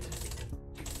okay, mate.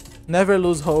 Never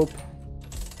lose hope.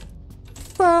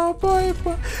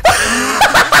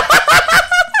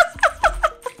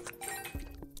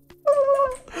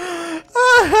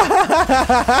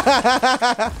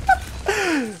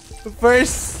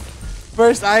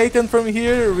 First item from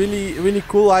here, really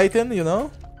cool item, you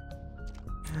know.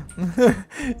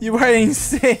 You are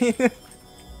insane.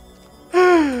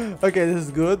 Okay, this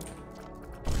is good.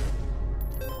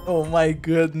 Oh my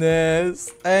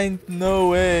goodness! Ain't no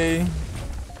way.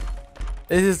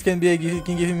 This can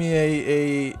give me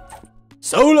a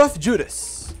Soul of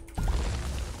Judas,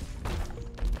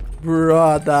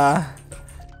 brother.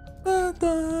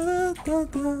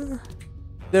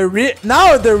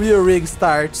 Now the real rig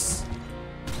starts.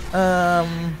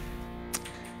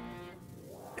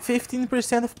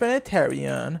 15% of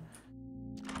Planetarian.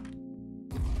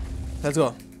 Let's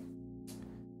go.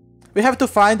 We have to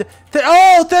find.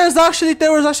 Oh, there was actually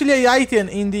a item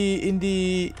in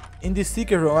the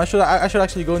secret room. I should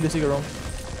actually go in the secret room.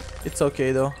 It's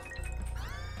okay though.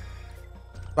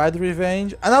 Bad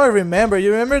revenge. And now I remember.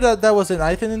 You remember that was an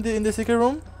item in the secret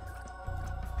room?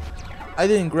 I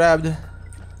didn't grab.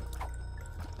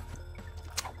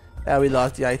 Yeah, we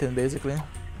lost the item basically.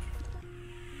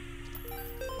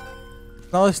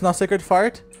 No, it's not Sacred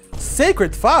Fart.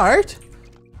 Sacred Fart?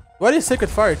 What is Sacred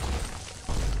Fart?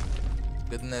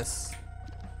 Goodness.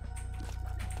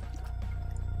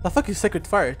 The fuck is Sacred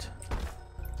Fart?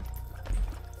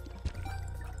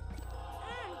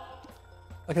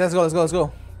 Okay, let's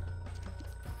go.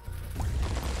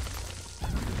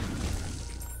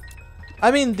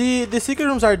 I mean, the secret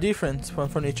rooms are different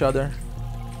from each other.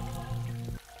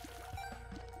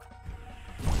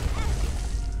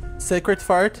 Sacred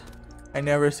Fart? I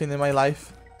never seen in my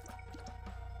life.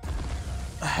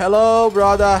 Hello,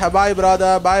 brother. Bye,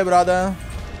 brother. Bye, brother.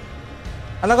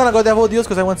 I'm not gonna go Devil Deals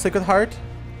because I want Sacred Heart.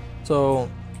 So,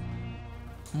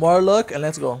 more luck and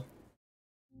let's go.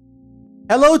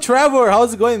 Hello, Trevor.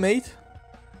 How's it going, mate?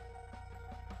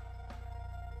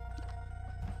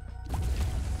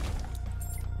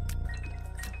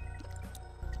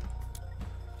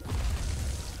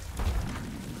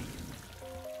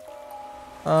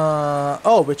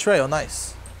 Oh, Betrayal.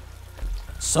 Nice.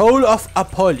 Soul of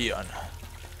Apollyon.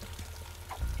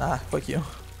 Ah, fuck you.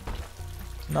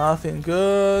 Nothing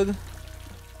good.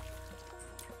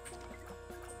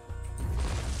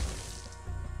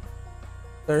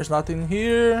 There's nothing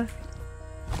here.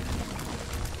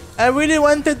 I really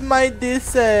wanted my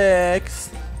D6.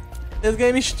 This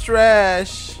game is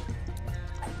trash.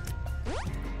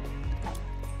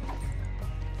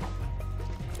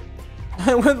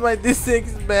 I want my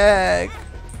D6 back.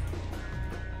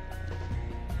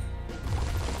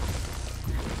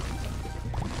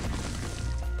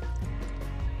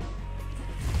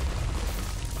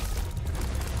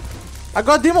 I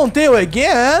got Demon Tail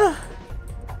again.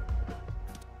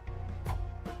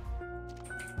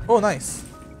 Oh, nice.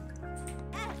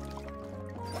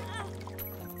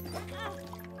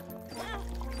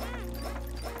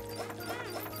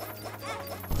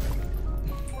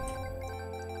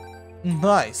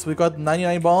 Nice. We got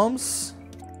 99 bombs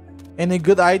and a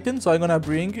good item, so I'm gonna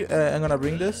bring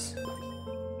this.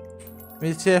 Let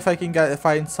me see if I can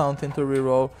find something to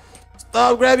reroll.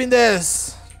 Stop grabbing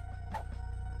this.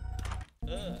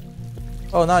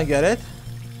 Oh, now I get it.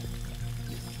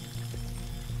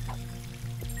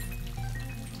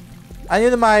 I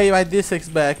need my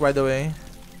D6 back, by the way.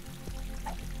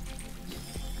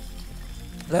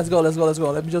 Let's go.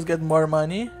 Let me just get more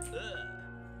money.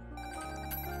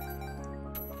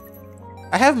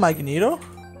 I have Magneto.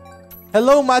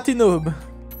 Hello, Matty Noob.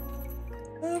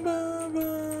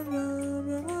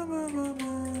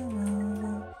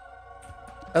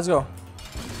 Let's go.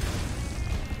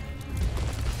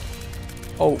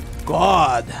 Oh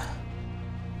God.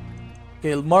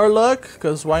 Okay, more luck,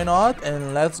 cause why not?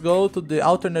 And let's go to the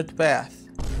alternate path.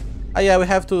 Ah yeah, we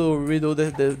have to redo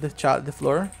the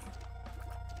floor.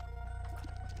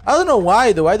 I don't know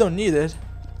why though. I don't need it.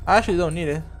 I actually don't need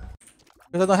it,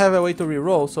 because I don't have a way to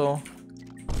reroll. So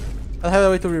I don't have a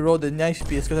way to reroll the nice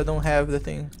piece because I don't have the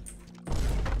thing.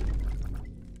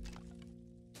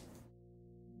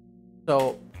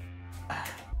 So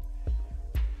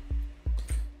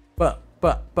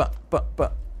but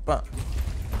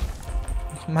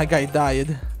my guy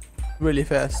died really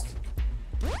fast.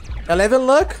 11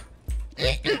 luck.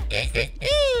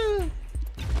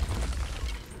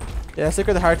 Yeah,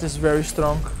 Sacred Heart is very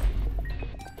strong.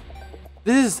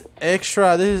 This is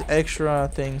extra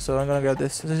thing, so I'm gonna get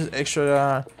this. This is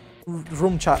extra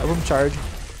room charge.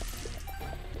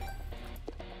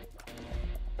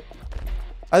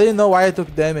 I didn't know why I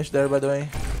took damage there, by the way.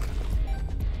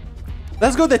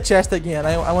 Let's go to the chest again.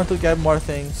 I want to get more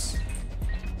things.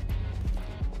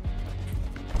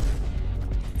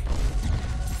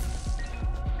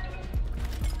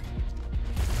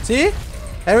 See?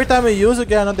 Every time I use it,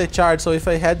 get another charge. So if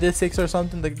I had this 6 or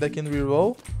something, that can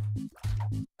reroll.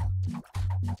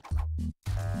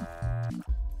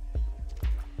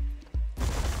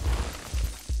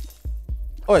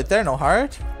 Oh, Eternal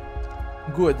Heart?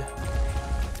 Good.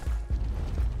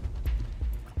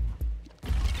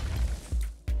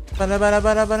 Bana.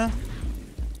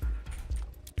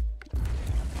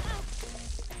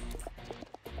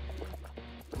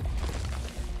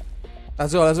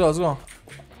 Let's go.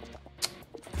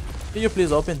 Can you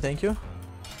please open? Thank you.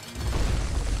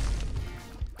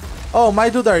 Oh, my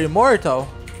dude are immortal.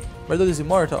 My dude is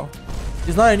immortal.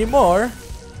 He's not anymore.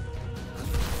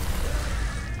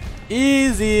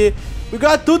 Easy. We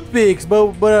got toothpicks,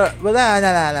 but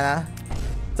nah.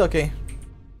 It's okay.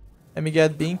 Let me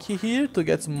get Binky here to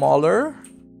get smaller.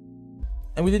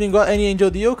 And we didn't got any Angel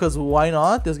Deal, because why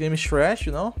not? This game is trash,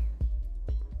 you know?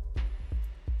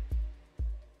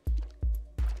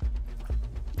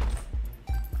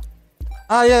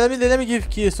 Ah yeah, let me give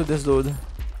keys to this dude.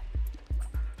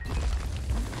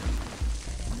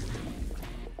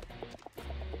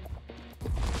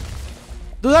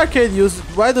 Do arcade use?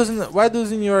 Why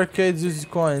doesn't your arcade use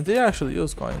coins? They actually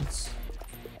use coins.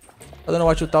 I don't know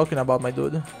what you're talking about, my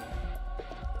dude.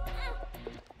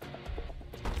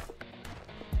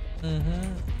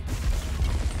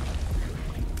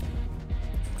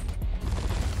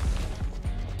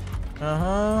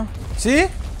 See?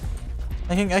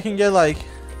 I can get like,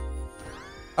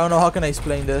 I don't know, how can I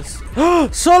explain this?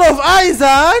 Soul of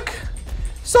Isaac!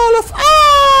 Soul of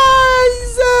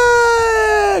Isaac!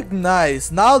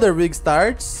 Nice. Now the rig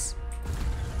starts.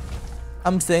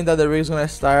 I'm saying that the rig's gonna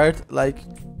start like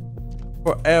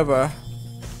forever.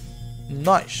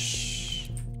 Nice.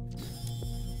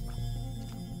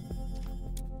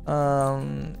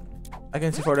 I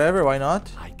can see forever, why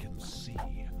not? I can see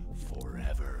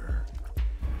forever.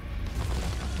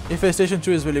 Infestation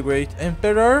 2 is really great.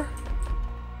 Emperor?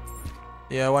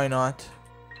 Yeah, why not?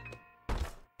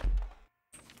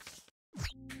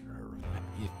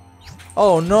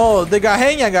 Oh no, the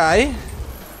Gahenya guy.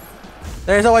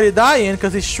 There's already dying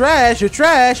because he's trash. You're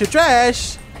trash.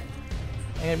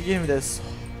 And give me this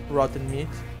rotten meat.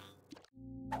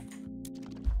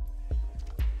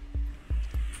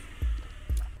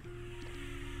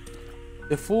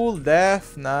 The full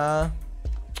death, nah.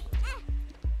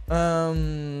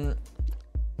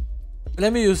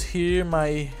 Let me use here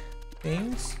my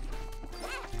things.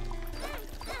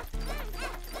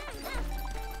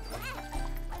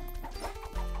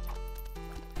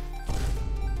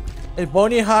 A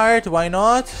bony heart, why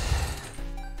not?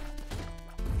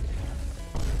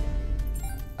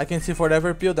 I can see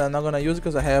forever pill that I'm not gonna use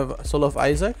because I have Soul of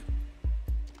Isaac.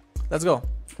 Let's go.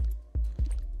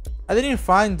 I didn't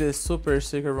find this super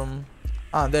secret room.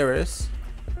 Ah, there it is.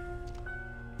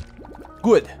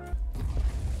 Good.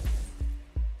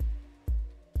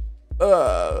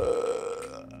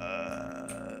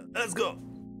 Let's go.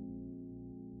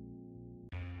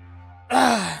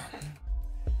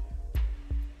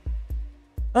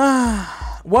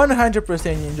 100%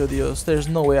 Ninja Dios. There's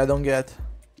no way I don't get.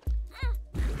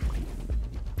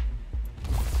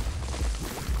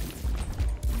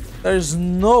 There's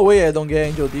no way I don't get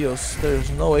Angel Dios. There's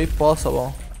no way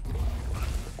possible.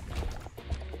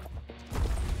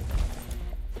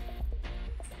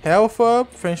 Health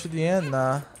up, French to the end,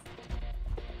 nah.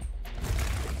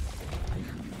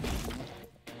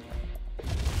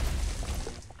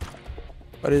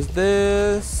 What is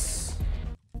this?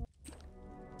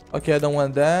 Okay, I don't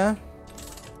want that.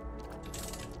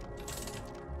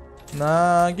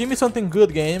 Nah, give me something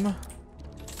good, game.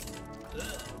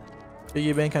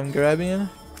 Piggy bank I'm grabbing.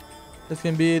 This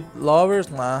can be lovers,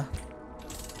 nah.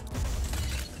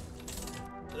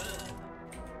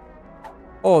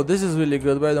 Oh, this is really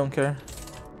good, but I don't care.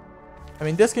 I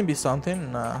mean, this can be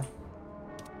something, nah.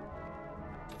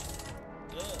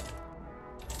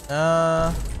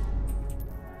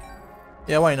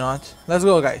 Yeah, why not? Let's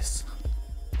go, guys.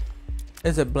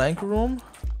 It's a blank room.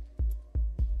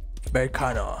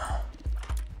 Bercano.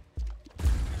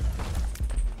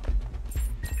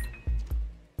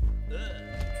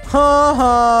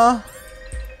 Haha.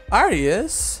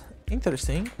 Arius.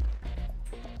 Interesting.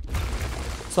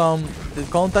 Some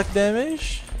contact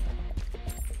damage.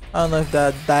 I don't know if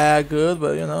that's that good,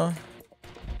 but you know.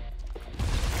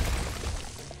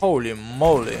 Holy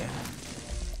moly.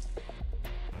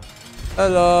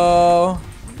 Hello.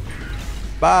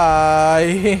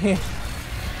 Bye.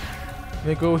 Let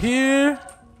me go here.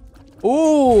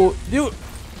 Ooh, do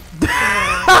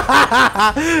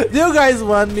you guys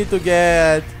want me to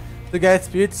get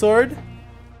Spirit Sword?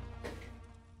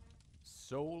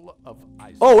 Soul of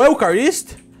Isaac. Oh,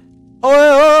 Eucharist.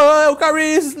 Oh,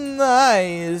 Eucharist,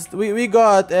 nice. We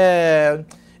got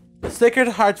Sacred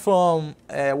Heart from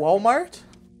Walmart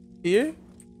here.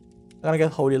 I'm gonna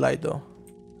get Holy Light though.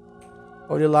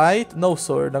 Holy Light, no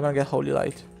sword. I'm gonna get Holy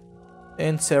Light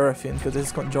and Seraphim because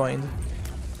it's conjoined.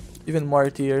 Even more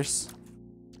tears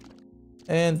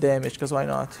and damage because why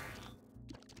not?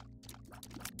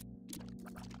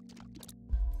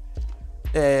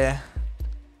 Yeah.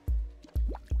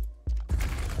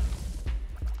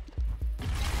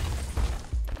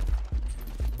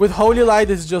 With Holy Light,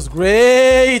 it's just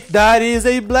great. That is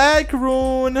a black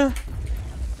rune.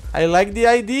 I like the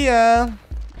idea.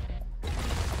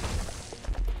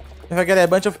 If I get a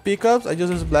bunch of pickups, I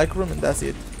just use black rune and that's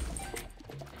it.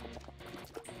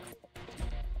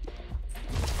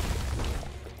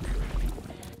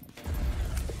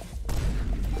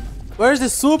 Where's the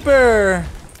super?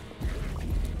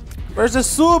 Where's the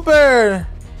super?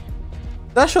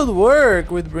 That should work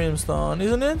with Brimstone,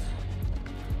 isn't it?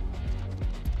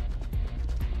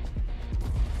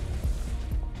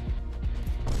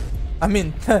 I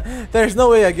mean, there's no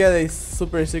way I get a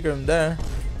super secret in there.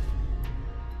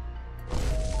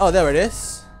 Oh, there it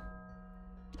is.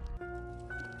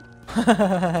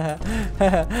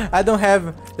 I don't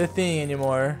have the thing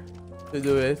anymore to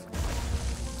do it.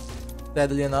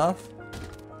 Sadly enough.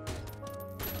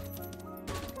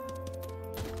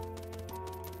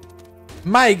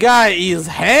 My guy is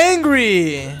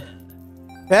hangry.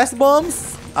 Fast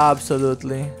bombs?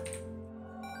 Absolutely.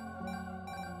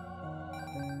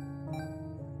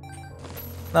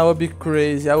 That would be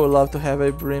crazy. I would love to have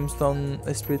a Brimstone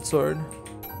Spirit Sword.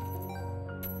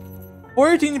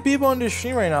 14 people on the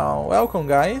stream right now. Welcome,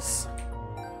 guys.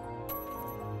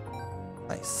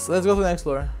 Nice. Let's go to the next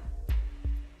floor.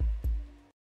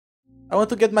 I want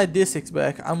to get my D6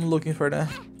 back. I'm looking for that.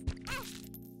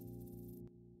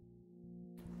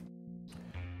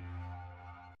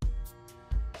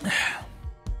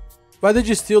 Why did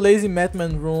you steal Lazy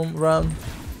Madman room run?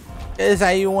 Cause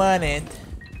I want it.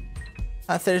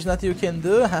 There's nothing you can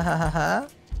do.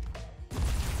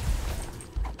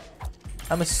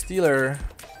 I'm a stealer.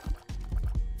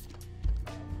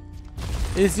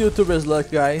 It's YouTuber's luck,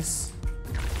 guys.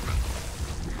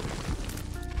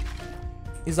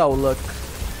 It's our luck.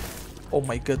 Oh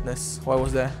my goodness, what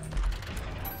was that?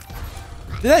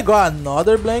 Did I got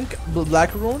another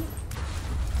black rune?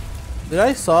 Did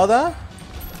I saw that?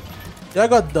 Did I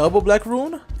got double black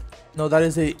rune? No, that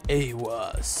is a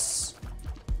AWAS.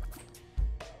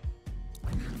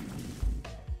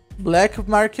 Black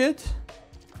market.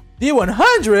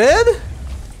 D100?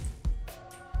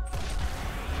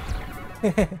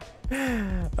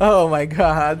 Oh my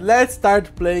god. Let's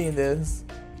start playing this.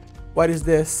 What is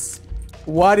this?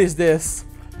 What is this?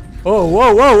 Oh,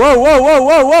 whoa, whoa, whoa, whoa, whoa,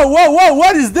 whoa, whoa, whoa, whoa,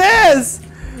 what is this?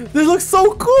 This looks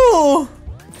so cool.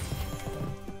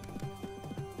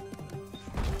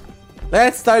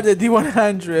 Let's start the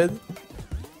D100.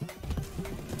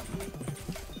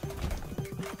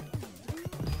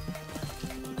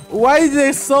 Why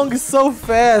this song is so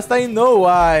fast? I know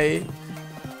why.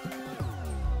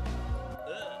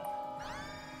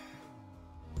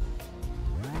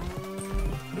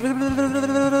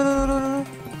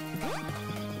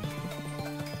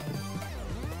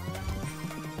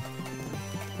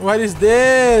 What is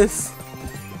this?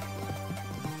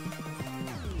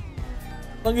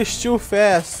 Song is too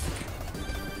fast.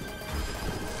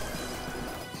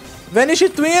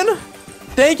 Vanishing Twin?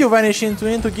 Thank you, Vanishing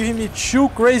Twin, to giving me 2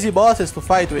 crazy bosses to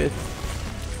fight with.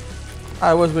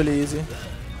 Ah, it was really easy.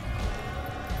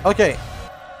 Okay.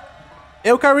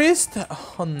 Eucharist.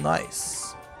 Oh,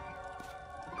 nice.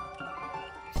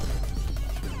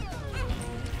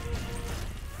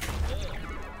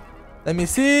 Let me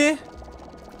see.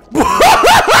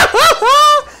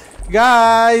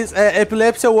 Guys,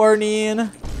 epilepsy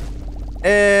warning.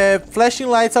 Flashing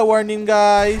lights are warning,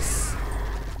 guys.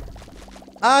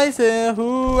 I say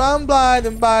who I'm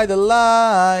blinded by the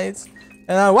lights,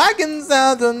 and I'm walking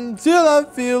south until I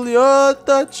feel your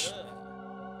touch.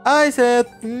 I said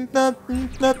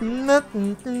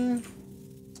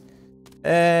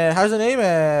how's the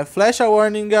name? Flash a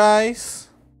warning, guys.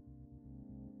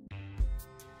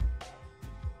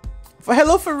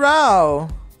 Hello, Farrell.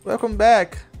 Welcome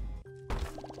back.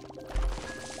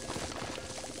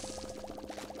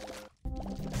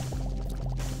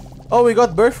 Oh, we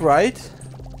got Birthright.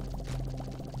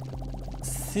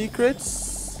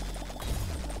 Secrets.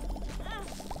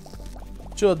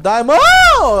 Should diamond.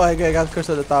 Oh! I got Curse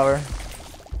of the Tower.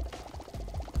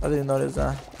 I didn't notice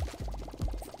that.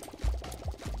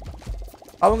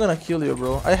 I'm gonna kill you,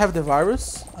 bro. I have the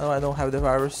virus. Oh, I don't have the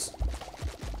virus.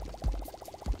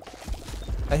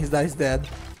 And his guy's dead.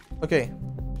 Okay.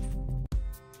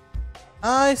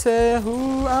 I say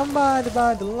who I'm by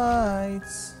the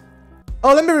lights.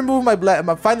 Oh, let me remove my black.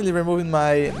 I'm finally removing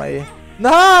my.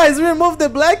 Nice! We removed the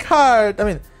black heart. I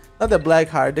mean, not the black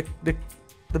heart.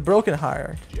 The broken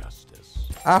heart. Justice.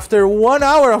 After 1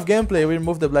 hour of gameplay, we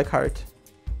removed the black heart.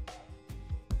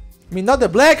 I mean, not the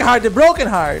black heart, the broken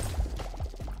heart.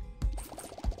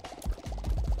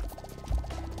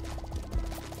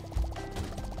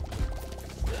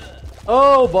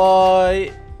 Oh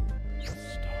boy.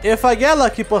 If I get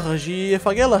lucky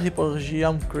Porgy,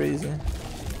 I'm crazy.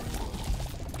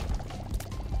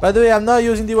 By the way, I'm not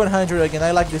using D100 again. I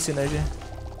like this synergy.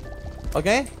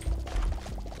 Okay?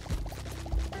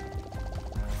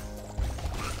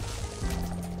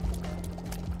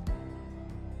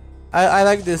 I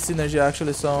like this synergy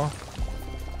actually, so.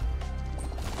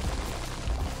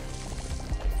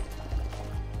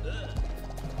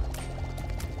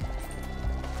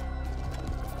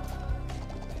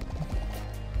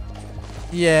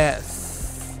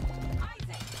 Yes.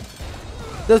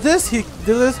 Does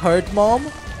this hurt,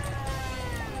 Mom?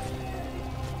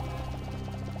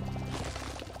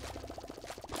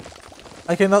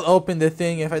 I cannot open the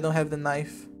thing if I don't have the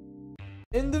knife.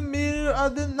 In the middle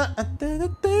of the night.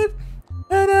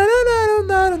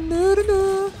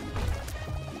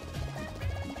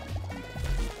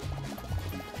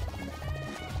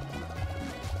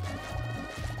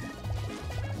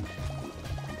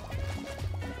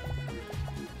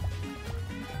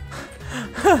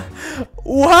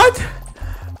 What?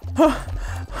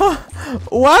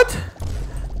 What?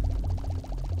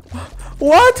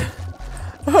 What?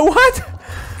 What?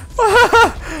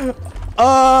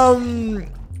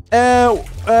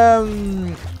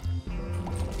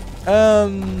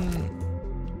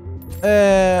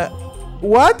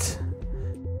 What?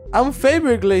 I'm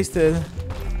Faber glazed. A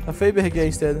Faber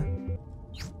glazed.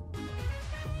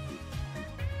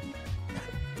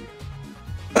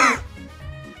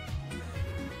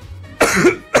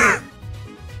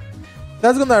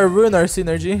 That's gonna ruin our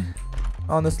synergy,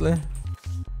 honestly.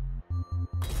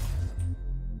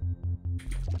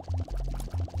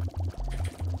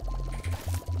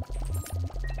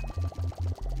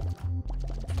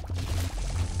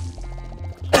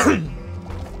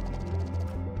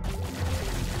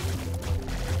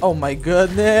 Oh my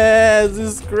goodness,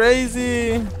 this is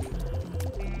crazy.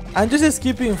 I'm just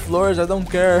skipping floors, I don't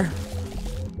care.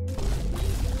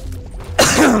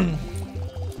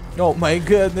 Oh my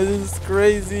goodness, this is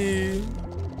crazy.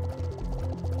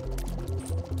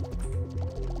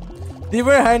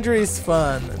 D100 is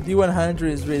fun. D100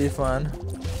 is really fun.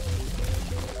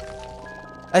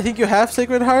 I think you have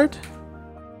Sacred Heart.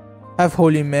 Have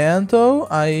Holy Mantle.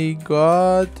 I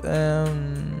got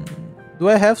do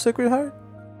I have Sacred Heart?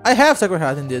 I have Sacred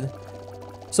Heart indeed.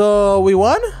 So we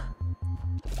won?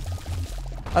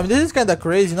 I mean, this is kinda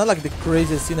crazy, not like the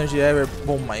craziest synergy ever.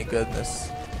 Oh my goodness.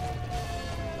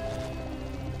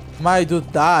 My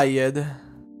dude died.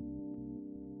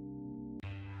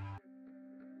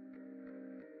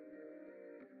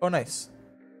 Oh nice.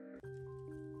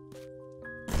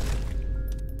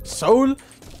 Soul?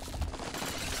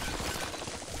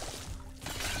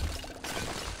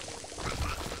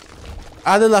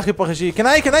 Add a Lucky Pagi. Can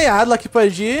I add Lucky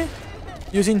Pagi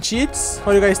using cheats?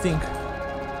 What do you guys think?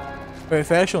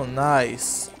 Perfection,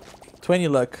 nice. 20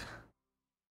 luck.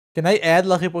 Can I add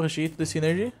Lucky Pagi to the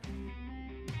synergy?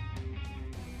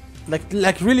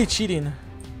 Like really cheating.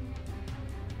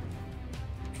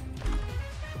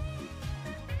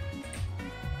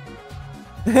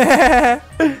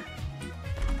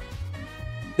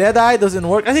 Dead Eye doesn't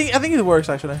work. I think it works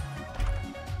actually.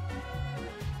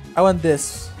 I want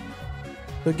this.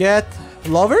 To get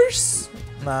lovers?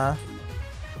 Nah.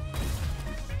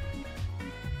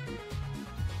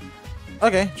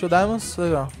 Okay, 2 diamonds.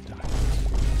 Let's go.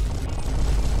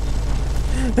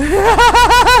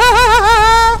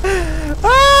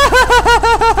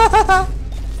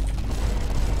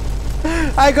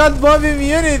 I got bomb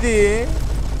immunity.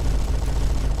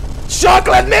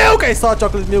 Chocolate milk! I saw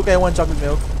chocolate milk. I want chocolate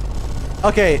milk.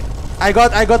 Okay, I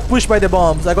got pushed by the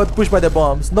bombs. I got pushed by the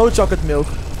bombs. No chocolate milk.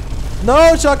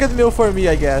 No chocolate milk for me,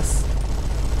 I guess.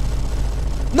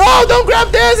 No, don't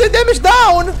grab this. It damage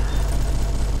down.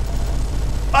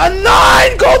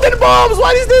 9 golden bombs.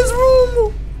 What is this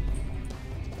room?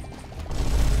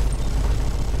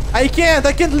 I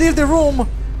can't leave the room.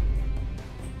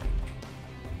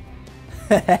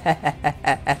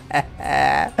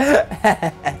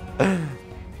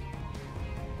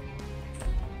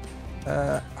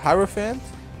 Hierophant.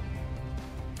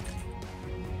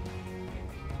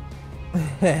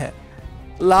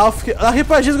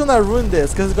 Lahipaji is gonna ruin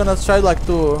this because he's gonna try like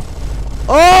to.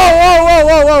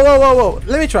 Oh!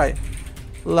 Let me try.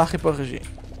 Lahipaji.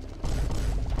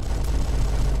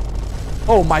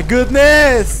 Oh my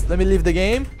goodness! Let me leave the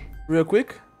game real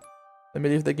quick.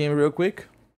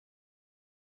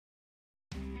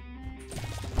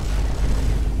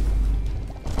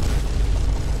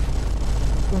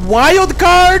 Wild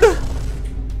card!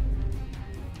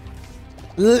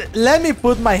 Let me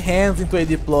put my hands into a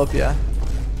diplopia.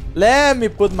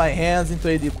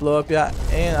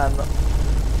 And I'm not.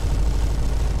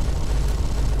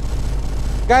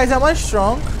 Guys, am I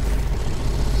strong?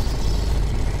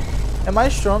 Am I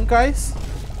strong, guys?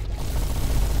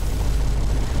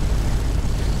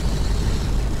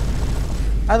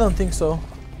 I don't think so.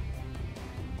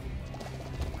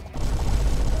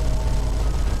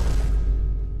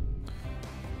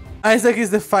 Isaac is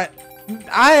the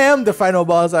I am the final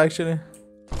boss, actually.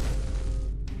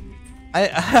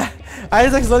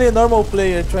 Isaac is only a normal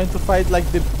player trying to fight like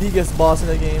the biggest boss in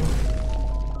the game.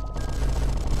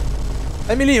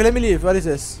 Let me leave. What is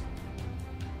this?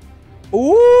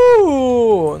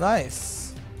 Ooh,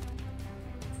 nice.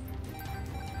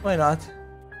 Why not?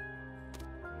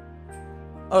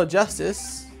 Oh,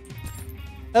 Justice.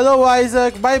 Hello,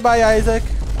 Isaac. Bye, Isaac.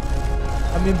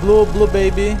 I mean, blue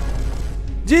baby.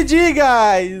 GG,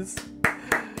 guys.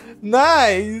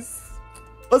 Nice.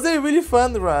 Was a really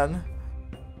fun run.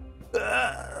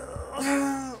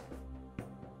 Guys,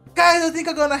 I think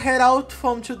I'm gonna head out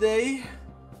from today.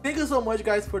 Thank you so much,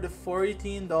 guys, for the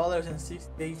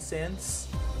 $14.68.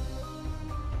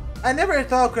 I never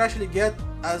thought I could actually get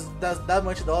that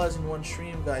much dollars in one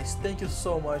stream, guys. Thank you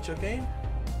so much. Okay.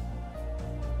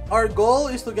 Our goal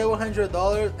is to get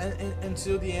 $100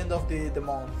 until the end of the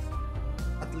month,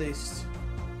 at least.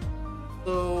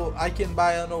 So I can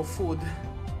buy, I don't know, food,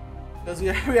 because we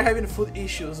are having food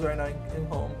issues right now in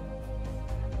home.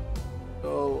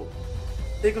 So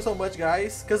thank you so much,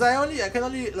 guys, because I can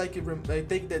only like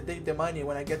take the money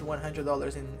when I get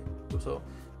 $100 in. So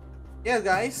yeah,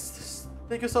 guys,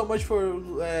 thank you so much for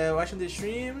watching the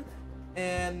stream,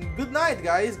 and good night,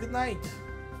 guys. Good night.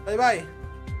 Bye bye.